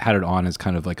definitely had it on as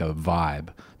kind of like a vibe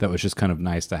that was just kind of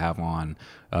nice to have on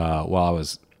while I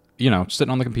was, you know,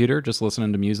 sitting on the computer, just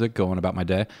listening to music, going about my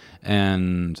day.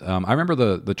 And I remember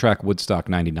the track Woodstock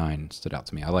 99 stood out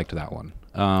to me. I liked that one.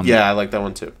 Yeah, I like that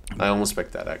one too. I almost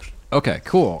picked that, actually. Okay,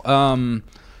 cool.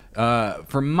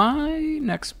 For my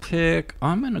next pick,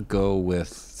 I'm going to go with,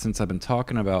 since I've been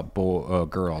talking about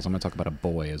girls, I'm going to talk about a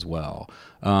boy as well.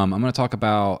 I'm going to talk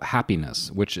about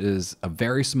Happiness, which is a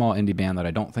very small indie band that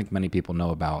I don't think many people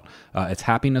know about. It's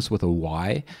Happiness with a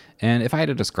Y. And if I had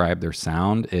to describe their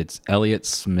sound, it's Elliott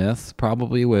Smith,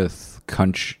 probably with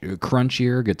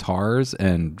crunchier guitars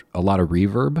and a lot of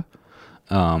reverb.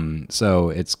 So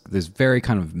it's this very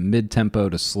kind of mid-tempo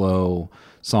to slow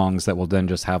songs that will then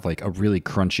just have like a really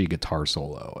crunchy guitar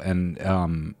solo. And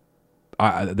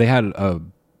they had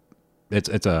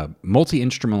it's a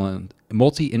multi-instrument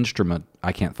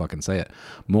I can't fucking say it,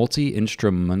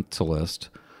 multi-instrumentalist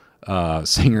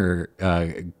singer,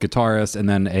 guitarist, and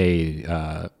then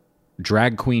a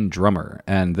drag queen drummer.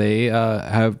 And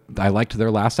I liked their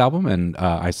last album, and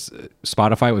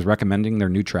Spotify was recommending their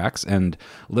new tracks, and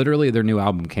literally their new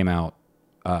album came out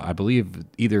I believe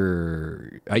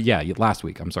either last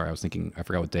week. I'm sorry, I was thinking, I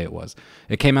forgot what day it was.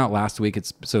 It came out last week.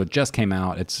 It just came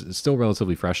out. It's still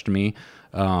relatively fresh to me,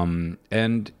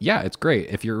 and yeah, it's great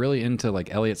if you're really into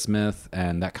like Elliott Smith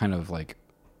and that kind of like.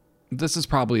 This is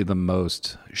probably the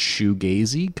most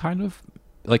shoegazy kind of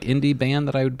like indie band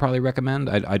that I would probably recommend.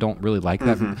 I don't really like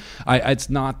that. It's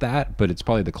not that, but it's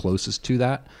probably the closest to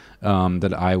that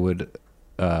that I would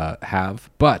have.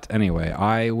 But anyway,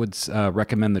 I would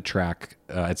recommend the track.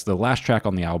 It's the last track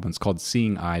on the album. It's called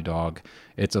 "Seeing Eye Dog."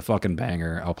 It's a fucking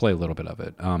banger. I'll play a little bit of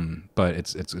it. But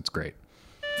it's great.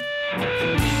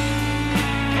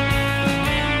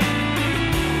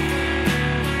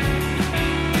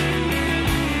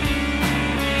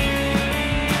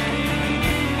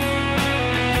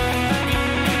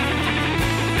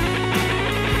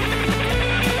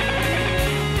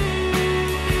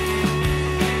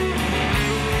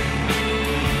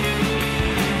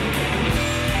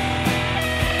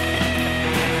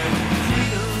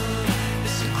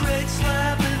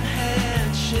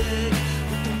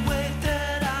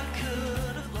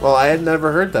 Well, I had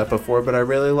never heard that before, but I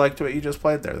really liked what you just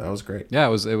played there. That was great. Yeah, it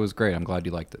was great. I'm glad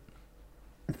you liked it.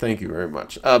 Thank you very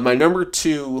much. My number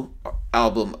 2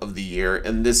 album of the year,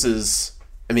 and this is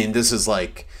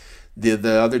like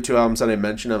the other 2 albums that I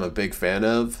mentioned I'm a big fan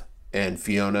of, and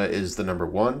Fiona is the number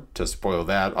 1. To spoil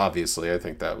that, obviously, I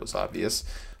think that was obvious.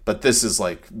 But this is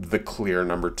like the clear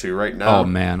number 2 right now. Oh,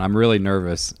 man, I'm really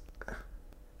nervous.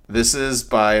 This is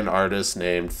by an artist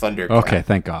named Thundercat. Okay,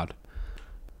 thank God.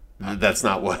 That's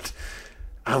not what...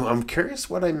 I'm curious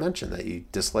what I mentioned that you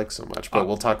dislike so much, but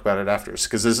we'll talk about it after,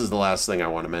 because this is the last thing I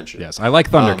want to mention. Yes, I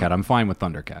like Thundercat. I'm fine with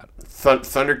Thundercat.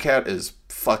 Thundercat is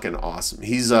fucking awesome.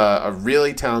 He's a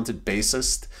really talented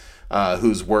bassist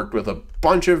who's worked with a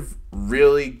bunch of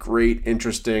really great,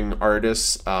 interesting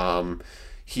artists.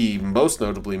 He most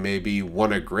notably maybe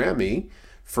won a Grammy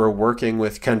for working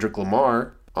with Kendrick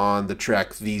Lamar on the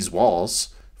track These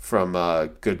Walls from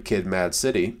Good Kid, Mad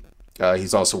City.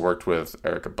 He's also worked with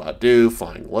Erykah Badu,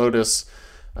 Flying Lotus.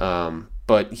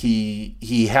 But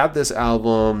he had this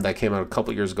album that came out a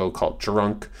couple years ago called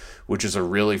Drunk, which is a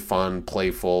really fun,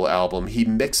 playful album. He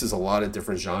mixes a lot of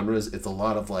different genres. It's a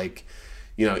lot of like,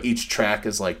 each track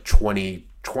is like 20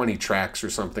 tracks or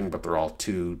something, but they're all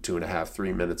 2.5,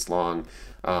 3 minutes long.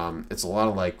 It's a lot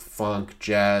of like funk,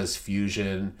 jazz,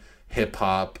 fusion, hip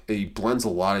hop. He blends a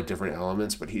lot of different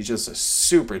elements, but he's just a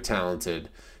super talented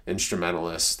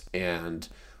instrumentalist. And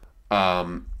I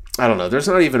don't know, there's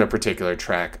not even a particular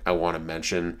track I want to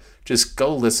mention. Just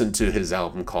go listen to his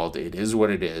album called It Is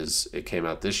What It Is. It came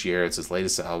out this year. It's his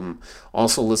latest album.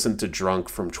 Also listen to Drunk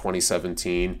from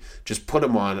 2017. Just put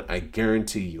him on. I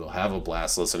guarantee you'll have a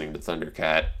blast listening to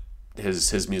Thundercat.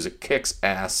 His music kicks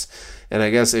ass. And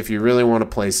I guess if you really want to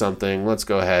play something, let's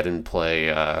go ahead and play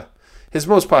his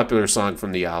most popular song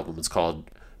from the album. It's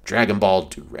called Dragon Ball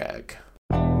Do-Rag.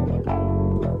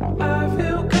 I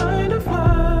feel kind of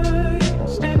fly,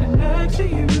 standing next to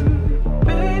you.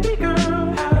 Baby girl,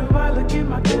 how do I look in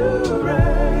my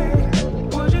do-rag?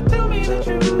 Would you tell me the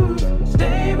truth?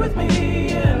 Stay with me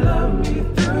and love me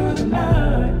through the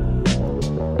night.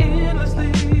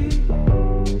 Endlessly,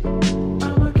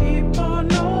 I'ma keep on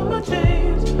my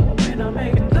chains when I'm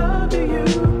making love to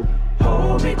you.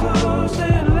 Hold me close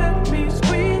and let me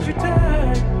squeeze you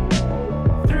tight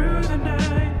through the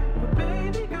night. But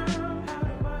baby girl, how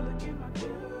do I look in my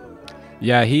do-rag?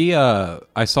 Yeah,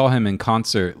 I saw him in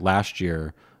concert last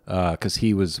year because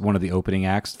he was one of the opening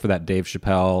acts for that Dave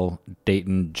Chappelle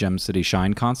Dayton Gem City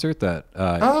Shine concert.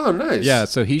 Oh, nice. Yeah,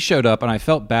 so he showed up, and I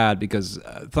felt bad because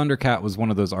Thundercat was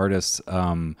one of those artists.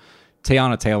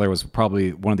 Teyana Taylor was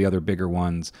probably one of the other bigger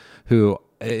ones who,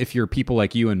 if you're people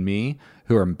like you and me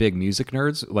who are big music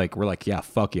nerds, like we're like, yeah,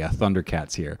 fuck yeah,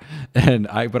 Thundercat's here.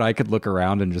 But I could look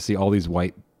around and just see all these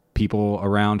white people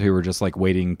around who were just like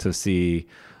waiting to see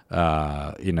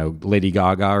Lady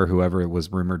Gaga or whoever it was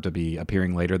rumored to be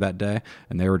appearing later that day,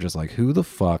 and they were just like, who the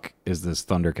fuck is this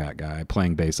Thundercat guy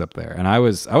playing bass up there? And I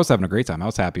was having a great time. I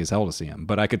was happy as hell to see him,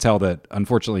 but I could tell that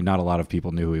unfortunately not a lot of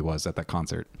people knew who he was at that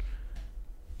concert.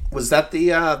 Was that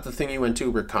the thing you went to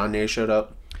where Kanye showed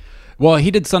up? Well, he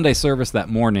did Sunday service that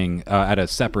morning at a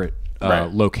separate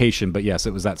Right. location, but yes,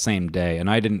 it was that same day. And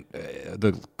I didn't.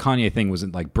 The Kanye thing was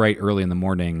like bright early in the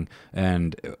morning,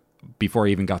 and before I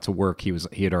even got to work, he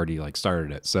had already like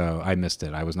started it, so I missed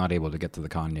it. I was not able to get to the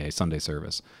Kanye Sunday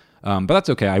service, but that's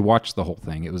okay. I watched the whole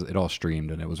thing. It all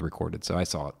streamed and it was recorded, so I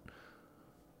saw it.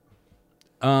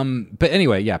 But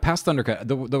anyway, yeah, past Thundercat,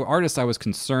 the artist I was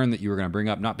concerned that you were going to bring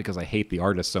up, not because I hate the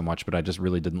artist so much, but I just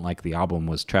really didn't like the album,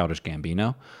 was Childish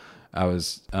Gambino. I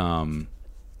was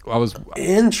I was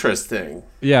Interesting.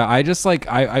 Yeah, I just like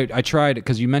I tried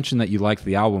because you mentioned that you liked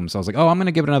the album, so I was like, oh, I'm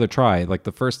gonna give it another try. Like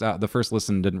the first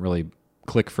listen didn't really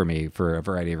click for me for a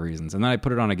variety of reasons, and then I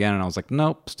put it on again, and I was like,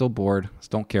 nope, still bored.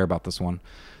 Just don't care about this one.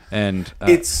 And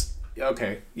It's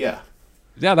okay. Yeah.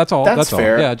 yeah, that's all. That's all.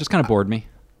 fair. Yeah, it just kind of bored me.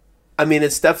 I mean,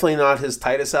 it's definitely not his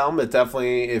tightest album.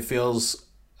 It feels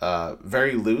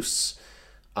very loose.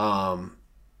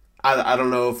 I don't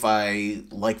know if I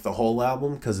like the whole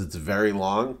album because it's very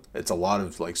long. It's a lot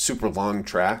of like super long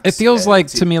tracks. It feels And like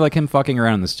it's- to me like him fucking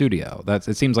around in the studio.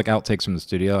 It seems like outtakes from the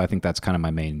studio. I think that's kind of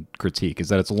my main critique is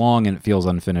that it's long and it feels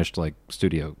unfinished, like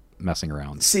studio messing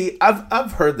around. See,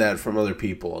 I've heard that from other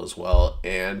people as well,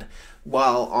 and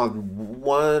while on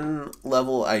one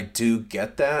level I do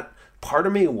get that, part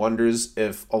of me wonders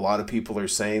if a lot of people are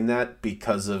saying that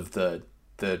because of the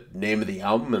name of the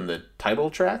album and the title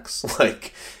tracks.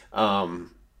 Like, the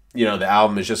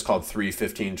album is just called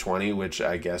 3/15/20, which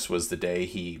I guess was the day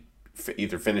he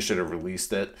either finished it or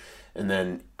released it, and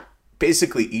then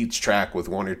basically each track, with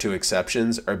one or two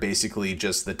exceptions, are basically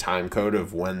just the time code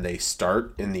of when they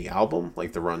start in the album,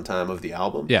 like the runtime of the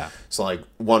album. Yeah. So like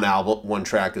one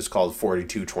track is called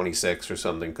 42:26 or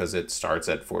something because it starts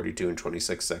at 42 and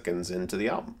 26 seconds into the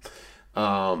album.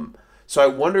 So I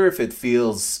wonder if it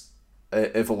feels,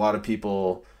 if a lot of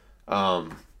people,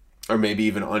 or maybe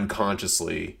even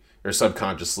unconsciously or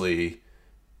subconsciously,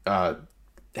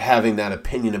 having that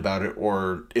opinion about it,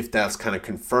 or if that's kind of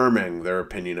confirming their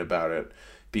opinion about it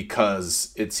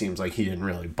because it seems like he didn't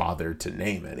really bother to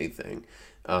name anything,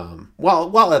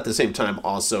 while at the same time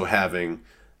also having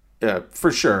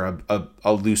for sure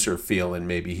a looser feel, and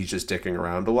maybe he's just dicking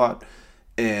around a lot.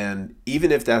 And even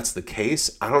if that's the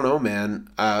case, I don't know, man.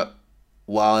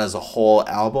 While as a whole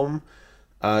album,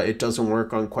 it doesn't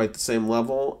work on quite the same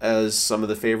level as some of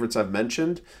the favorites I've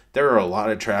mentioned. There are a lot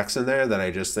of tracks in there that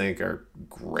I just think are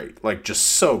great. Like, just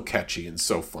so catchy and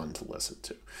so fun to listen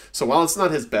to. So while it's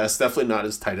not his best, definitely not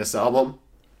his tightest album,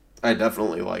 I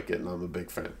definitely like it, and I'm a big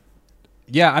fan.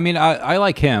 Yeah, I mean, I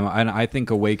like him, and I think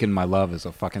Awaken My Love is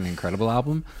a fucking incredible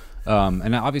album.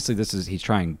 And obviously he's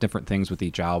trying different things with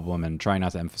each album and trying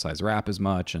not to emphasize rap as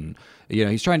much, and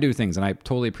he's trying to do things, and I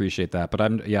totally appreciate that. But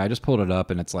I just pulled it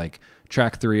up, and it's like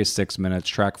track 3 is 6 minutes,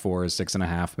 track 4 is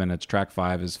 6.5 minutes, track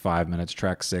 5 is 5 minutes,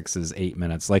 track 6 is 8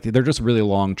 minutes. Like, they're just really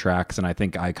long tracks, and I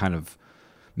think I kind of,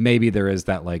 maybe there is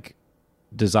that like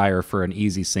desire for an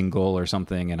easy single or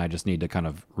something, and I just need to kind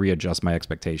of readjust my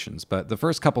expectations. But the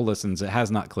first couple listens, it has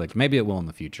not clicked. Maybe it will in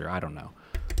the future. I don't know.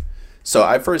 So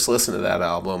I first listened to that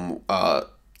album.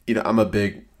 I'm a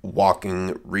big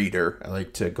walking reader. I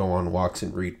like to go on walks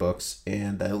and read books,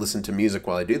 and I listen to music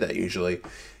while I do that usually.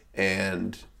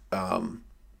 And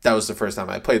that was the first time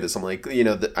I played this. I'm like,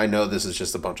 I know this is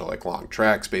just a bunch of like long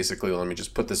tracks. Basically, let me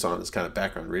just put this on as kind of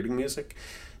background reading music.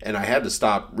 And I had to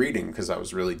stop reading because I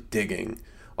was really digging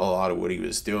a lot of what he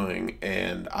was doing,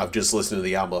 and I've just listened to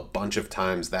the album a bunch of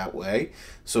times that way.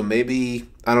 So maybe,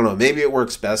 I don't know, maybe it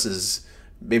works best as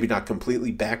maybe not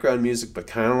completely background music, but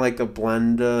kind of like a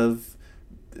blend of,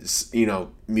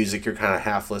 music you're kind of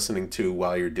half listening to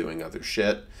while you're doing other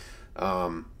shit.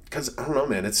 Because, I don't know,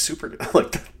 man, it's super,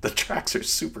 like, the tracks are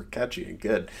super catchy and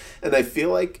good. And I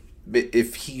feel like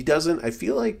if he doesn't, I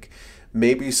feel like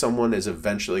maybe someone is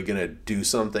eventually going to do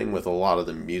something with a lot of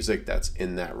the music that's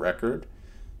in that record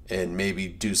and maybe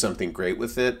do something great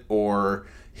with it, or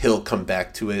he'll come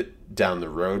back to it down the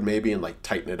road maybe and like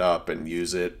tighten it up and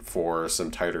use it for some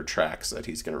tighter tracks that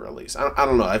he's going to release. I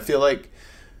don't know. I feel like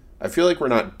we're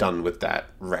not done with that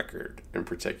record in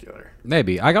particular.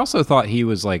 Maybe. I also thought he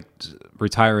was like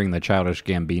retiring the Childish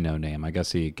Gambino name. I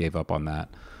guess he gave up on that.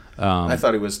 I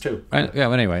thought he was too. But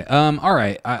anyway, all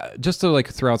right. Just to like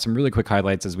throw out some really quick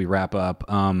highlights as we wrap up.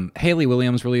 Hayley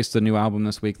Williams released a new album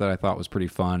this week that I thought was pretty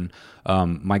fun.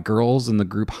 My girls in the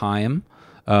group Haim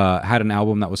had an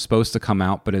album that was supposed to come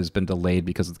out but has been delayed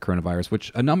because of the coronavirus,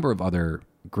 which a number of other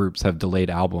groups have delayed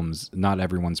albums. Not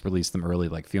everyone's released them early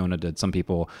like Fiona did. Some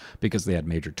people, because they had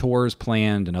major tours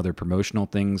planned and other promotional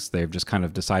things, they've just kind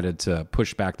of decided to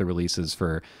push back the releases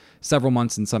for several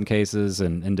months in some cases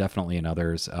and indefinitely in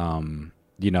others.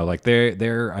 Like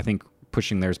they're I think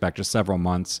pushing theirs back just several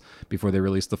months before they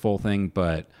release the full thing.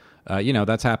 But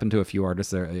that's happened to a few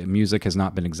artists. Their music has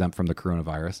not been exempt from the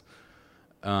coronavirus.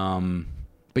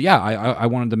 But yeah, I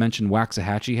wanted to mention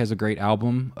Waxahachie has a great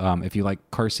album. If you like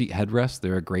Car Seat Headrest,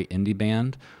 they're a great indie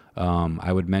band.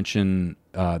 I would mention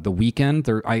The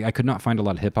Weeknd. I could not find a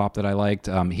lot of hip hop that I liked.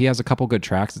 He has a couple good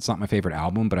tracks. It's not my favorite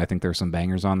album, but I think there's some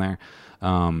bangers on there.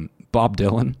 Bob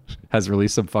Dylan has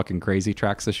released some fucking crazy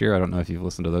tracks this year. I don't know if you've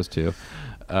listened to those two.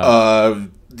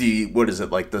 What is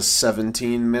it, like the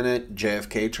 17-minute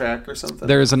JFK track or something?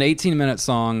 There's an 18-minute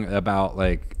song about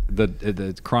like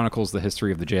the chronicles the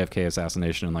history of the JFK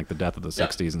assassination and like the death of the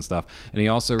 60s and stuff. And he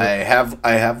also I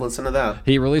have listened to that.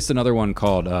 he released another one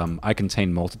called I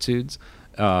Contain Multitudes.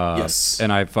 Yes.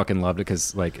 And I fucking loved it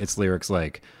because like its lyrics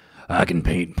like, I can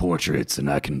paint portraits and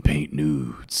I can paint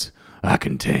nudes. I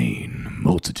contain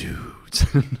multitudes.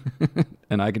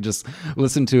 And I could just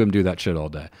listen to him do that shit all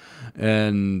day.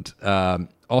 And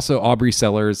also Aubrey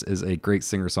Sellers is a great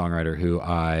singer-songwriter who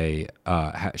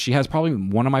she has probably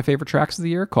one of my favorite tracks of the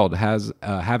year called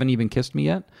Haven't Even Kissed Me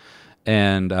Yet.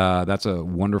 And that's a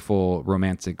wonderful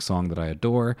romantic song that I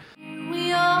adore.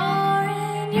 We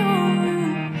are in your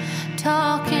room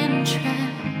talking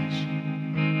trash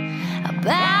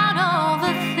about all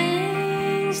the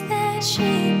things that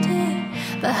she did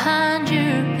behind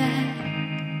your back.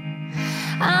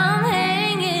 I'm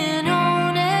hanging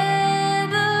on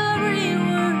every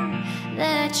word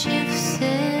that you've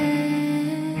said,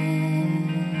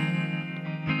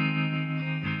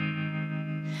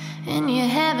 and you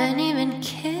haven't even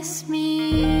kissed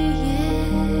me yet.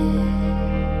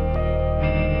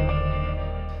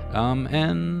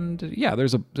 And yeah,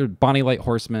 there's Bonnie Light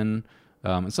Horseman,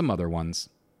 and some other ones.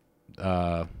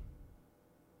 Yeah,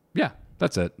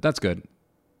 that's it. That's good.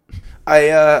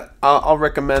 I'll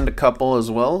recommend a couple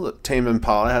as well. Tame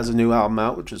Impala has a new album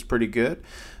out, which is pretty good.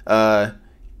 Ian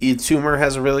Toomer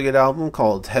has a really good album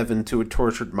called Heaven to a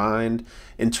Tortured Mind.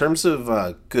 In terms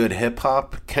of good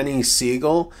hip-hop, Kenny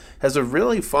Siegel has a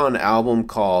really fun album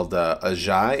called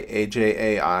Ajay,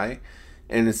 A-J-A-I,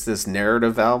 and it's this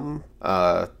narrative album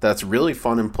that's really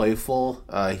fun and playful.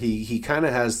 He kind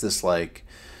of has this like...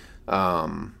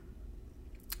 I'm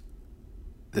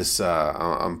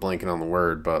blanking on the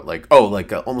word, but like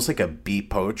almost like a beat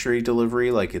poetry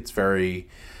delivery. Like it's very,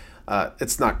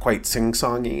 it's not quite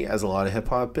sing-songy as a lot of hip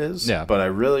hop is. Yeah. But I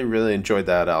really, really enjoyed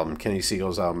that album. Kenny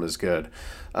Siegel's album is good.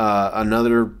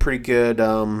 Another pretty good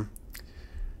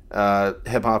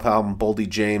hip hop album, Boldy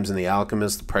James and the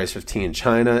Alchemist, The Price of Tea in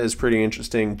China, is pretty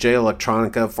interesting. Jay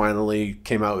Electronica finally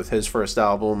came out with his first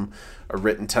album, A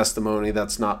Written Testimony.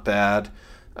 That's not bad.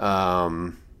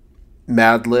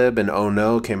 Madlib and Oh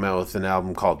No came out with an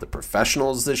album called The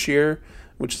Professionals this year,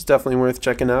 which is definitely worth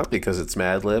checking out because it's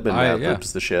Madlib and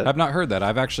Madlib's the shit. I've not heard that.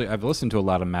 I've listened to a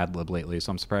lot of Madlib lately,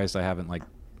 so I'm surprised I haven't like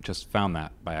just found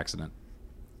that by accident.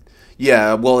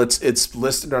 Yeah, well, it's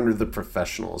listed under The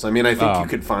Professionals. I mean, I think you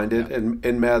could find it in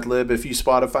Madlib if you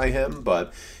Spotify him,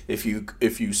 but if you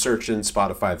search in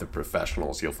Spotify The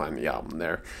Professionals, you'll find the album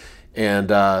there. And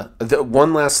the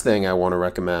one last thing I want to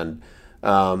recommend.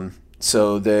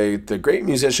 So the great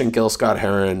musician Gil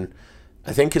Scott-Heron,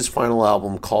 I think his final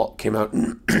album came out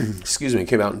in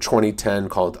 2010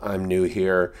 called I'm New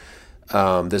Here.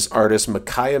 This artist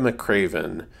Micaiah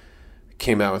McCraven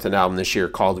came out with an album this year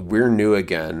called We're New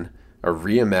Again, a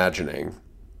reimagining,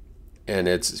 and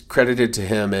it's credited to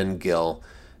him and Gil,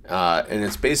 and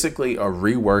it's basically a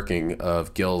reworking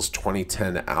of Gil's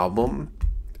 2010 album.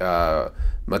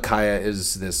 Micaiah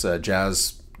is this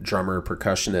jazz drummer,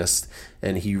 percussionist,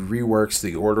 and he reworks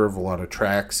the order of a lot of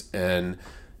tracks and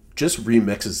just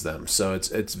remixes them. So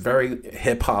it's very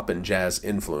hip hop and jazz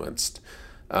influenced,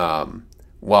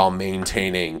 while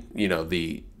maintaining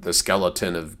the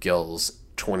skeleton of Gil's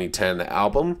 2010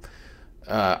 album.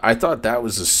 I thought that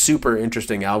was a super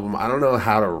interesting album. I don't know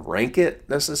how to rank it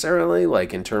necessarily,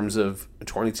 like in terms of a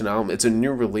 2010 album. It's a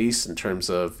new release in terms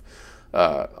of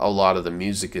a lot of the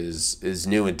music is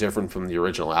new and different from the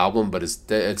original album, but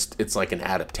it's like an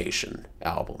adaptation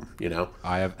album,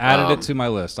 I have added it to my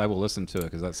list. I will listen to it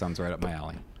because that sounds right up my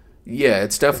alley. Yeah,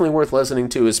 it's definitely worth listening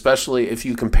to, especially if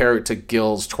you compare it to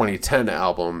Gil's 2010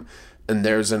 album. And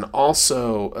there's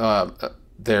also a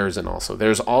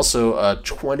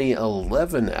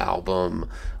 2011 album.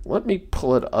 Let me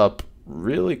pull it up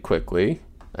really quickly.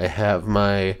 I have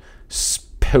my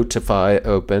Spotify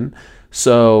open.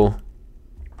 So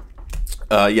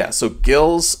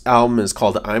Gil's album is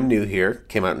called I'm New Here,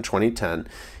 came out in 2010.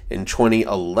 In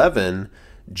 2011,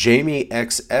 Jamie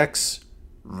XX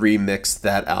remixed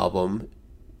that album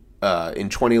in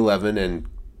 2011 and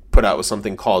put out with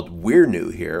something called We're New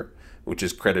Here, which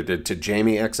is credited to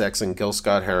Jamie XX and Gil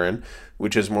Scott-Heron,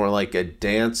 which is more like a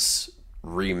dance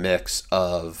remix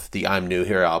of the I'm New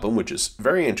Here album, which is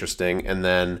very interesting. And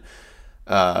then,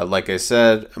 like I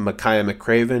said, Micaiah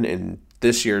McCraven in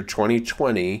this year,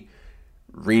 2020,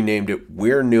 renamed it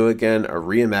We're New Again, a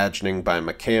reimagining by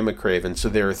Micaiah McCraven. So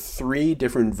there are 3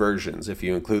 different versions, if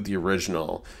you include the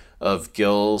original, of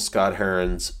Gil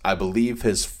Scott-Heron's, I believe,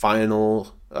 his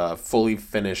final fully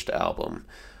finished album.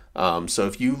 So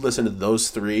if you listen to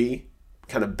those 3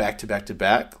 kind of back to back to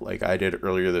back, like I did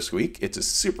earlier this week, it's a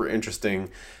super interesting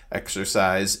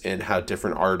exercise in how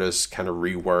different artists kind of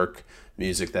rework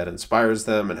music that inspires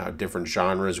them and how different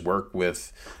genres work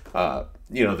with,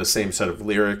 the same set of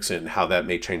lyrics and how that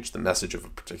may change the message of a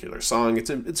particular song.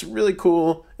 It's really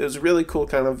cool. It was a really cool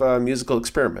kind of musical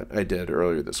experiment I did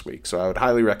earlier this week. So I would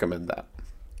highly recommend that.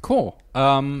 Cool.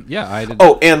 Yeah, I did.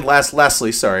 Oh, and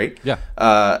lastly, sorry. Yeah.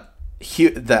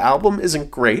 The album isn't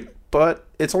great, but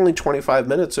it's only 25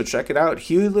 minutes, so check it out.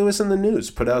 Huey Lewis and the News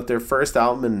put out their first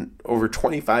album in over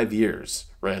 25 years,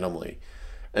 randomly.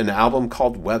 An album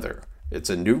called Weather. It's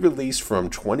a new release from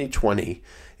 2020.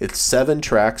 It's 7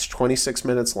 tracks, 26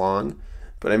 minutes long.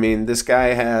 But I mean, this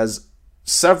guy has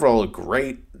several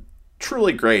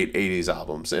truly great 80s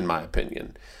albums, in my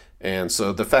opinion. And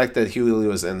so the fact that Huey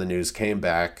Lewis and the News came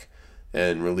back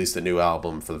and released a new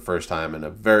album for the first time in a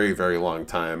very, very long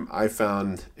time, I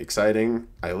found exciting.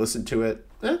 I listened to it.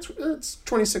 It's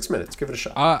 26 minutes. Give it a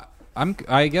shot.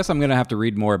 I guess I'm gonna have to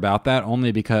read more about that,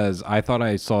 only because I thought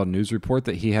I saw a news report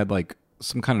that he had like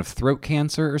some kind of throat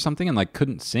cancer or something and like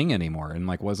couldn't sing anymore and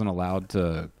like wasn't allowed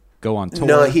to go on tour.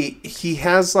 No, he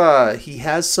has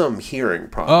some hearing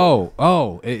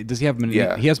problems. Does he have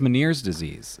Yeah. He has Meniere's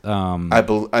disease. I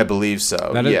believe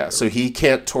so. That is- Yeah, so he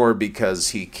can't tour because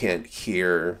he can't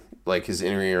hear like his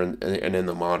inner ear and in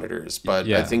the monitors. But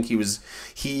Yeah. I think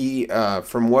he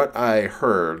from what I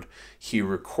heard, he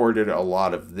recorded a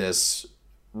lot of this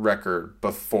record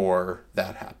before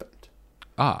that happened.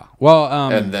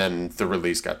 And then the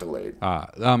release got delayed.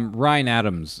 Ryan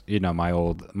Adams, my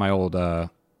old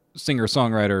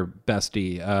singer-songwriter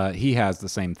bestie, he has the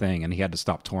same thing, and he had to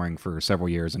stop touring for several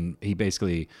years, and he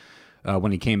basically,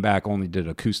 when he came back, only did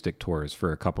acoustic tours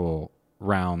for a couple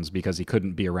rounds because he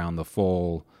couldn't be around the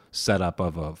full setup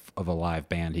of a live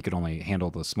band. He could only handle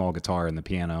the small guitar and the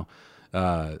piano.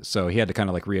 So he had to kind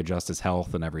of like readjust his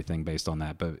health and everything based on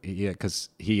that. But yeah, because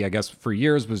he, I guess, for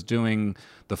years was doing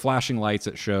the flashing lights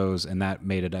at shows, and that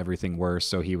made it everything worse.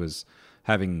 So he was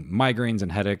having migraines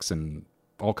and headaches and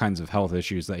all kinds of health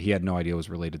issues that he had no idea was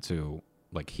related to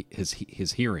like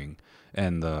his hearing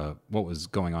and what was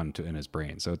going on in his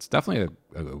brain. So it's definitely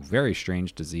a very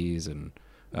strange disease, and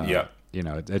it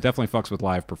definitely fucks with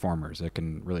live performers. It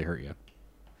can really hurt you.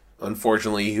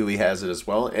 Unfortunately, Huey has it as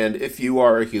well. And if you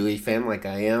are a Huey fan like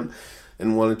I am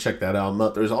and want to check that album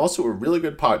out, there's also a really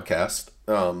good podcast.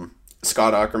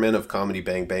 Scott Aukerman of Comedy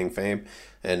Bang Bang fame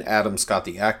and Adam Scott,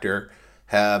 the actor,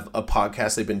 have a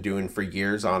podcast they've been doing for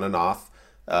years on and off.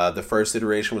 The first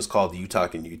iteration was called You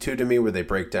Talking U2 to Me, where they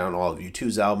break down all of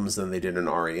U2's albums. Then they did an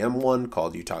REM one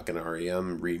called You Talking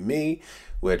REM Re Me,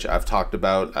 which I've talked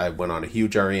about. I went on a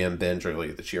huge REM binge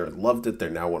earlier this year and loved it. They're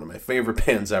now one of my favorite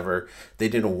bands ever. They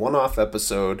did a one-off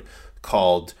episode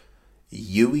called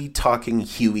Huey Talking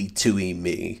Huey to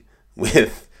Me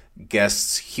with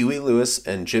guests Huey Lewis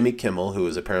and Jimmy Kimmel, who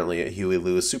is apparently a Huey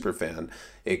Lewis superfan.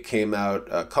 It came out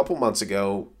a couple months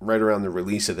ago, right around the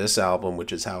release of this album,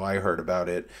 which is how I heard about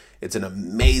it. It's an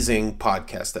amazing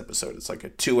podcast episode. It's like a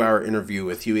 2-hour interview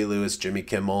with Huey Lewis, Jimmy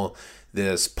Kimmel,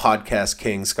 this podcast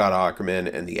king, Scott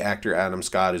Aukerman, and the actor Adam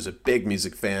Scott, who's a big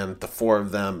music fan. The four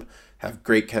of them have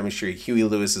great chemistry. Huey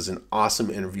Lewis is an awesome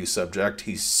interview subject.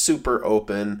 He's super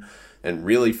open and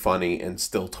really funny and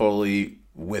still totally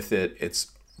with it.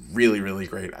 It's really, really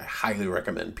great. I highly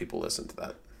recommend people listen to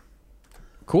that.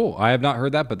 Cool. I have not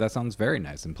heard that, but that sounds very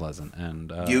nice and pleasant.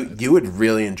 And you would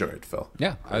really enjoy it, Phil.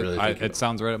 Yeah, it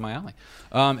sounds right up my alley.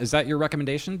 Is that your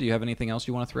recommendation? Do you have anything else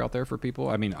you want to throw out there for people?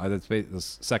 I mean, the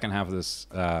second half of this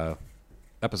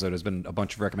episode has been a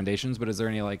bunch of recommendations, but is there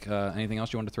anything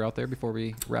else you want to throw out there before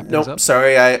we wrap things up? Nope.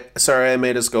 Sorry, I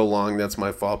made us go long. That's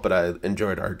my fault, but I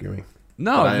enjoyed arguing.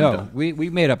 No, we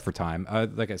made up for time.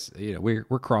 Like I said, we're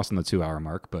crossing the 2-hour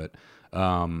mark, but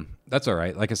that's all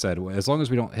right. Like I said, as long as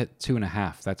we don't hit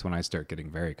 2.5, that's when I start getting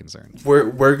very concerned.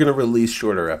 We're gonna release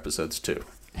shorter episodes too.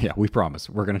 Yeah, we promise.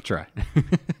 We're gonna try.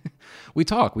 We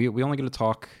talk. We only get to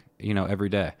talk, every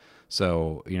day.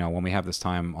 So when we have this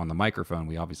time on the microphone,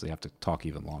 we obviously have to talk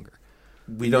even longer.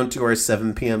 We don't do our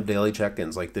 7 p.m. daily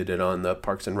check-ins like they did on the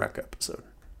Parks and Rec episode.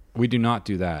 We do not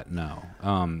do that. No.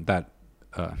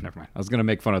 Never mind. I was gonna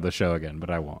make fun of the show again, but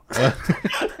I won't.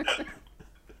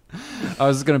 I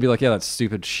was going to be like, yeah, that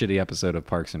stupid, shitty episode of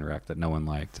Parks and Rec that no one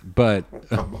liked. But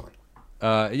Come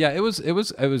on. yeah, it was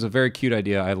a very cute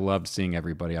idea. I loved seeing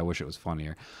everybody. I wish it was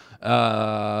funnier.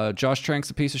 Josh Trank's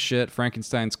a piece of shit.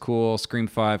 Frankenstein's cool. Scream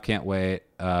 5, can't wait.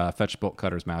 Fetch Bolt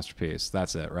Cutter's masterpiece.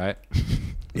 That's it, right?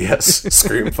 Yes,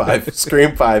 Scream 5.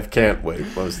 Scream 5 can't wait,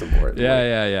 most importantly.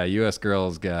 Yeah. U.S.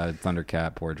 Girls got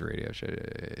Thundercat Porch Radio Show.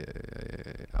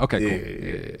 Okay,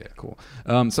 cool. Yeah,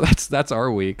 cool. So that's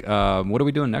our week. What are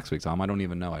we doing next week, Tom? I don't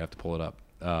even know. I have to pull it up.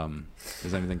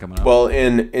 Is anything coming up? Well,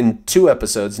 in 2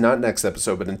 episodes, not next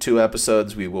episode, but in 2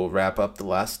 episodes, we will wrap up the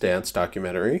Last Dance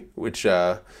documentary, which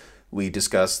we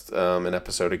discussed an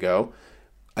episode ago.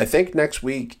 I think next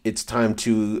week it's time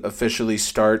to officially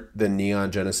start the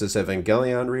Neon Genesis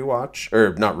Evangelion rewatch,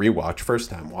 or not rewatch, first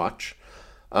time watch.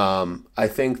 I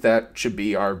think that should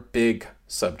be our big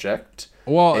subject.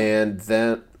 Well, and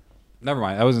then never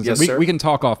mind. I was gonna Yes, say sir? we can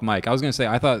talk off mic. I was gonna say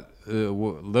I thought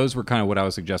those were kind of what I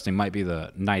was suggesting might be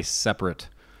the nice separate,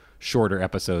 shorter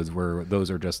episodes where those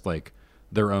are just like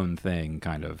their own thing,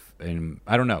 kind of. And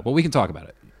I don't know, but we can talk about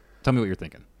it. Tell me what you're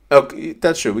thinking. Okay,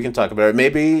 that's true. We can talk about it.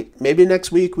 Maybe next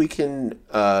week we can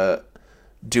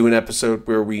do an episode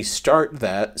where we start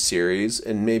that series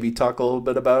and maybe talk a little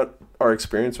bit about our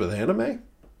experience with anime,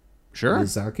 Sure.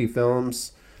 Miyazaki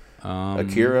films,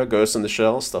 Akira, Ghost in the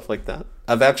Shell, stuff like that.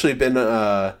 I've actually been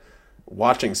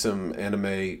watching some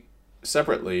anime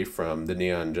separately from the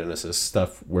Neon Genesis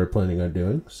stuff we're planning on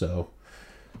doing. So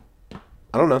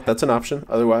I don't know. That's an option.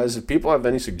 Otherwise, if people have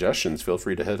any suggestions, feel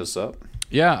free to hit us up.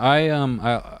 Yeah,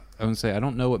 I would say I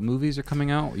don't know what movies are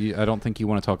coming out. I don't think you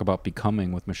want to talk about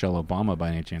Becoming with Michelle Obama by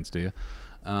any chance, do you?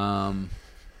 I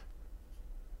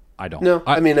don't. No,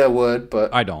 I mean I would,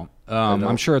 but I don't. don't.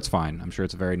 I'm sure it's fine. I'm sure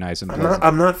it's very nice and I'm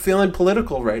pleasant. not feeling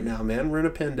political right now, man. We're in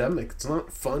a pandemic. It's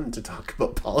not fun to talk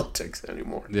about politics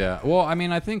anymore. Yeah. Well, I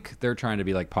mean, I think they're trying to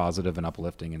be like positive and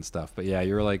uplifting and stuff. But yeah,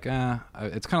 you're like,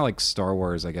 it's kind of like Star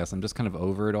Wars, I guess. I'm just kind of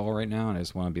over it all right now, and I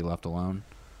just want to be left alone.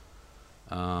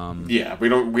 Yeah, we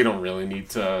don't really need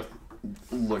to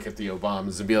look at the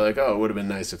Obamas and be like, oh, it would have been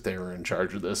nice if they were in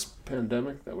charge of this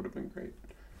pandemic. That would have been great.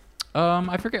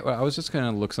 I forget. I was just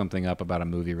gonna look something up about a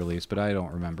movie release, but I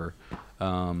don't remember.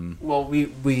 Well,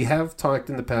 we have talked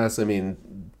in the past. I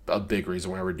mean, a big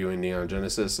reason why we're doing Neon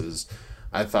Genesis is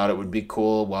I thought it would be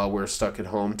cool while we're stuck at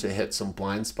home to hit some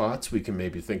blind spots. We can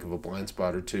maybe think of a blind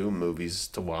spot or two, movies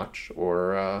to watch,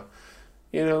 or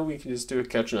we can just do a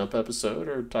catching up episode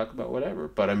or talk about whatever.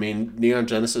 But I mean, Neon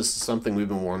Genesis is something we've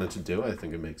been wanting to do. I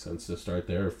think it makes sense to start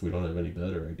there if we don't have any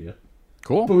better idea.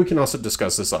 Cool. But we can also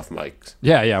discuss this off mic.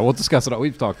 Yeah, we'll discuss it.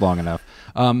 We've talked long enough.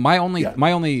 My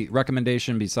only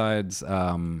recommendation besides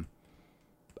the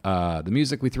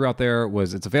music we threw out there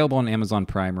was it's available on Amazon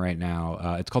Prime right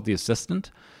now. It's called The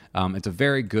Assistant. It's a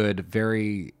very good,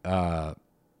 very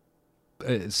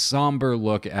somber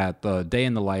look at the day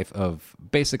in the life of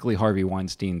basically Harvey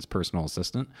Weinstein's personal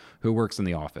assistant who works in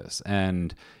the office.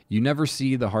 And you never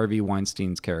see the Harvey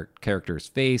Weinstein's character's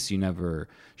face. She never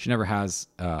has...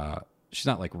 she's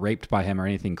not like raped by him or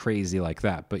anything crazy like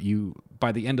that, but you,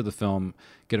 by the end of the film,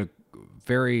 get a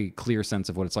very clear sense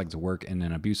of what it's like to work in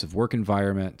an abusive work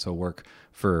environment, to work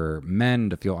for men,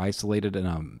 to feel isolated in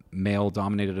a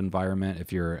male-dominated environment.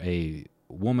 If you're a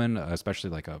woman, especially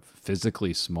like a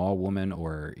physically small woman,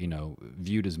 or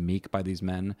viewed as meek by these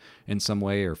men in some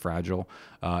way or fragile,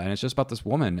 and it's just about this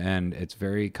woman, and it's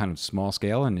very kind of small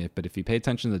scale. But if you pay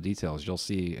attention to the details, you'll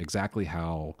see exactly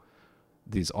how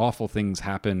these awful things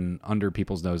happen under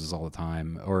people's noses all the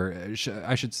time, or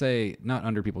I should say not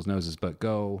under people's noses, but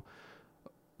go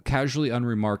casually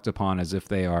unremarked upon as if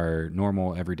they are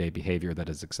normal everyday behavior that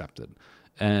is accepted.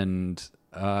 And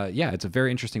it's a very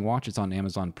interesting watch. It's on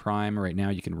Amazon Prime right now.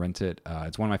 You can rent it.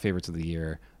 It's one of my favorites of the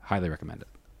year. Highly recommend it.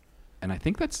 And I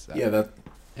think that's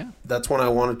that's one I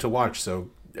wanted to watch.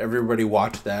 So everybody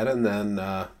watch that, and then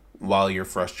while you're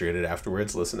frustrated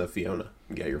afterwards, listen to Fiona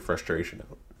and get your frustration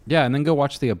out. Yeah, and then go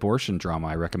watch the abortion drama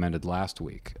I recommended last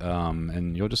week,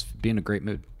 and you'll just be in a great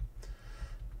mood.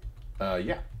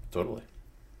 Yeah, totally.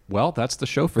 Well, that's the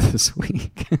show for this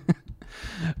week.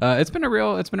 It's been a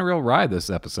real ride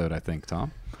this episode, I think,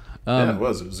 Tom. Yeah, it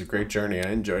was. It was a great journey. I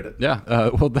enjoyed it. Yeah.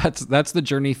 Well, that's the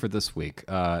journey for this week.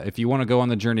 If you want to go on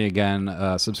the journey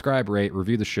again, subscribe, rate,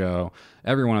 review the show.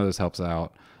 Every one of those helps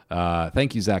out.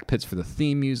 Thank you, Zach Pitts, for the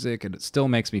theme music. And it still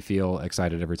makes me feel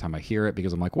excited every time I hear it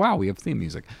because I'm like, wow, we have theme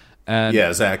music. And,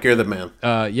 yeah, Zach, you're the man.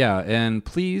 And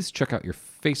please check out your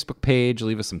Facebook page.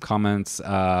 Leave us some comments.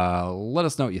 Let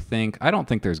us know what you think. I don't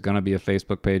think there's going to be a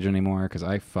Facebook page anymore because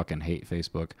I fucking hate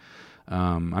Facebook.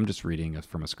 I'm just reading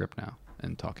from a script now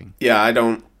and talking. Yeah, I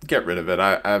don't get rid of it.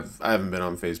 I haven't been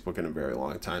on Facebook in a very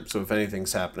long time. So if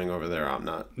anything's happening over there, I'm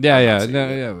not.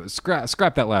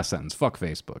 Scrap that last sentence. Fuck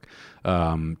Facebook.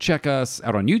 Check us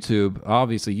out on YouTube.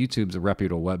 Obviously, YouTube's a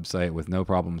reputable website with no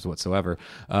problems whatsoever.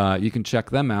 You can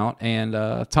check them out. And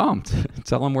Tom,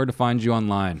 tell them where to find you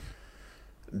online.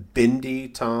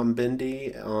 Bindi, Tom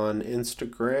Bindi on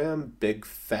Instagram, Big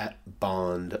Fat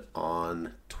Bond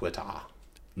on Twitter.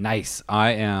 Nice.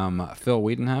 I am Phil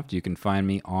Wiedenheft. You can find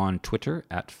me on Twitter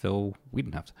at Phil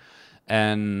Wiedenheft.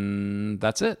 And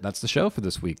that's it. That's the show for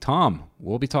this week. Tom,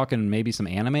 we'll be talking maybe some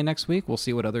anime next week. We'll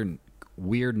see what other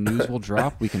weird news will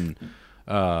drop. We can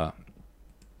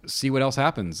see what else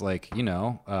happens. Like,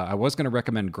 I was going to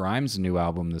recommend Grimes' new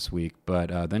album this week,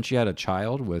 but then she had a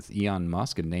child with Elon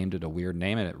Musk and named it a weird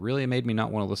name, and it really made me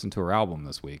not want to listen to her album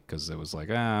this week because it was like,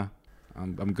 I'm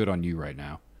good on you right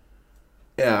now.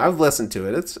 Yeah, I've listened to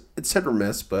it. It's hit or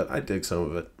miss, but I dig some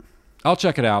of it. I'll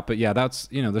check it out. But yeah, that's,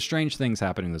 the strange things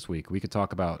happening this week. We could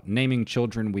talk about naming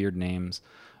children weird names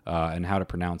and how to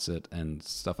pronounce it and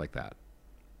stuff like that.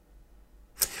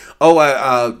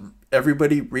 Oh,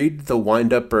 everybody read The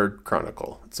Wind-Up Bird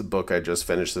Chronicle. It's a book I just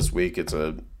finished this week. It's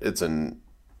a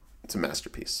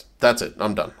masterpiece. That's it.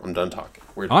 I'm done. I'm done talking.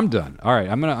 I'm done. All right.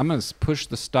 I'm gonna push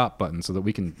the stop button so that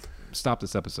we can stop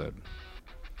this episode.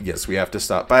 Yes, we have to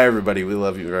stop. Bye, everybody. We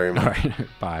love you very much. All right.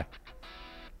 Bye.